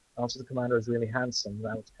 Also, the commander is really handsome.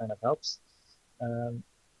 That kind of helps.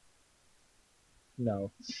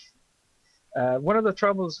 No. One of the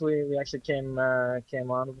troubles we actually came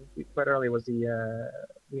on quite early was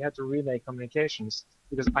we had to relay communications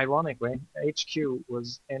because, ironically, HQ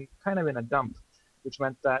was kind of in a dump. which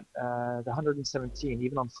meant that the 117,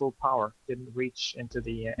 even on full power, didn't reach into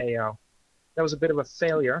the AO. That was a bit of a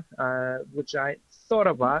failure, which I thought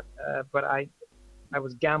about, but I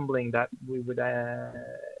was gambling that we would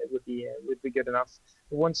it would be good enough.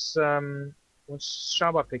 Once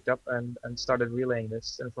Shaba picked up and started relaying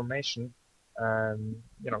this information,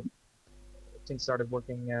 you know, things started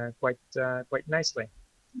working quite nicely.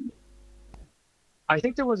 I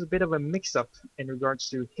think there was a bit of a mix-up in regards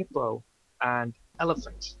to Hippo and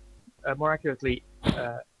Elephant. More accurately,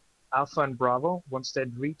 Alpha and Bravo, once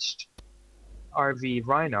they'd reached RV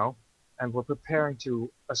Rhino and were preparing to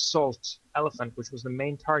assault Elephant, which was the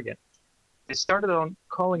main target, they started on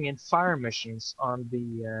calling in fire missions on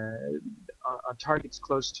the on targets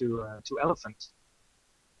close to Elephant,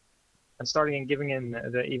 and starting and giving in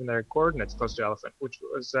even their coordinates close to Elephant, which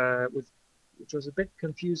was a bit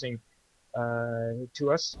confusing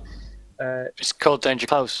to us. It's called Danger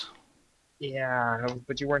Close. Yeah,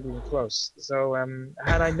 but you weren't even close. So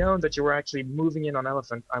had I known that you were actually moving in on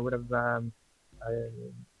Elephant, I would have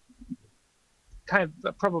kind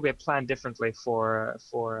of probably planned differently for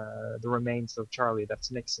the remains of Charlie. That's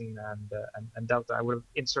Nixon and Delta. I would have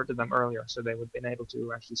inserted them earlier, so they would have been able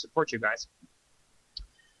to actually support you guys.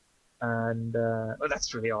 And well,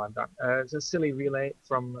 that's really all I've done. It's a silly relay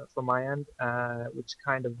from my end, which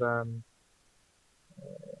kind of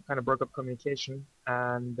broke up communication,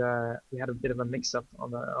 and we had a bit of a mix-up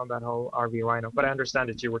on that whole RV Rhino. But I understand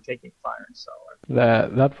that you were taking fire, so.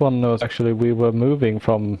 That one was actually we were moving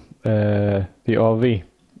from the RV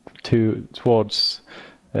towards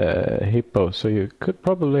Hippo, so you could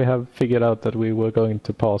probably have figured out that we were going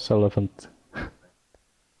to pass Elephant.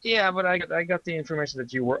 Yeah, but I got the information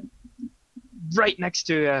that you were right next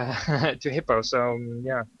to to Hippo, so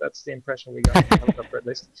yeah, that's the impression we got from the helicopter at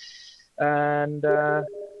least. And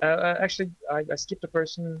actually, I skipped a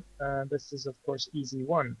person. This is of course Easy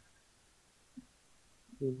One,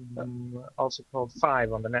 also called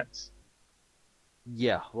 5 on the net.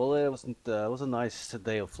 Yeah, well, it was a nice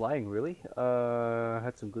day of flying, really.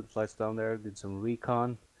 Had some good flights down there. Did some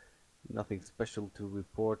recon. Nothing special to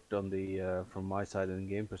report on the from my side in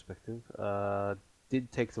game perspective.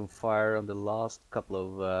 Did take some fire on the last couple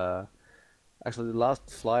of actually the last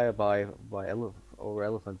flyby over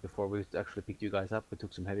Elephant before we actually picked you guys up. We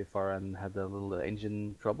took some heavy fire and had a little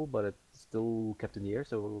engine trouble, but it still kept in the air,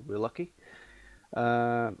 so we're lucky.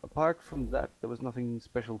 Apart from that, there was nothing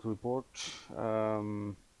special to report.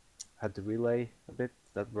 Had to relay a bit.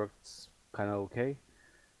 That worked kind of okay.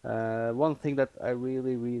 One thing that I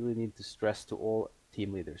really need to stress to all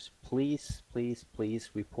team leaders: please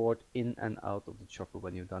report in and out of the chopper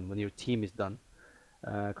when you're done, when your team is done.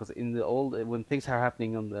 Because in the when things are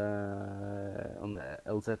happening on the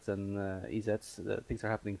LZs and EZs, things are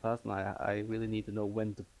happening fast, and I really need to know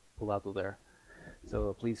when to pull out of there.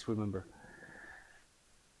 So please remember.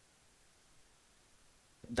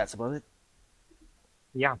 That's about it.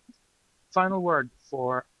 Yeah. Final word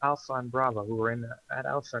for Alpha and Bravo, who were at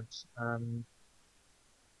Elephant.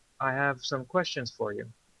 I have some questions for you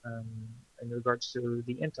in regards to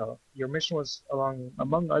the intel. Your mission was,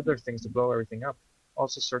 among other things, to blow everything up.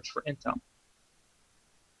 Also search for intel.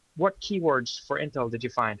 What keywords for intel did you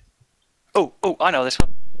find? Oh, I know this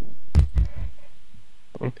one.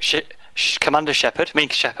 Commander Shepard,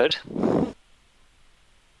 Mink Shepard.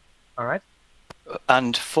 All right.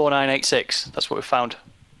 And 4986. That's what we found.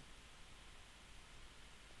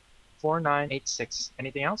 4986.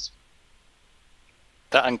 Anything else?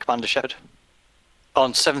 That and Commander Shepard.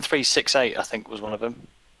 On 7368, I think was one of them.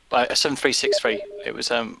 7363. It was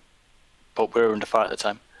but we were under fire at the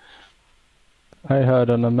time. I heard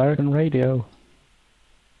on American radio.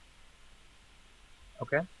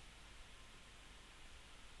 Okay.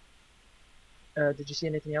 Did you see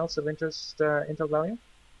anything else of interest, intel value?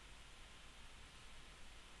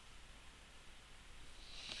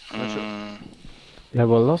 There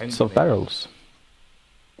were lots of barrels.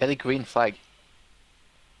 Any green flag?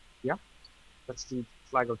 Yeah, that's the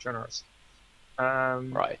flag of generous.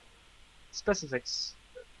 Right. Specifics.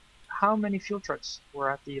 How many fuel trucks were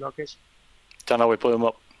at the location? Don't know, we blew them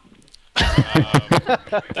up.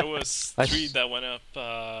 There was 3 that went up,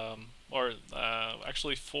 or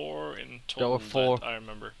actually 4 in total. There were 4. I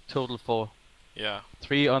remember. Total 4. Yeah.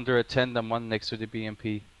 3 under a tent and 1 next to the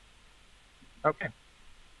BMP. Okay,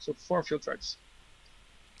 so 4 fuel trucks.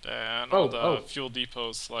 And all the fuel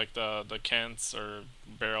depots, like the cans or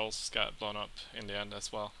barrels, got blown up in the end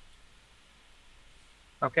as well.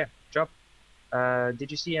 Okay, job. Did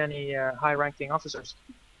you see any high-ranking officers?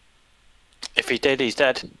 If he did, he's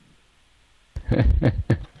dead.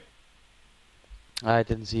 I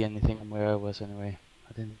didn't see anything where I was anyway.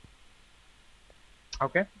 I didn't.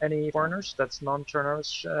 Okay. Any foreigners? That's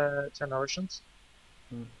non-Ternoricians?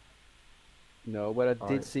 No, but I did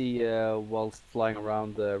Alright. see whilst flying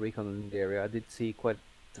around the recon area, I did see quite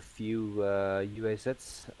a few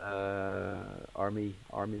UAZs, army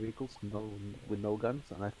vehicles, with no guns,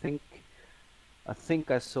 and I think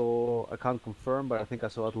I saw, I can't confirm, but I think I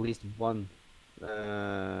saw at least one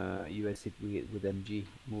UAZ with MG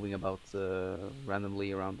moving about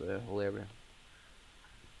randomly around the whole area.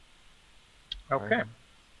 Okay.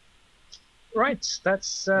 Right.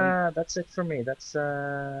 That's it for me. That's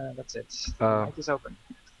it. The mic is open.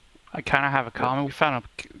 I kind of have a comment. We found a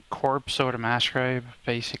corpse over the mass grave,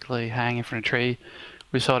 basically hanging from a tree.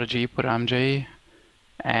 We saw the jeep with MG,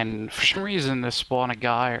 and for some reason they spawned a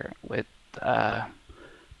guy with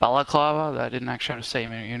balaclava that didn't actually have the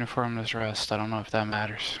same uniform as the rest. I don't know if that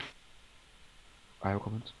matters. I have a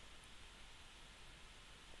comment.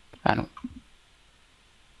 And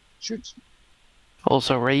shoot.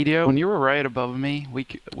 Also, radio. When you were right above me, we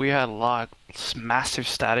had a lot of massive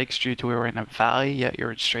statics due to we were in a valley, yet you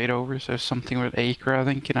were straight over. So something with acre, I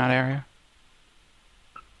think, in that area.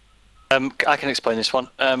 I can explain this one.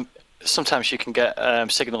 Sometimes you can get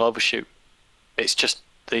signal overshoot. It's just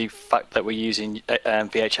the fact that we're using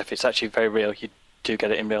VHF. It's actually very real. You do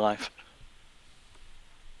get it in real life.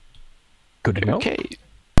 Good to know. Okay.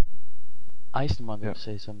 Eisen wanted to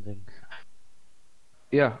say something.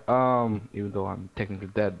 Yeah, even though I'm technically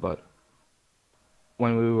dead, but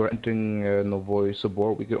when we were entering Novoy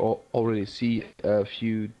Sobor, we could already see a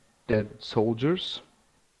few dead soldiers.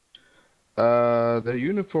 Their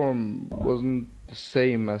uniform wasn't the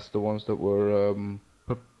same as the ones that were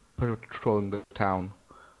patrolling the town.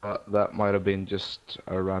 That might have been just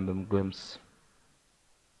a random glimpse.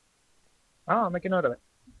 Oh, I'll make a note of it.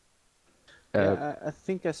 Yeah, I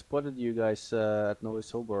think I spotted you guys at Novi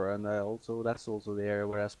Sobor, and that's also the area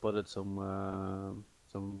where I spotted some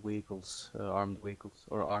vehicles, armed vehicles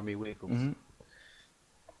or army vehicles.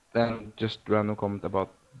 And just random comment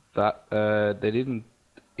about that. They didn't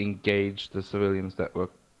engage the civilians that were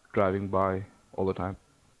driving by all the time,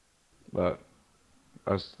 but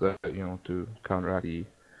as the to counteract the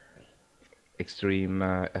extreme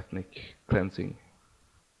ethnic cleansing.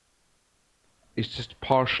 It's just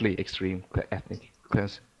partially extreme ethnic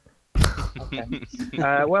cleansing. Okay.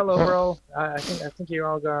 Well, overall, I think you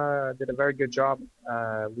all did a very good job.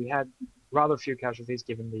 We had rather few casualties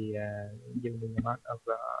given the amount of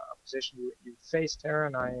opposition you faced here,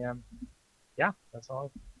 and yeah, that's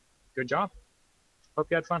all. Good job. Hope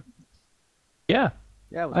you had fun. Yeah.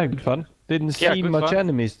 Yeah, I had good fun. Didn't see much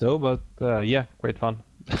enemies though, but yeah, great fun.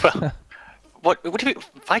 Well, what do you mean,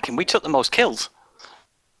 Viking? We took the most kills.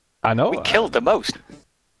 I know. We killed the most.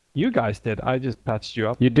 You guys did. I just patched you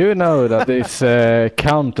up. You do know that this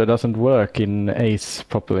counter doesn't work in Ace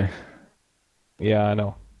properly. Yeah, I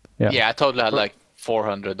know. Yeah, I totally had like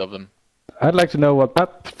 400 of them. I'd like to know what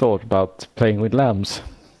Pat thought about playing with LAMBS.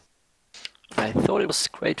 I thought it was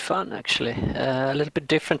great fun, actually. A little bit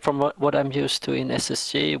different from what I'm used to in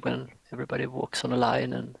SSG when everybody walks on a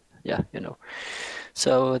line and yeah, you know.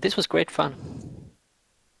 So this was great fun.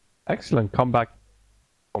 Excellent. Come back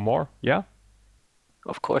for more. Yeah.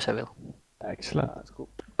 Of course I will. Excellent. That's cool.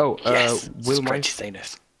 Oh, yes, will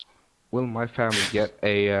my family get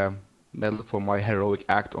a medal for my heroic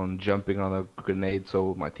act on jumping on a grenade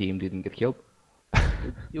so my team didn't get killed?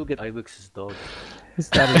 You'll get Ibux's dog. Is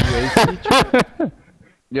that a UA feature?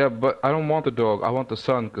 Yeah, but I don't want the dog. I want the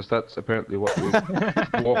son, because that's apparently what we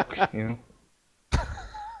walk, you know.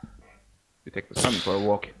 We take the son for a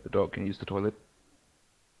walk. The dog can use the toilet.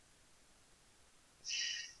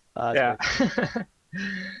 Yeah.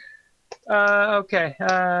 Okay.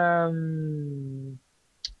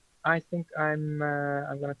 I think I'm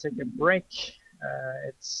gonna take a break.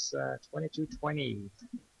 It's 22:20,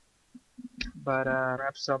 but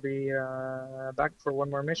perhaps I'll be back for one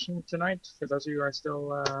more mission tonight. For those of you who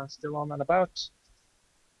are still on and about.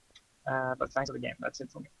 But thanks for the game. That's it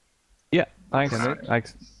for me. Yeah. Thanks.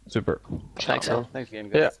 Thanks. Super. Thanks, Al. Thanks again,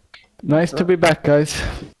 guys. Yeah. Nice to be back, guys.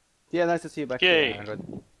 Yeah, nice to see you back. Yay.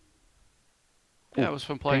 Yeah, it was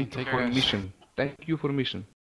fun playing. Thank you for the mission.